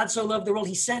for God so loved the world,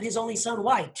 he sent his only son,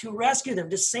 why? To rescue them,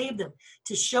 to save them,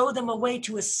 to show them a way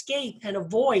to escape and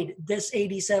avoid this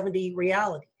AD 70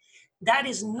 reality. That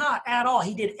is not at all.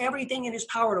 He did everything in his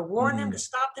power to warn them, to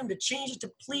stop them, to change it,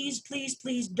 to please, please,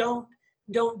 please don't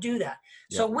do that.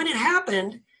 Yeah. So when it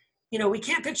happened, we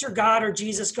can't picture God or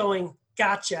Jesus going,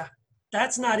 gotcha.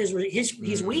 That's not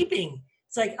he's weeping.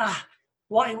 It's like,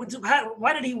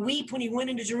 why did he weep when he went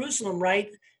into Jerusalem,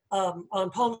 right? On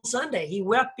Palm Sunday, he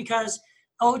wept because,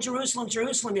 oh, Jerusalem,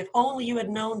 Jerusalem, if only you had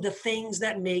known the things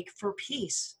that make for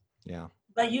peace. Yeah.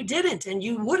 But you didn't, and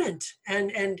you wouldn't.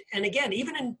 And again,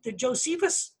 even in the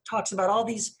Josephus talks about all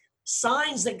these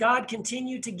signs that God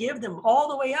continued to give them all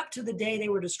the way up to the day they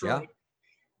were destroyed.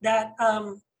 Yeah.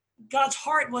 That God's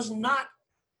heart was not.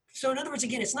 So in other words,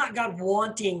 again, it's not God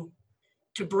wanting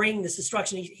to bring this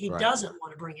destruction. He right. doesn't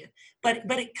want to bring it. But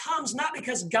it comes not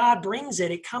because God brings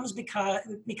it. It comes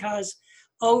because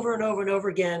over and over and over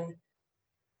again,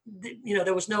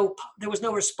 there was no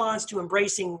response to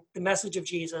embracing the message of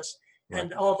Jesus. Right.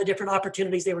 And all the different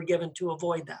opportunities they were given to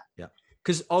avoid that. Yeah,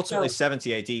 because ultimately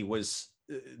 70 AD was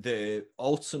the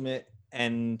ultimate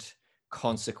end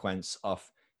consequence of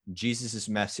Jesus's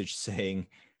message saying,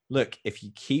 look, if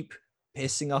you keep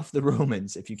pissing off the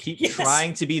Romans, if you keep yes.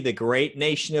 trying to be the great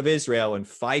nation of Israel and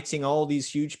fighting all these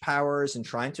huge powers and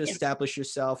trying to establish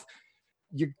yourself,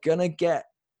 you're going to get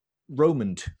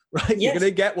Romaned, right? Yes. You're going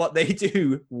to get what they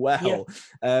do well.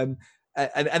 Yeah.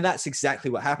 And that's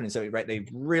exactly what happened. So, right, they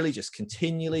really just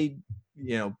continually,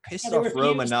 pissed off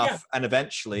Rome enough, and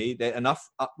eventually enough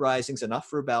uprisings,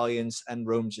 enough rebellions, and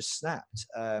Rome just snapped.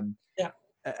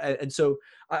 And so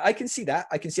I can see that.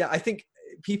 I think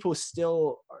people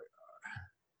still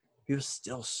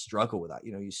struggle with that.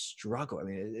 You struggle. I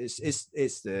mean,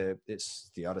 it's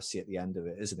the Odyssey at the end of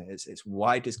it, isn't it? It's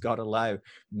why does God allow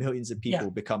millions of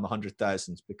people become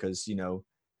 100,000 because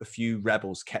a few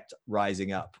rebels kept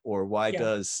rising up, or why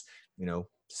does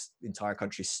entire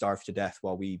countries starve to death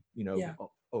while we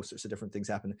all sorts of different things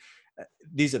happen.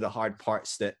 These are the hard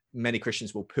parts that many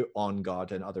Christians will put on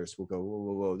God, and others will go,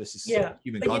 whoa, this is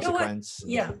human consequence.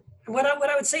 What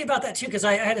I would say about that too, because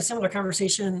I had a similar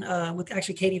conversation with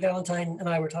actually Katie Valentine and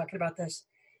I were talking about this,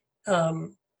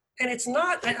 and it's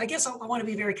not, I guess I want to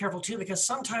be very careful too, because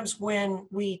sometimes when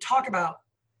we talk about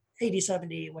AD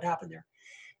 70 and what happened there,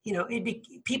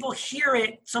 people hear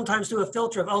it sometimes through a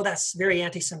filter of, oh, that's very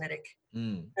anti-Semitic.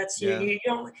 That's you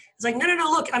don't. It's like, no.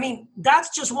 Look, I mean, that's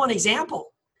just one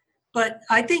example, but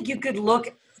I think you could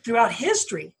look throughout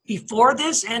history before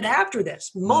this and after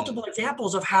this, multiple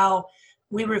examples of how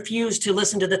we refuse to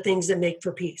listen to the things that make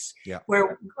for peace. Yeah.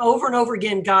 Where over and over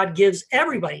again, God gives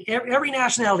everybody, every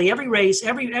nationality, every race,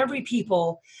 every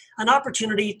people, an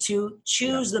opportunity to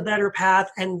choose the better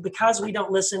path, and because we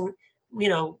don't listen, we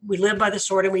live by the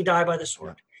sword and we die by the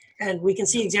sword. And we can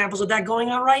see examples of that going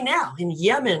on right now in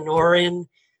Yemen or in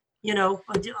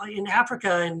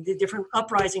Africa, and the different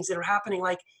uprisings that are happening.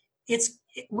 Like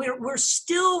we're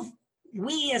still,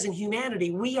 we as in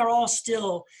humanity, we are all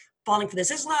still falling for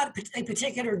this. It's not a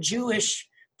particular Jewish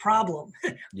problem.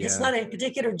 It's not a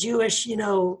particular Jewish,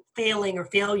 failing or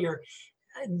failure.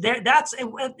 That's,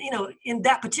 in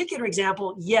that particular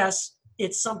example, yes,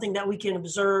 it's something that we can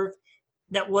observe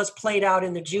that was played out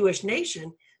in the Jewish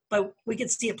nation, but we could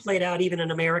see it played out even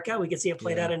in America. We could see it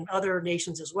played out in other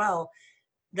nations as well,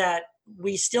 that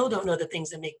we still don't know the things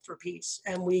that make for peace.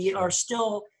 And we are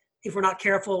still, if we're not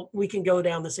careful, we can go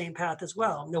down the same path as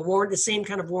well. The same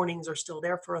kind of warnings are still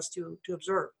there for us to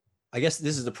observe. I guess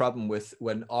this is the problem with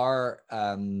when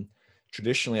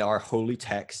traditionally our holy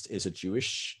text is a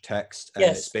Jewish text, and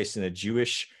it's based in a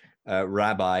Jewish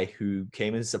rabbi who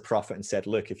came as a prophet and said,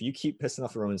 look, if you keep pissing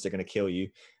off the Romans, they're going to kill you.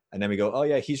 And then we go, oh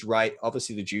yeah, he's right.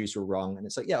 Obviously the Jews were wrong. And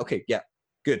it's like,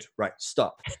 good, right,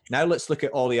 stop. Now let's look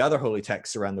at all the other holy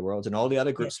texts around the world and all the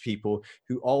other groups of people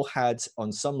who all had,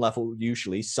 on some level,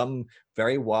 usually some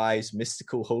very wise,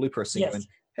 mystical, holy person going,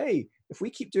 hey, if we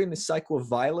keep doing this cycle of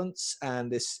violence and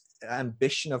this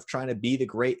ambition of trying to be the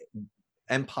great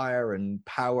empire and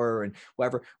power and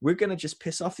whatever, we're going to just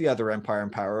piss off the other empire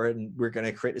and power, and we're going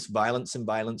to create this violence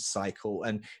cycle,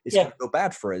 and it's going to go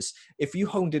bad for us. If you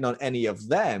honed in on any of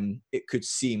them, it could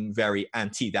seem very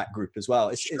anti that group as well.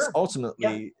 It's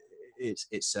ultimately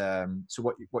so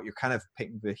what you're kind of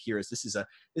painting here is this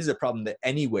is a problem that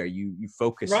anywhere you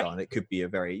focus on, it could be a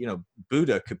very,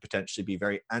 Buddha could potentially be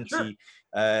very anti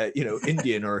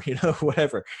Indian or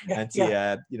whatever,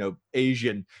 anti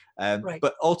Asian,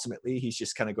 but ultimately he's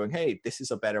just kind of going, hey, this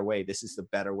is a better way, this is the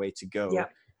better way to go.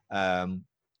 And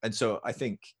so I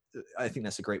think I think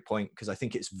that's a great point, because I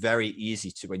think it's very easy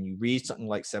to, when you read something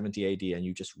like 70 AD and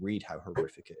you just read how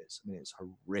horrific it is. I mean, it's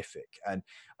horrific. And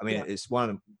I mean, it's one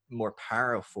of the more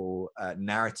powerful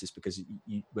narratives, because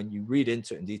when you read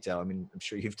into it in detail, I mean, I'm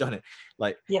sure you've done it,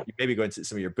 like you maybe go into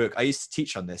some of your book. I used to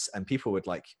teach on this, and people would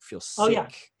like feel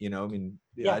sick, you know, I mean,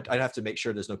 I'd have to make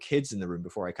sure there's no kids in the room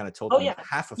before I kind of told them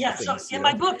half of the things. So in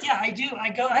my book, I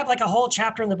have like a whole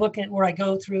chapter in the book where I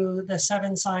go through the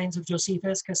 7 signs of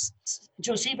Josephus, because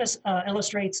Josephus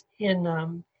illustrates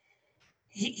in,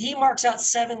 he marks out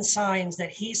 7 signs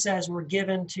that he says were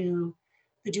given to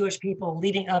the Jewish people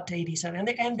leading up to AD 7.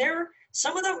 And they're,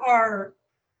 some of them are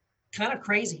kind of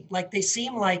crazy. Like they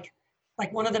seem like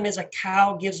one of them is a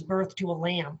cow gives birth to a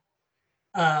lamb.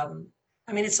 I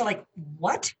mean, it's like,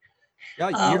 what?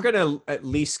 Yeah, you're going to at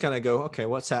least kind of go, okay,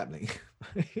 what's happening?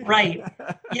 Right.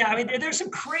 Yeah, I mean, there's some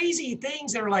crazy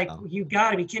things that are like, you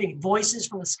got to be kidding. Voices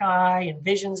from the sky and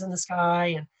visions in the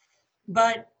sky.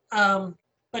 But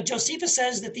Josephus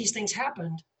says that these things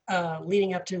happened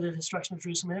leading up to the destruction of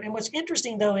Jerusalem. And what's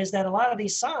interesting, though, is that a lot of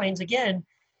these signs, again,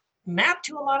 map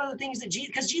to a lot of the things that Jesus,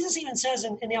 because Jesus even says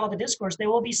in the Olivet Discourse, there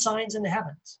will be signs in the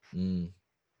heavens.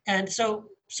 And so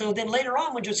then later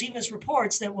on, when Josephus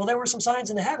reports that, well, there were some signs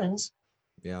in the heavens,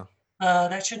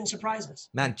 that shouldn't surprise us.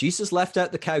 Man, Jesus left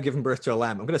out the cow giving birth to a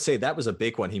lamb. I'm going to say that was a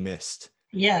big one he missed.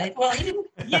 Yeah, well, he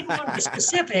didn't go into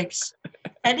specifics.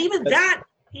 And even that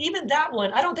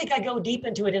one, I don't think I go deep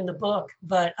into it in the book,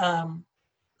 but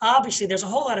obviously there's a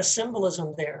whole lot of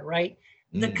symbolism there, right?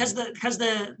 Because the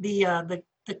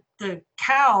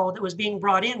cow that was being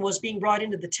brought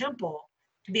into the temple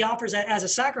to be offered as a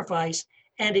sacrifice,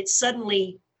 and it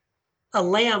suddenly, a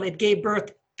lamb, it gave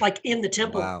birth like in the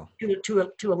temple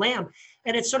to a lamb.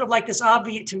 And it's sort of like this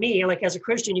obvious to me, like as a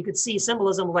Christian, you could see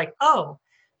symbolism like, oh,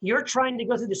 you're trying to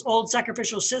go through this old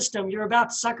sacrificial system. You're about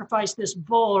to sacrifice this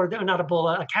bull, or not a bull,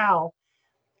 a cow.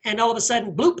 And all of a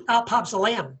sudden, bloop, out pops a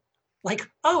lamb. Like,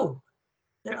 oh,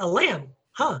 they're a lamb,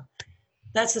 huh?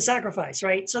 That's the sacrifice,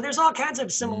 right? So there's all kinds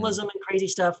of symbolism and crazy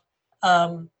stuff.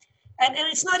 And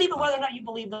it's not even whether or not you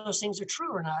believe those things are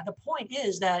true or not. The point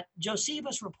is that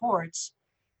Josephus reports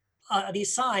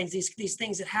these signs, these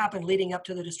things that happened leading up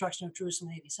to the destruction of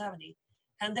Jerusalem in AD 70.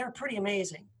 And they're pretty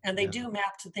amazing. And they do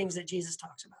map to things that Jesus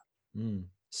talks about.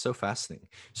 So fascinating.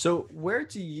 So where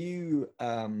do you,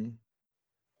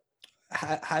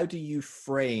 how do you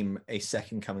frame a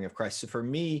second coming of Christ? So for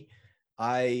me,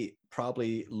 I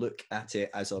probably look at it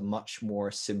as a much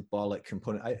more symbolic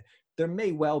component. There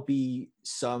may well be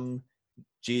some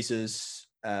Jesus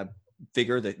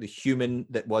figure, that the human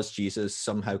that was Jesus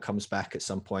somehow comes back at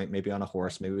some point, maybe on a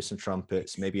horse, maybe with some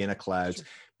trumpets, maybe in a cloud,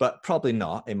 but probably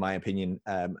not, in my opinion.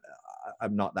 I'm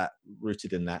not that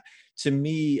rooted in that. To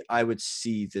me, I would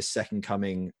see the second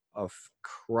coming of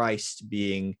Christ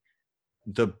being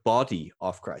the body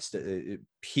of Christ,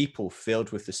 people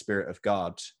filled with the Spirit of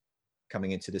God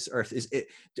coming into this earth. Is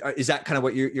that kind of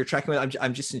what you're tracking with?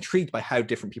 I'm just intrigued by how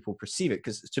different people perceive it,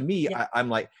 because to me, I'm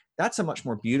like, that's a much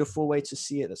more beautiful way to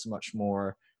see it. That's a much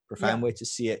more profound way to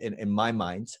see it in my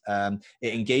mind.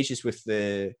 It engages with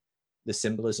the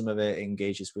symbolism of it. It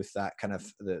engages with that kind of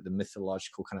the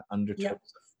mythological kind of undertones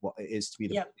of what it is to be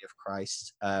the body of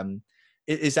Christ.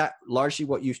 Is that largely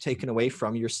what you've taken away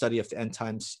from your study of the end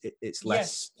times? It's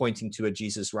less pointing to a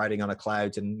Jesus riding on a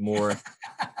cloud and more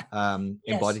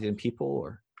embodied in people,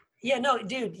 or? Yeah, no,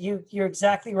 dude, you're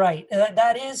exactly right.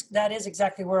 That is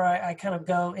exactly where I kind of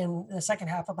go in the second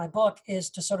half of my book, is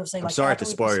to sort of say, I'm sorry to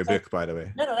spoil your book, by the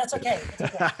way. No, that's okay. It's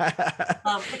okay.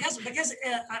 Because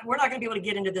we're not going to be able to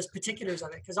get into this particulars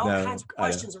of it, because all kinds of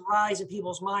questions arise in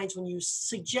people's minds when you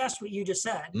suggest what you just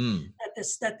said,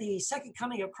 that the second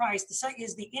coming of Christ,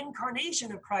 is the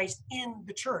incarnation of Christ in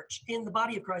the church, in the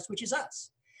body of Christ, which is us.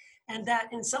 And that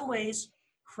in some ways,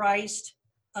 Christ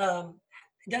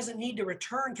doesn't need to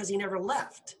return because he never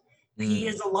left. He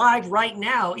is alive right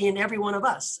now in every one of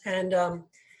us. And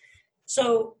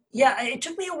so, it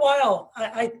took me a while.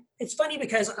 It's funny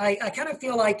because I kind of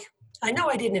feel like, I know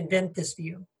I didn't invent this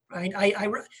view, right?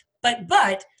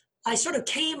 But I sort of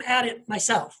came at it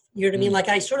myself. You know what I mean? Like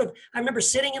I remember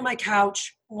sitting in my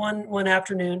couch one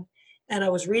afternoon, and I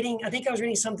think I was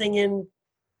reading something in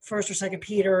 1st or 2nd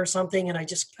Peter or something. And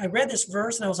I read this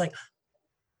verse and I was like,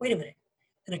 wait a minute.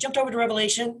 And I jumped over to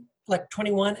Revelation, like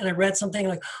 21, and I read something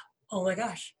like, oh my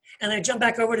gosh. And I jumped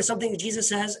back over to something that Jesus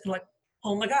says, and like,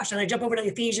 oh my gosh. And I jump over to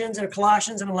Ephesians and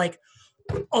Colossians, and I'm like,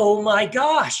 oh my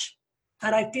gosh.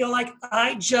 And I feel like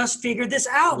I just figured this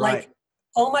out. Right. Like,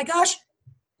 oh my gosh,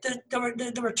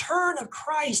 the return of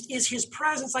Christ is his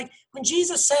presence. Like when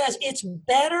Jesus says, it's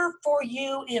better for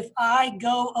you if I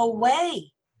go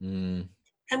away.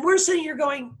 And we're sitting here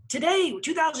going, today,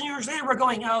 2,000 years later, we're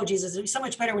going, oh, Jesus, it'll be so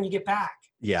much better when you get back.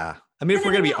 Yeah. I mean, if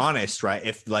we're going to be honest, right,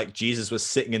 if like Jesus was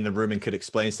sitting in the room and could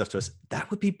explain stuff to us, that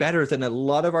would be better than a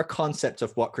lot of our concept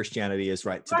of what Christianity is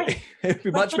right today. Right. It'd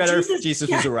be much better if Jesus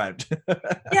was around.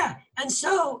 Yeah. And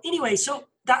so anyway, so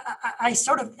that I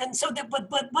sort of, and so that,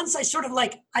 but once I sort of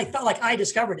like, I felt like I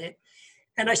discovered it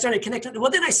and I started connecting.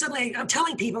 Well, then I'm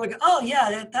telling people like, oh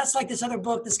yeah, that's like this other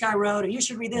book this guy wrote, or you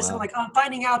should read this. Wow. And I'm like, oh, I'm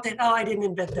finding out that, I didn't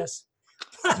invent this.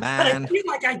 Man. But I feel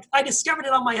like I discovered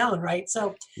it on my own. Right.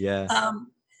 So, yeah.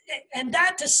 And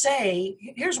that to say,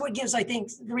 here's what gives, I think,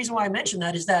 the reason why I mentioned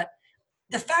that is that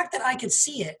the fact that I could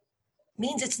see it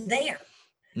means it's there.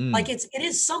 Like it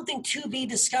is something to be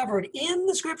discovered in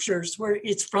the scriptures where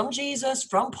it's from Jesus,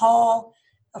 from Paul,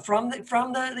 from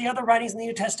the other writings in the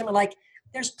New Testament. Like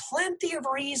there's plenty of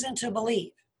reason to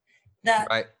believe that,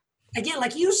 right. Again,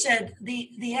 like you said,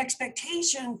 the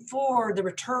expectation for the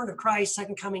return of Christ,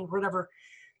 second coming, whatever,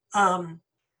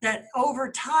 that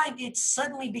over time, it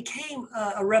suddenly became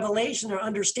a revelation or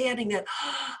understanding that,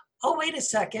 oh, wait a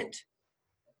second,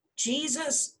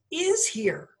 Jesus is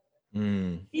here.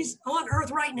 He's on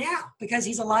earth right now because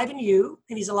he's alive in you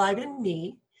and he's alive in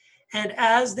me. And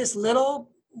as this little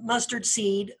mustard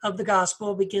seed of the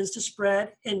gospel begins to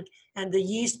spread and the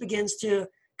yeast begins to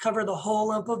cover the whole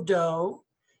lump of dough,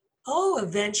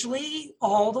 eventually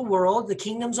all the world, the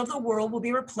kingdoms of the world will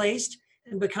be replaced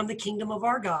and become the kingdom of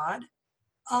our God.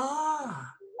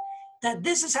 That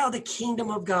this is how the kingdom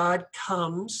of God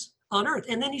comes on earth.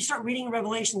 And then you start reading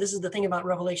Revelation. This is the thing about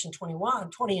Revelation 20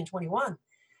 and 21.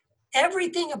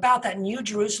 Everything about that New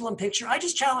Jerusalem picture, I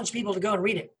just challenge people to go and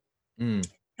read it.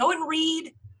 Go and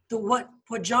read what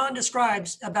John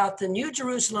describes about the New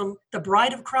Jerusalem, the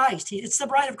bride of Christ. It's the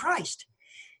bride of Christ.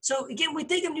 So again, we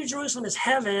think of New Jerusalem as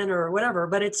heaven or whatever,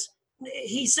 but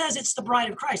he says it's the bride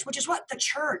of Christ, which is what? The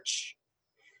church,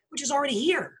 which is already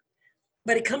here.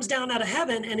 But it comes down out of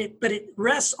heaven but it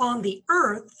rests on the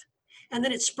earth and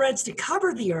then it spreads to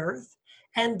cover the earth.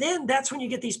 And then that's when you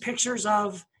get these pictures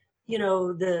of,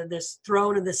 this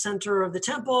throne in the center of the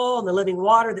temple and the living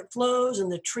water that flows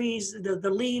and the trees, the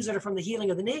leaves that are from the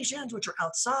healing of the nations, which are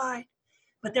outside,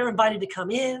 but they're invited to come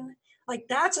in. Like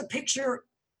that's a picture,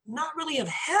 not really of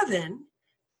heaven,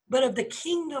 but of the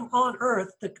kingdom on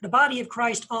earth, the body of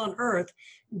Christ on earth,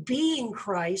 being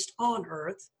Christ on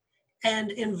earth,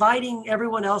 and inviting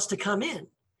everyone else to come in.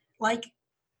 Like,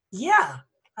 yeah,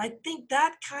 I think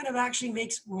that kind of actually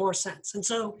makes more sense. And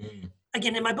so,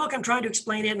 again, in my book, I'm trying to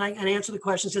explain it and answer the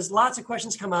questions because lots of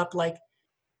questions come up like,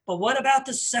 but what about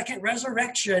the second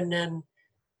resurrection? And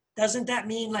doesn't that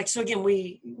mean like, so again,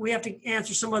 we have to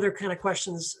answer some other kind of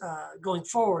questions going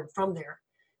forward from there.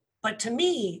 But to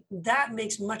me, that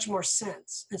makes much more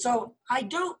sense. And so I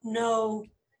don't know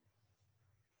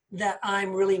that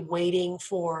I'm really waiting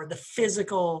for the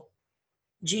physical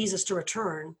Jesus to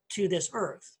return to this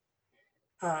earth.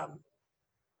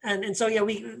 And so, yeah,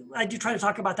 I do try to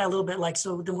talk about that a little bit. Like,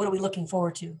 so then what are we looking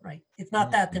forward to, right? If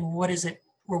not that, then what is it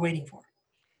we're waiting for?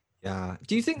 Yeah.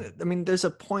 Do you think that, there's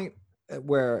a point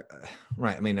where,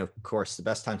 right, of course, the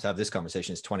best time to have this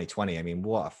conversation is 2020.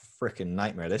 What a freaking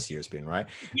nightmare this year's been, right?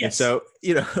 Yes. And so,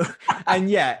 and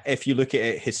yeah, if you look at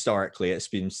it historically, it's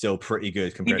been still pretty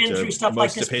good compared to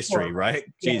most of history, before. Right?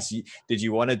 Yeah. Geez, did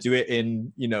you want to do it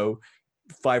in,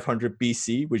 500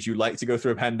 BC? Would you like to go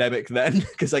through a pandemic then?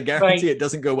 Because I guarantee it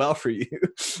doesn't go well for you.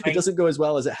 It doesn't go as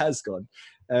well as it has gone.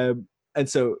 And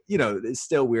so, it's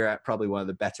still, we're at probably one of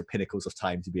the better pinnacles of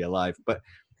time to be alive. But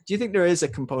do you think there is a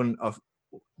component of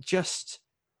just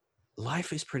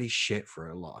life is pretty shit for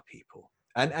a lot of people?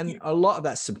 And a lot of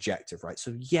that's subjective, right?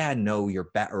 So yeah, no,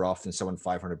 you're better off than someone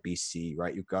 500 BC,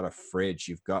 right? You've got a fridge,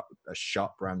 you've got a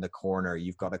shop around the corner,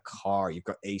 you've got a car, you've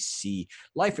got AC.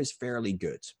 Life is fairly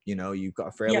good. You've got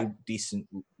a fairly decent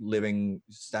living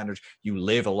standard. You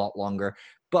live a lot longer.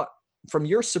 But from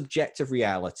your subjective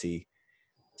reality,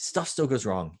 stuff still goes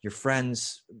wrong. Your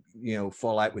friends,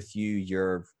 fall out with you.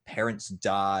 Your parents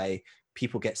die.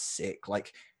 People get sick.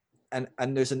 Like, and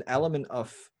there's an element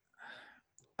of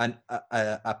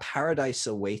a paradise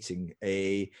awaiting,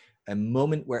 a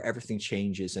moment where everything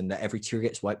changes and that every tear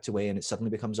gets wiped away and it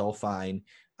suddenly becomes all fine.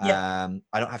 I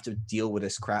don't have to deal with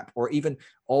this crap, or even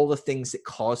all the things that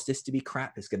caused this to be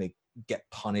crap is going to get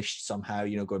punished somehow.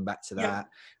 Going back to that,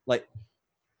 like.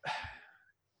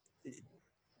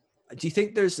 Do you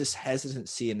think there's this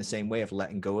hesitancy in the same way of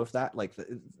letting go of that? Like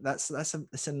that's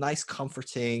a nice,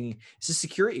 comforting, it's a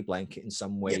security blanket in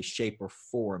some way, shape or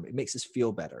form. It makes us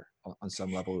feel better on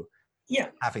some level. Yeah.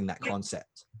 Having that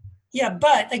concept. Yeah.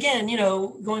 But again,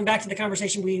 going back to the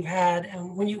conversation we've had,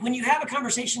 when you have a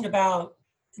conversation about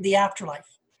the afterlife,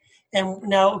 And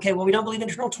now, okay, well, we don't believe in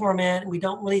eternal torment. We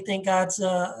don't really think God's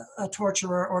a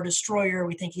torturer or destroyer.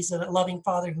 We think he's a loving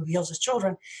father who heals his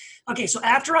children. Okay, so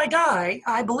after I die,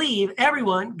 I believe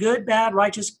everyone, good, bad,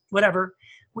 righteous, whatever,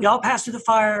 we all pass through the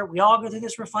fire. We all go through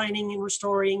this refining and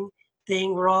restoring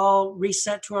thing. We're all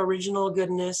reset to our original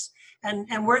goodness.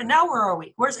 And where are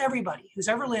we? Where's everybody who's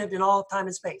ever lived in all of time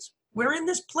and space? We're in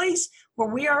this place where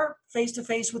we are face to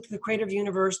face with the creator of the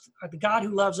universe, the God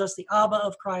who loves us, the Abba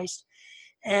of Christ.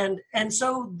 And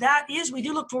so that is, we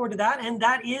do look forward to that. And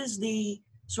that is the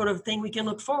sort of thing we can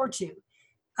look forward to.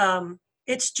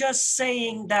 It's just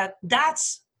saying that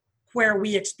that's where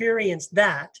we experience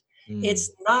that.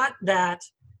 It's not that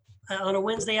on a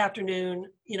Wednesday afternoon,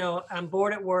 I'm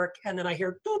bored at work and then I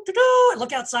hear, I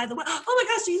look outside the window. Oh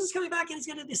my gosh, Jesus is coming back and he's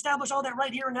going to establish all that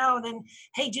right here and now. And then,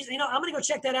 hey, Jesus, I'm going to go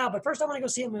check that out. But first I want to go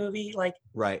see a movie. Like,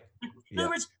 right. In other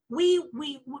words, we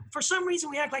for some reason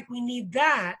we act like we need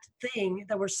that thing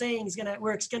that we're saying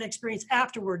we're going to experience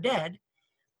after we're dead,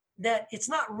 that it's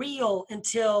not real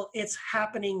until it's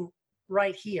happening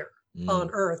right here on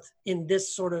earth in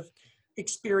this sort of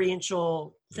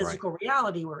experiential physical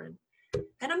reality we're in.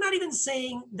 And I'm not even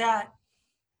saying that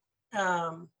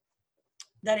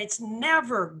that it's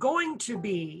never going to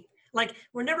be like,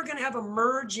 we're never going to have a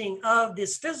merging of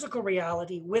this physical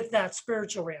reality with that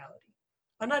spiritual reality.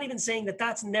 I'm not even saying that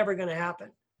that's never going to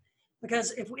happen,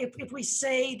 because if we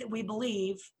say that we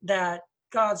believe that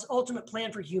God's ultimate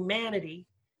plan for humanity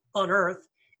on earth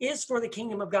is for the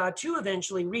kingdom of God to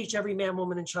eventually reach every man,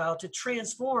 woman, and child, to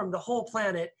transform the whole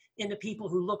planet into people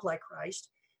who look like Christ,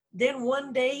 then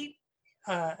one day,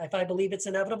 if I believe it's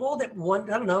inevitable, that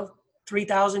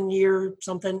 3,000 year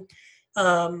something,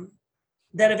 that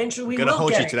eventually we will get it. I'm going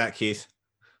to hold you to that, Keith.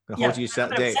 I'm going to hold you to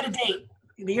that date. Set a date,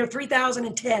 the year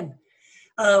 3010.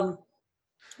 But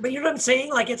you know what I'm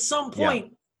saying? Like, at some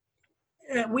point,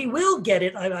 we will get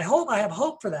it. I have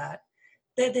hope for that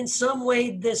in some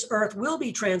way this earth will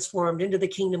be transformed into the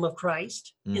kingdom of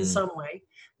Christ in some way.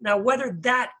 Now, whether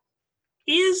that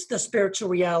is the spiritual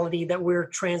reality that we're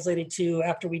translated to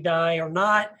after we die or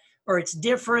not, or it's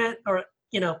different, or,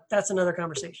 that's another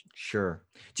conversation. Sure.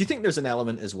 Do you think there's an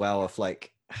element as well of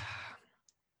like,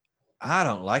 I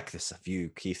don't like this of you,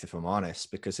 Keith, if I'm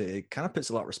honest, because it kind of puts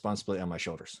a lot of responsibility on my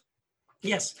shoulders.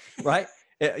 Yes. Right?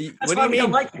 What do you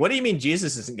mean? What do you mean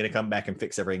Jesus isn't going to come back and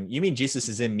fix everything? You mean Jesus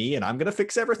is in me and I'm going to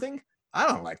fix everything? I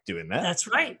don't like doing that. That's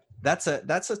right. That's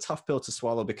a tough pill to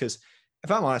swallow, because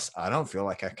if I'm honest, I don't feel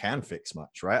like I can fix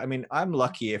much, right? I mean, I'm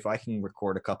lucky if I can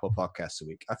record a couple of podcasts a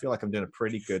week. I feel like I'm doing a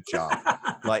pretty good job.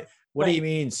 Like, what do you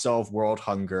mean solve world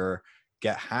hunger,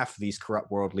 get half of these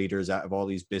corrupt world leaders out of all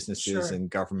these businesses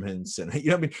and governments? And,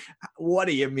 what I mean? What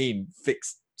do you mean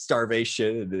fix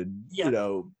starvation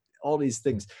and, all these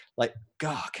things? Like,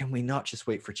 God, can we not just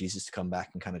wait for Jesus to come back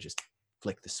and kind of just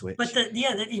flick the switch? But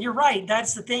you're right.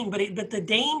 That's the thing. But the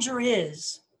danger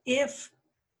is, if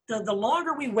the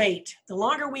longer we wait, the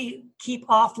longer we keep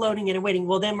offloading it and waiting,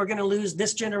 well, then we're going to lose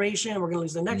this generation. We're going to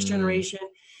lose the next generation.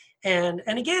 And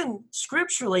again,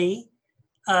 scripturally,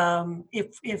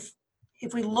 if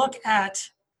we look at,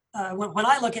 when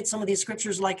I look at some of these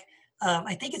scriptures, like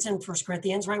I think it's in 1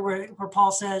 Corinthians, right, where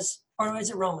Paul says, or is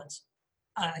it Romans?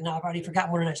 No, I've already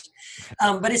forgotten what it is.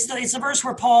 But it's the verse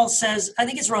where Paul says, I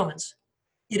think it's Romans.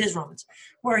 It is Romans,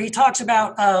 where he talks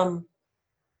about,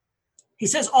 he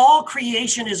says, all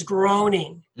creation is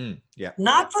groaning,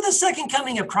 not for the second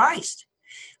coming of Christ.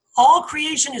 All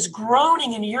creation is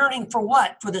groaning and yearning for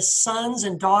what? For the sons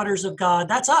and daughters of God.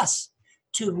 That's us,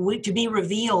 to be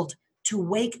revealed, to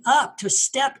wake up, to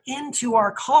step into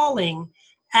our calling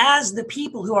as the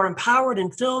people who are empowered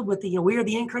and filled with we are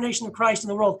the incarnation of Christ in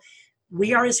the world.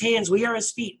 We are his hands, we are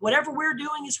his feet. Whatever we're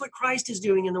doing is what Christ is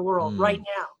doing in the world right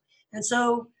now. And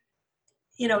so,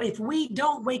 if we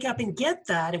don't wake up and get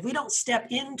that, if we don't step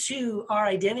into our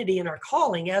identity and our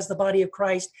calling as the body of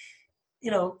Christ,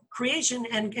 creation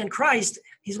and Christ,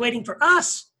 he's waiting for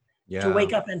us to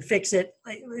wake up and fix it.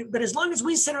 But as long as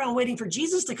we sit around waiting for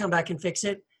Jesus to come back and fix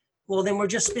it, well, then we're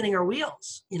just spinning our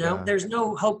wheels. There's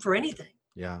no hope for anything.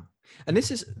 Yeah. And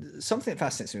this is something that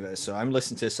fascinates me about this. So I'm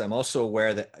listening to this. I'm also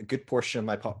aware that a good portion of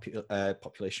my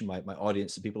population, my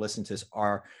audience, the people listening to this,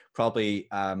 are probably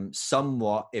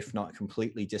somewhat, if not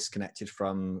completely, disconnected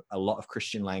from a lot of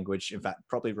Christian language. In fact,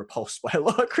 probably repulsed by a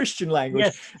lot of Christian language.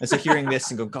 Yes. And so hearing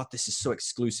this and going, God, this is so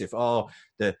exclusive. Oh,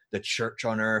 the church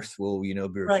on earth will,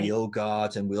 reveal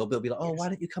God, and we'll be like, oh, why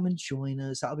don't you come and join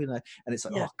us? That'll be nice. And it's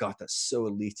like, oh God, that's so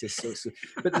elitist. So.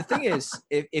 But the thing is,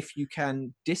 if you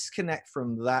can disconnect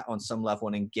from that on some level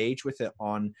and engage with it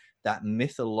on that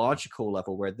mythological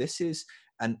level, where this is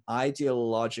an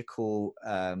ideological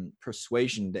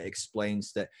persuasion that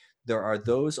explains that there are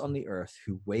those on the earth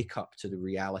who wake up to the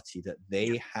reality that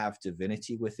they have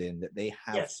divinity within, that they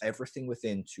have everything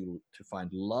within to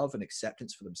find love and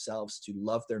acceptance for themselves, to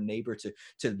love their neighbor, to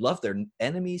love their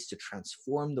enemies, to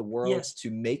transform the world,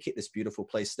 to make it this beautiful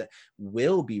place that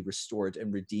will be restored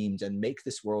and redeemed and make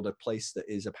this world a place that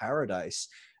is a paradise.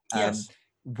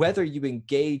 Whether you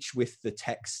engage with the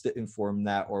texts that inform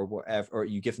that or whatever, or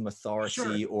you give them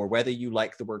authority, or whether you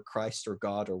like the word Christ or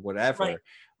God or whatever,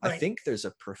 I think there's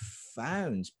a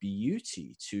profound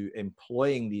beauty to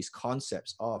employing these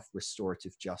concepts of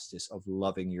restorative justice, of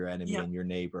loving your enemy and your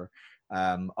neighbor,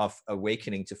 of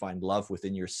awakening to find love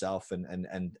within yourself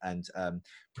and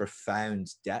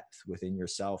profound depth within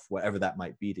yourself, whatever that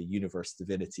might be, the universe,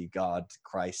 divinity, God,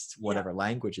 Christ, whatever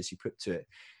languages you put to it.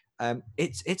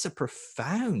 It's a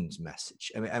profound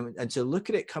message. I mean, and to look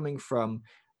at it coming from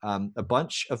a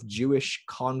bunch of Jewish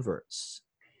converts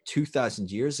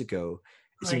 2,000 years ago,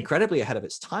 it's incredibly ahead of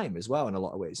its time as well in a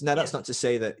lot of ways. Now, that's not to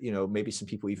say that, you know, maybe some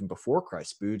people even before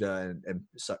Christ, Buddha and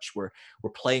such, were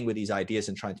playing with these ideas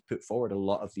and trying to put forward a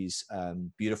lot of these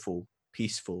beautiful,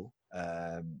 peaceful,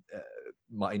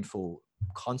 mindful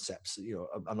concepts. You know,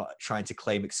 I'm not trying to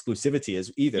claim exclusivity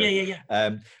as either.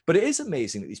 But it is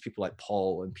amazing that these people like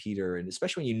Paul and Peter, and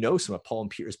especially when you know some of Paul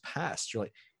and Peter's past, you're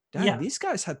like, damn, these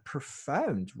guys had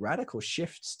profound radical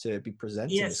shifts to be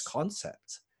presenting this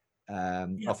concept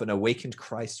of an awakened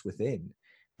Christ within,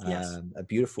 a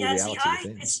beautiful reality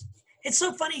within. It's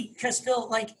so funny because Phil,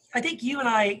 like, I think you and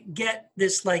I get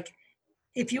this, like,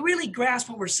 if you really grasp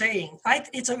what we're saying, I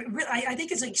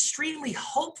think it's an extremely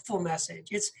hopeful message.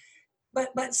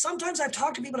 But sometimes I've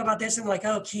talked to people about this and they're like,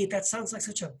 oh, Keith, that sounds like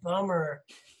such a bummer.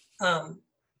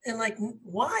 And like,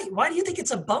 why? Why do you think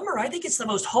it's a bummer? I think it's the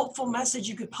most hopeful message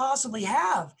you could possibly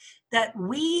have, that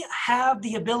we have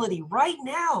the ability right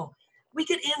now. We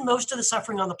could end most of the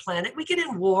suffering on the planet. We could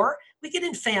end war. We could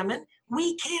end famine.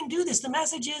 We can do this. The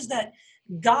message is that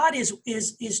God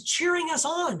is cheering us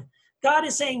on. God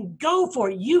is saying, go for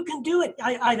it. You can do it.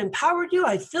 I've empowered you.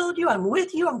 I've filled you. I'm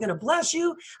with you. I'm going to bless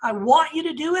you. I want you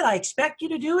to do it. I expect you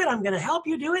to do it. I'm going to help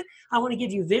you do it. I want to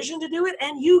give you vision to do it.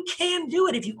 And you can do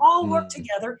it. If you all work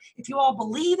together, if you all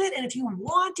believe it, and if you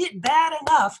want it bad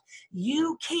enough,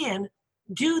 you can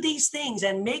do these things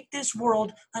and make this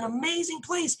world an amazing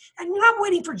place. And you're not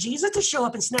waiting for Jesus to show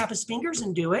up and snap his fingers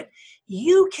and do it.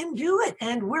 You can do it.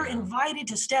 And we're invited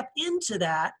to step into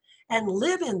that and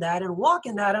live in that and walk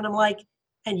in that. And I'm like,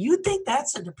 and you think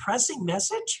that's a depressing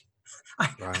message? I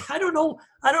don't know.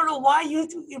 I don't know why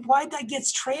that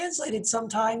gets translated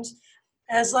sometimes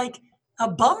as like a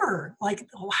bummer. Like,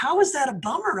 how is that a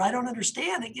bummer? I don't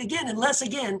understand. Unless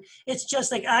it's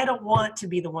just like, I don't want to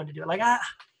be the one to do it. Like,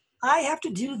 I have to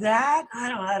do that.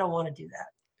 I don't want to do that.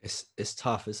 It's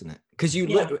tough, isn't it? Because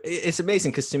it's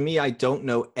amazing. Because to me, I don't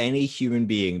know any human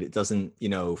being that doesn't, you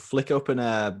know, flick open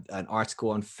an article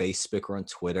on Facebook or on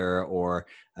Twitter or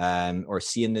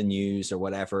see in the news or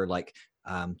whatever, like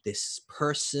this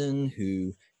person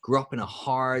who grew up in a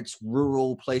hard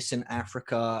rural place in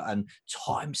Africa and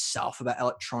taught himself about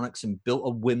electronics and built a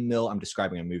windmill. I'm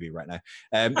describing a movie right now,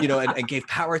 you know, and gave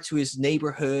power to his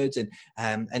neighborhood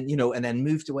and you know, and then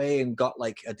moved away and got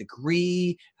like a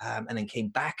degree and then came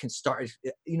back and started,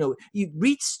 you know, you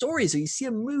read stories or you see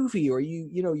a movie or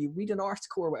you read an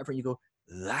article or whatever and you go,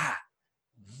 that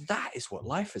is what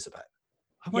life is about.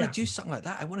 I want to do something like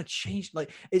that. I want to change.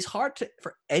 Like, it's hard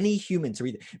for any human to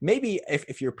read it. Maybe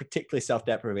if you're particularly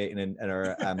self-deprecating and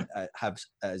are have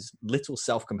as little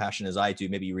self-compassion as I do,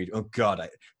 maybe you read, oh God,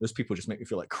 those people just make me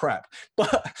feel like crap.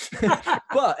 But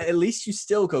but at least you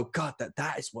still go, God,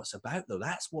 that is what's about though.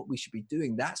 That's what we should be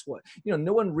doing. That's what, you know,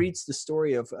 no one reads the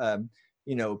story of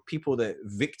you know, people that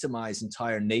victimize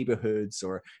entire neighborhoods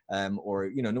or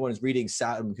you know, no one's reading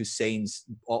Saddam Hussein's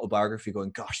autobiography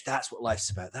going, gosh, that's what life's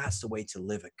about. That's the way to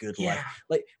live a good life.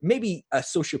 Like, maybe a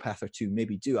sociopath or two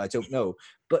maybe do, I don't know.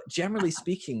 But generally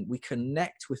speaking, we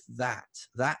connect with that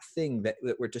thing that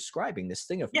we're describing, this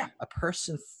thing of a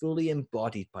person fully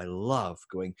embodied by love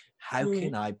going, how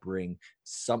can I bring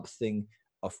something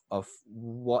of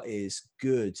what is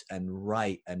good and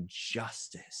right and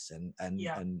justice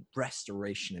and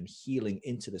restoration and healing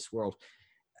into this world.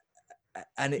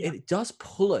 And it does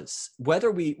pull us, whether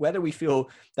we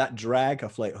feel that drag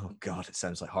of like, oh God, it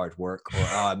sounds like hard work, or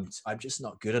I'm just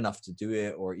not good enough to do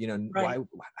it, or, you know,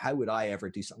 how would I ever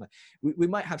do something? We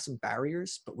might have some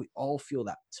barriers, but we all feel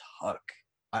that tug.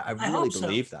 I really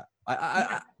believe that.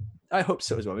 I hope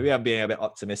so as well. Maybe I'm being a bit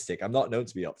optimistic. I'm not known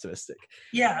to be optimistic.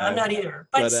 Yeah, I'm not either.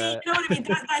 But see, you know what I mean?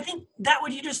 I think that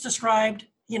what you just described,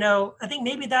 you know, I think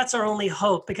maybe that's our only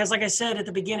hope. Because like I said at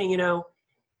the beginning, you know,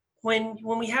 when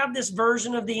we have this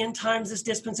version of the end times, this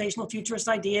dispensational futurist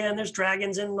idea, and there's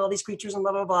dragons and all these creatures and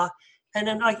blah blah blah, and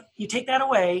then like you take that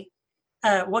away,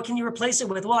 what can you replace it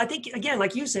with? Well, I think again,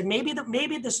 like you said, maybe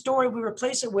the story we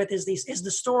replace it with is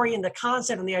the story and the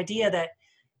concept and the idea that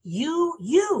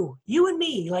you and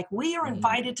me, like we are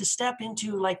invited to step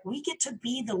into, like we get to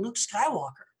be the Luke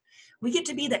Skywalker. We get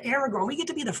to be the Aragorn. We get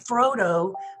to be the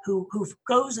Frodo who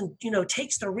goes and,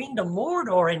 takes the ring to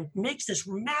Mordor and makes this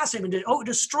massive and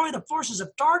destroy the forces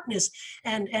of darkness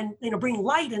and bring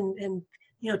light and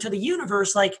to the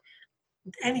universe. Like,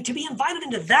 and to be invited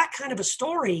into that kind of a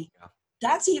story,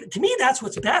 that's even, to me, that's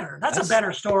what's better. That's a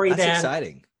better story that's than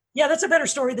exciting. Yeah, that's a better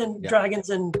story than dragons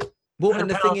and. Well, and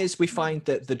the thing is, we find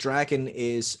that the dragon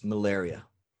is malaria,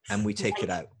 and we take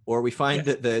it out, or we find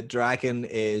that the dragon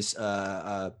is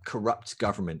a corrupt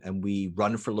government, and we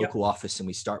run for local office, and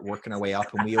we start working our way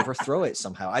up, and we overthrow it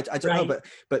somehow. I don't know,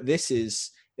 but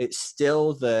it's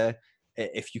still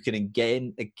if you can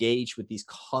again engage with these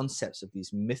concepts of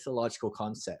these mythological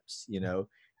concepts,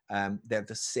 they're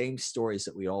the same stories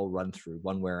that we all run through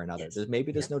one way or another.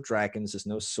 There's no dragons, there's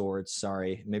no swords.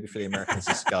 Sorry, maybe for the Americans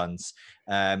it's guns,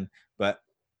 but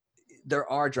there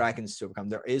are dragons to overcome.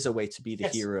 There is a way to be the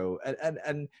hero,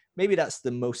 and maybe that's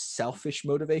the most selfish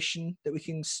motivation that we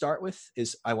can start with,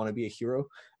 is I want to be a hero.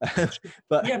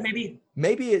 But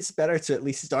maybe it's better to at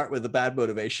least start with the bad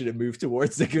motivation and move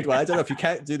towards the good one. I don't know if you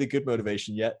can't do the good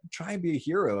motivation yet. Try and be a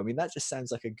hero. I mean, that just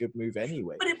sounds like a good move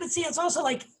anyway. But see, it's also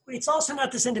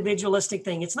not this individualistic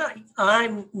thing. It's not,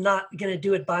 I'm not going to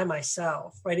do it by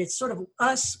myself, right? It's sort of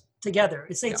us together.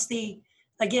 It's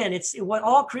what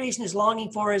all creation is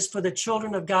longing for, is for the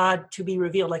children of God to be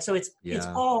revealed. Like, so it's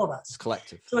all of us. It's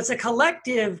collective. So it's a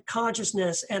collective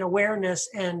consciousness and awareness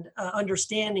and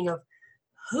understanding of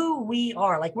who we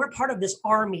are. Like, we're part of this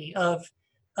army of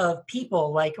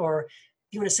people, like, or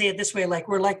you want to say it this way, like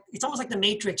it's almost like the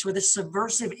Matrix. We're the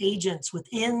subversive agents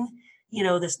within,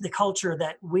 the culture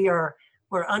that we're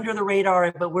under the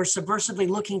radar, but we're subversively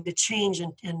looking to change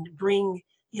and bring,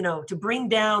 to bring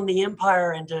down the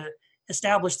empire and to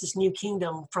establish this new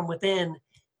kingdom from within.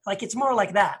 Like, it's more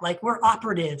like that. Like, we're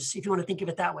operatives, if you want to think of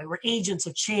it that way. We're agents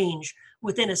of change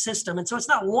within a system. And so it's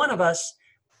not one of us,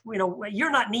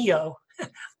 you're not Neo,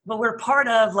 but we're part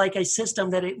of like a system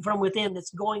that from within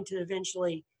that's going to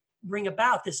eventually bring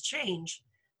about this change.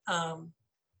 And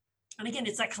again,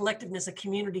 it's that collectiveness, a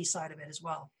community side of it as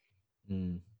well.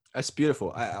 That's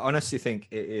beautiful. I honestly think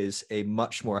it is a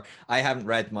much more, I haven't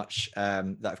read much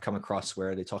that I've come across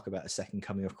where they talk about a second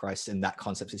coming of Christ in that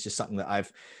concept. It's just something that I've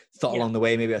thought along the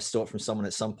way. Maybe I stole it from someone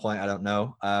at some point. I don't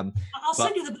know. I'll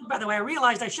send you the book, by the way. I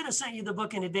realized I should have sent you the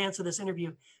book in advance of this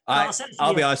interview.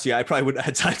 I'll be honest with you, I probably wouldn't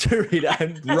have had time to read it.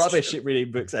 I'm rubbish at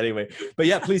reading books anyway. But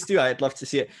yeah, please do. I'd love to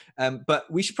see it. But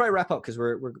we should probably wrap up because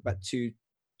we're about 2:10.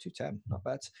 Not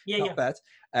bad. Not bad.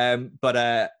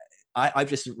 But I've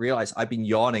just realized I've been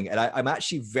yawning, and I'm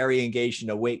actually very engaged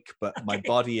and awake, but my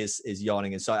body is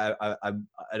yawning, and so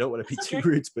I don't want to be too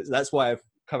rude, but that's why I've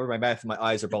covered my mouth and my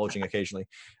eyes are bulging occasionally.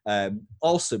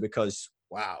 Also because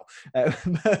wow,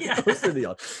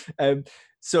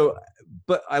 so,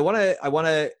 but I want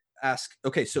to ask.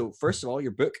 Okay, so first of all,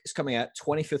 your book is coming out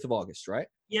 25th of August, right?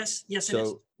 Yes, it is.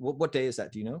 So what day is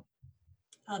that? Do you know?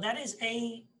 That is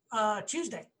a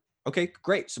Tuesday. Okay,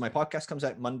 great. So my podcast comes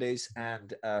out Mondays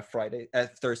and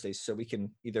Thursdays. So we can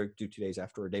either do 2 days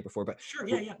after or a day before. But sure,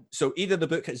 yeah. So either the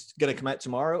book is going to come out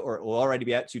tomorrow or it will already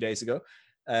be out 2 days ago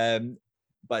by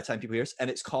the time people hear this. And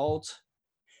it's called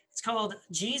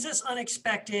Jesus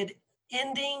Unexpected,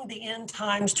 Ending the End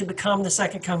Times to Become the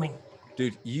Second Coming.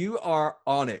 Dude, you are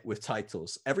on it with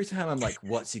titles. Every time I'm like,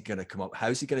 what's he going to come up?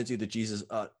 How's he going to do the Jesus?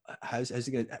 How's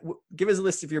he going to give us a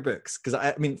list of your books? Because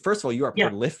I mean, first of all, you are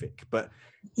prolific, but.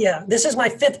 Yeah, this is my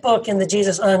 5th book in the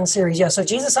Jesus Un series. Yeah, so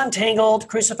Jesus Untangled,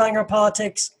 Crucifying Our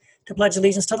Politics to Pledge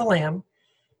Allegiance to the Lamb.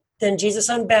 Then Jesus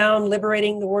Unbound,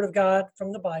 Liberating the Word of God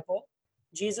from the Bible.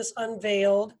 Jesus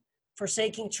Unveiled,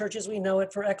 Forsaking Church as We Know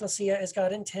It for Ecclesia as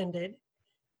God Intended.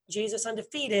 Jesus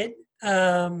Undefeated,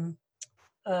 what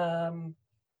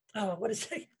is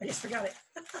it? I just forgot it.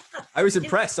 I was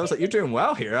impressed. I was like, you're doing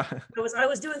well here. I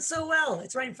was doing so well.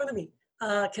 It's right in front of me.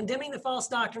 Condemning the False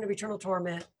Doctrine of Eternal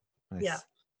Torment. Nice. Yeah.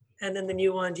 And then the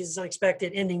new one, Jesus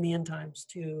Unexpected, Ending the End Times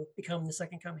to Become the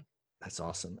Second Coming. That's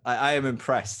awesome. I am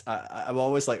impressed. I'm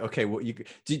always like, okay, well,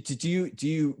 do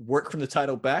you work from the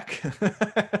title back?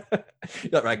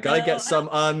 Not right. Gotta get some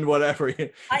whatever.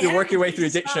 You're working your way through a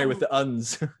dictionary with the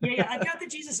uns. yeah. I've got the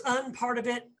Jesus Un part of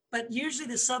it, but usually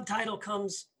the subtitle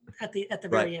comes at the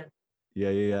very end.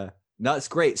 Yeah. No, it's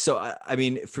great. So I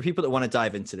mean, for people that want to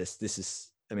dive into this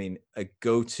is I mean, a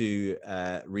go-to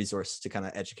resource to kind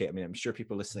of educate. I mean, I'm sure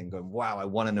people listening going, wow, I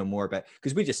want to know more about,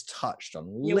 because we just touched on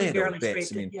little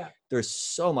bits. I mean, there's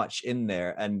so much in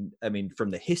there. And I mean,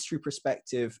 from the history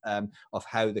perspective of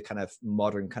how the kind of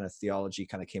modern kind of theology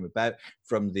kind of came about,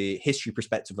 from the history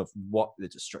perspective of what the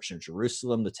destruction of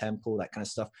Jerusalem, the temple, that kind of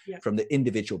stuff, from the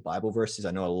individual Bible verses.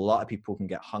 I know a lot of people can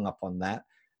get hung up on that.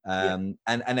 And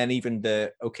then even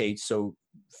so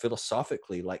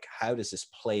philosophically, like, how does this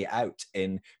play out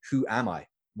in who am I?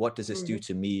 What does this do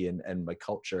to me and my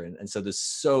culture? And so there's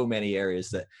so many areas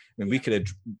that, I mean, we could have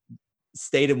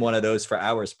stayed in one of those for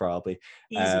hours probably.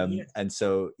 And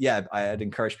so, I'd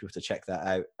encourage people to check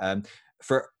that out.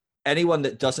 For anyone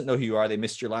that doesn't know who you are, they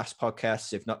missed your last podcast,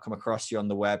 they've not come across you on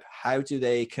the web, how do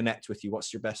they connect with you?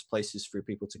 What's your best places for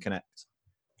people to connect?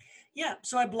 Yeah,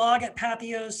 so I blog at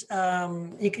Patheos.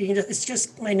 It's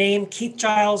just my name,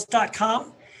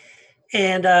 KeithGiles.com.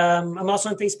 And I'm also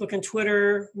on Facebook and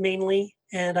Twitter mainly.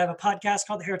 And I have a podcast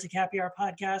called the Heretic Happy Hour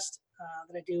podcast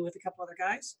that I do with a couple other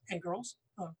guys and girls.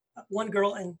 One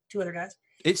girl and two other guys.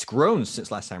 It's grown since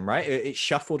last time, right? It's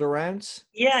shuffled around.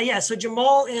 Yeah. So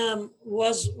Jamal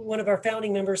was one of our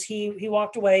founding members. He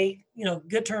walked away,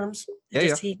 good terms.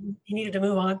 He needed to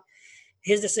move on.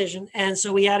 His decision. And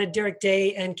so we added Derek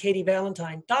Day and Katie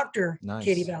Valentine, Dr.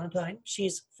 Katie Valentine.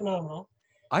 She's phenomenal.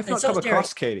 I've not come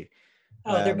across Katie.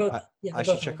 Oh, they're both. I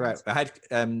should check her out. I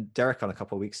had Derek on a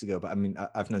couple of weeks ago, but I mean,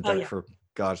 I've known Derek for,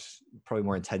 probably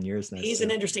more than 10 years now. He's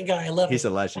an interesting guy. I love him. He's a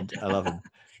legend. I love him.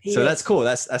 So that's cool.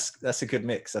 That's a good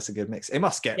mix. That's a good mix. It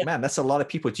must get, man, that's a lot of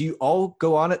people. Do you all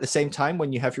go on at the same time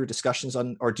when you have your discussions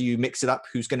on, or do you mix it up?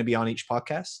 Who's going to be on each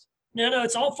podcast? No,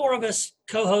 it's all four of us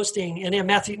co-hosting. And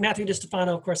Matthew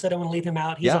DiStefano, of course, I don't want to leave him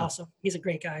out. He's awesome. He's a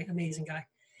great guy, amazing guy.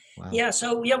 Wow. Yeah,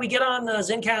 so we get on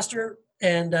Zencastr,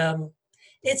 and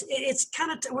it's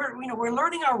kind of we're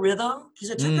learning our rhythm,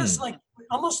 because it took us like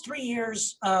almost 3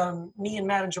 years. Me and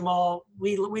Matt and Jamal,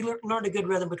 we learned a good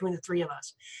rhythm between the three of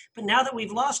us. But now that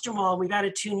we've lost Jamal, we've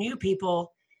added two new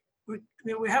people.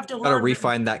 We have to learn.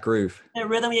 Refine that groove. That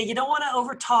rhythm. Yeah, you don't want to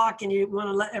over talk, and you want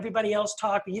to let everybody else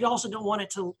talk, but you also don't want it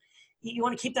to. You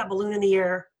want to keep that balloon in the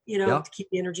air, to keep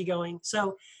the energy going.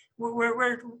 So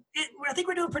I think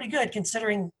we're doing pretty good,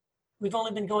 considering we've only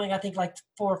been going, I think, like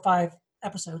 4 or 5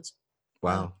 episodes.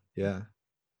 Wow. Yeah.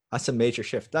 That's a major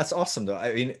shift. That's awesome though.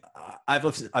 I mean, I've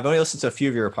only listened to a few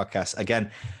of your podcasts.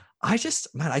 Again, I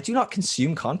do not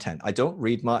consume content. I don't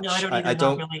read much. No, I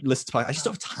don't really listen to podcasts. I just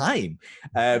don't have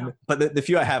time. But the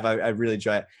few I have, I really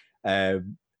enjoy it.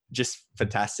 Just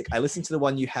fantastic. I listened to the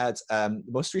one you had, the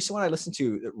most recent one I listened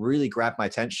to that really grabbed my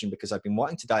attention, because I've been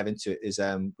wanting to dive into it, is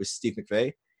with Steve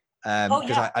McVeigh.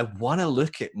 Because I want to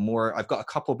look at more. I've got a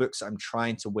couple of books that I'm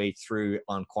trying to wade through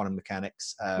on quantum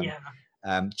mechanics.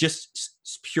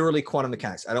 Just purely quantum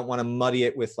mechanics. I don't want to muddy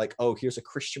it with like, oh, here's a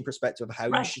Christian perspective of how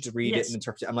you should read it and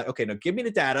interpret it. I'm like, okay, no, give me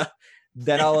the data,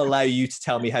 then I'll allow you to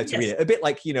tell me how to read it. A bit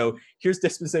like, here's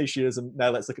dispensationism, now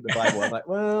let's look at the Bible. I'm like,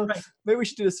 well, maybe we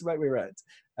should do this the right way around.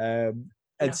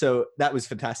 And so that was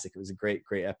fantastic. It was a great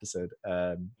episode.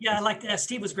 I liked that.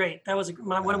 Steve was great. That was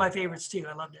one of my favorites too.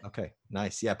 I loved it. Okay,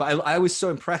 nice. Yeah, but I was so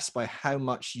impressed by how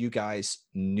much you guys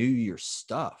knew your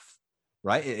stuff.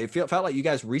 Right? It felt like you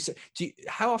guys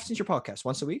how often is your podcast?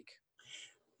 Once a week?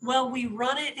 Well, we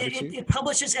run it. It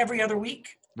publishes every other week.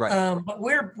 Right. But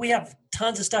we have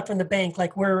tons of stuff in the bank.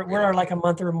 Like we're like a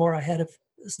month or more ahead of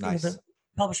the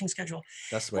publishing schedule.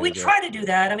 That's the way we try to do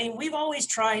that. I mean, we've always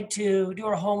tried to do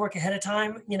our homework ahead of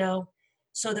time,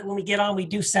 so that when we get on, we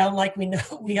do sound like we know,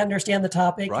 we understand the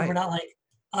topic, and we're not like,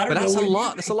 but that's a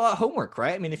lot. That's a lot of homework,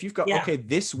 right? I mean, if you've got, okay,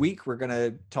 this week we're going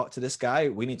to talk to this guy.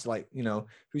 We need to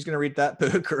who's going to read that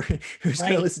book, or who's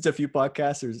going to listen to a few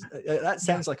podcasts. That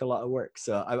sounds like a lot of work.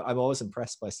 So I'm always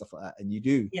impressed by stuff like that. And you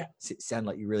do sound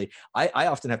like you really, I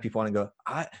often have people on and go,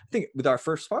 I think with our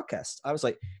first podcast, I was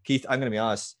like, Keith, I'm going to be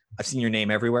honest. I've seen your name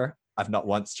everywhere. I've not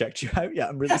once checked you out yet.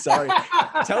 I'm really sorry.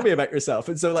 Tell me about yourself.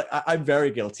 And so I'm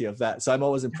very guilty of that. So I'm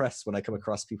always impressed when I come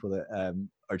across people that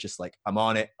are just like, I'm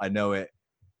on it. I know it.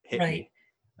 Hit me.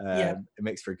 It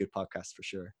makes for a good podcast for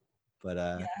sure.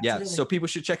 But so people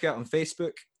should check you out on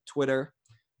Facebook, Twitter,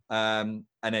 and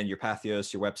then your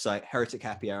Patheos, your website, Heretic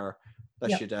Happy Hour.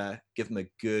 That should give them a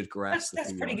good grasp.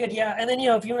 That's pretty good. Yeah. And then,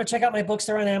 if you want to check out my books,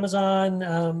 they're on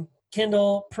Amazon,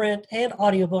 Kindle, print, and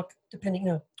audiobook,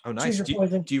 depending, Oh, nice.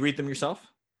 Do you read them yourself?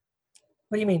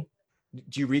 What do you mean?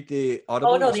 Do you read the audio?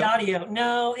 Oh no, the audio.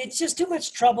 No, it's just too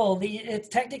much trouble. It's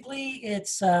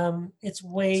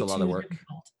way too lot of work.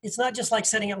 difficult. It's not just like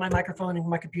setting up my microphone and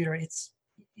my computer.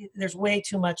 There's way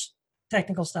too much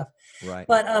technical stuff. Right.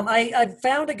 But I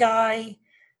found a guy.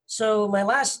 So my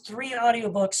last 3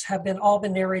 audiobooks have all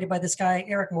been narrated by this guy,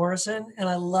 Eric Morrison, and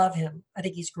I love him. I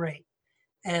think he's great.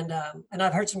 And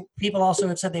I've heard some people also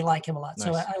have said they like him a lot. Nice.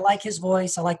 So I like his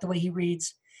voice. I like the way he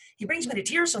reads. He brings me to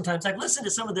tears sometimes. I've listened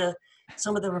to some of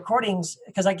the recordings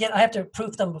because I have to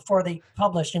proof them before they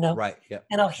publish, Right. Yeah.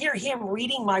 And I'll hear him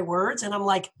reading my words, and I'm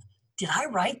like, did I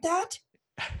write that?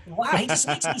 Wow, he just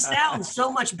makes me sound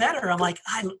so much better. I'm like,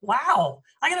 wow.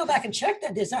 I gotta go back and check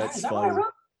that. Is that what I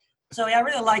wrote? So yeah, I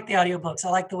really like the audiobooks.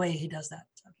 I like the way he does that.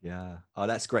 So. Yeah. Oh,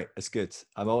 that's great. That's good.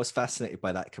 I'm always fascinated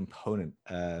by that component.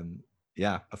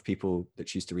 Of people that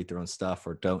choose to read their own stuff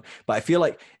or don't. But I feel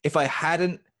like if I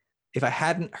hadn't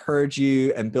heard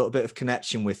you and built a bit of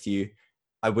connection with you,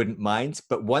 I wouldn't mind.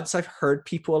 But once I've heard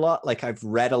people a lot, like I've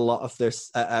read a lot of their,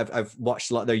 I've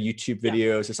watched a lot of their YouTube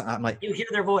videos or something. I'm like, you hear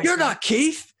their voice. You're not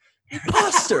Keith.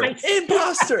 Imposter.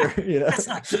 Imposter. That's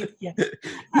not Keith. Yeah.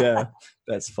 Yeah.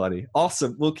 That's funny.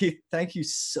 Awesome. Well, Keith, thank you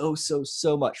so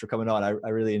much for coming on. I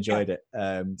really enjoyed it.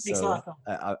 Thanks a lot,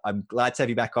 Phil. I'm glad to have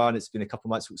you back on. It's been a couple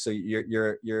months, so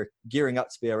you're gearing up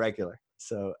to be a regular.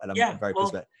 So, and I'm very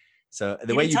pleased with it. So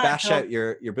the way you bash out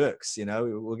your books,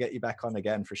 we'll get you back on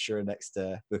again for sure next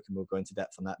book, and we'll go into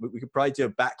depth on that. But we could probably do a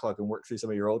backlog and work through some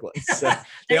of your old ones. So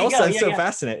they all sound so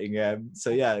fascinating.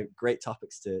 So yeah, great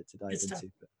topics to dive into.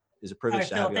 But it's a privilege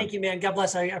to have you. Thank you, man. God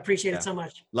bless. I appreciate it so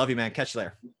much. Love you, man. Catch you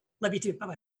later. Love you too.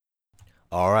 Bye-bye.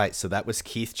 All right, so that was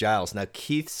Keith Giles. Now,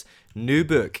 Keith's new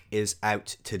book is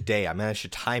out today. I managed to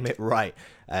time it right.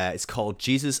 It's called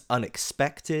Jesus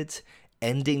Unexpected,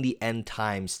 Ending the End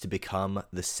Times to Become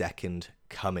the Second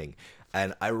Coming.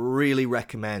 And I really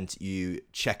recommend you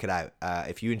check it out.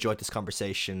 If you enjoyed this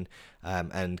conversation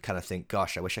and kind of think,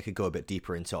 gosh, I wish I could go a bit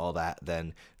deeper into all that,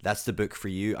 then that's the book for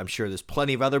you. I'm sure there's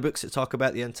plenty of other books that talk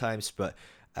about the end times, but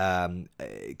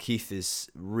Keith has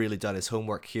really done his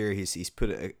homework here. He's put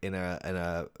it in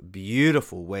a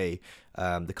beautiful way,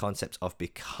 the concept of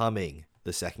becoming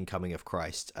the second coming of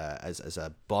Christ as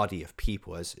a body of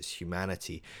people, as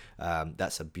humanity.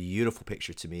 That's a beautiful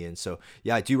picture to me, and so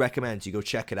yeah, I do recommend you go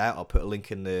check it out. I'll put a link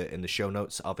in the show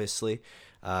notes, obviously.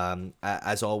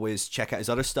 As always, check out his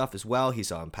other stuff as well.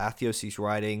 He's on Pathos, he's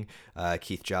writing,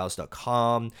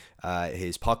 keithgiles.com,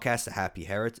 his podcast,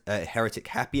 The Heretic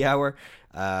Happy Hour,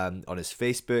 on his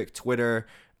Facebook, Twitter,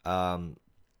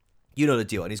 you know the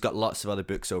deal. And he's got lots of other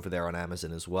books over there on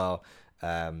Amazon as well.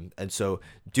 And so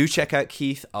do check out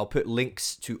Keith. I'll put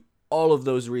links to all of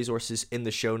those resources in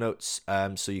the show notes,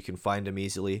 so you can find them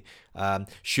easily.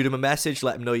 Shoot him a message,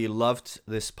 let him know you loved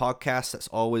this podcast. That's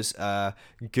always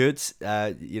good,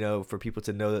 for people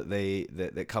to know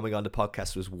that that coming on the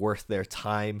podcast was worth their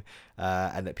time,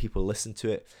 and that people listen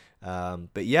to it.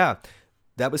 But yeah,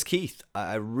 that was Keith.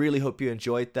 I really hope you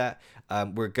enjoyed that.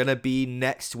 We're going to be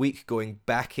next week going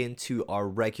back into our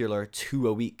regular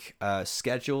 2-a-week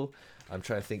schedule. I'm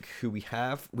trying to think who we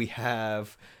have. We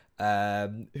have,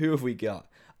 who have we got?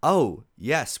 Oh,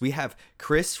 yes, we have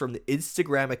Chris from the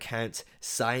Instagram account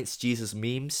Science Jesus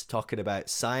Memes talking about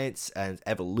science and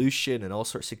evolution and all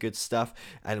sorts of good stuff.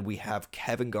 And we have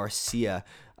Kevin Garcia,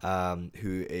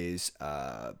 who is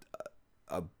a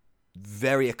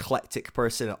very eclectic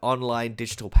person, an online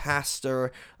digital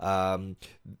pastor.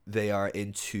 They are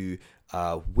into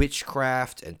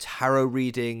witchcraft and tarot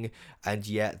reading, and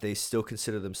yet they still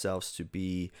consider themselves to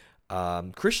be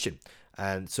Christian.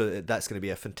 And so that's going to be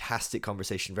a fantastic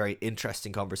conversation, very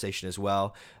interesting conversation as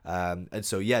well. And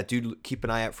so, yeah, do keep an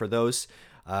eye out for those.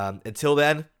 Until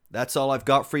then, that's all I've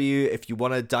got for you. If you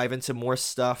want to dive into more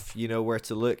stuff, you know where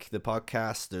to look. The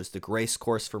podcast, there's the Grace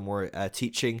course for more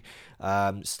teaching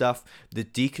stuff. The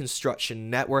Deconstruction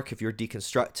Network, if you're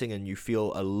deconstructing and you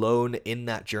feel alone in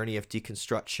that journey of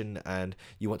deconstruction and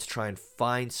you want to try and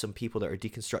find some people that are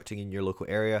deconstructing in your local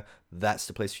area, that's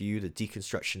the place for you, the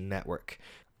Deconstruction Network.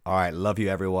 All right, love you,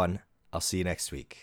 everyone. I'll see you next week.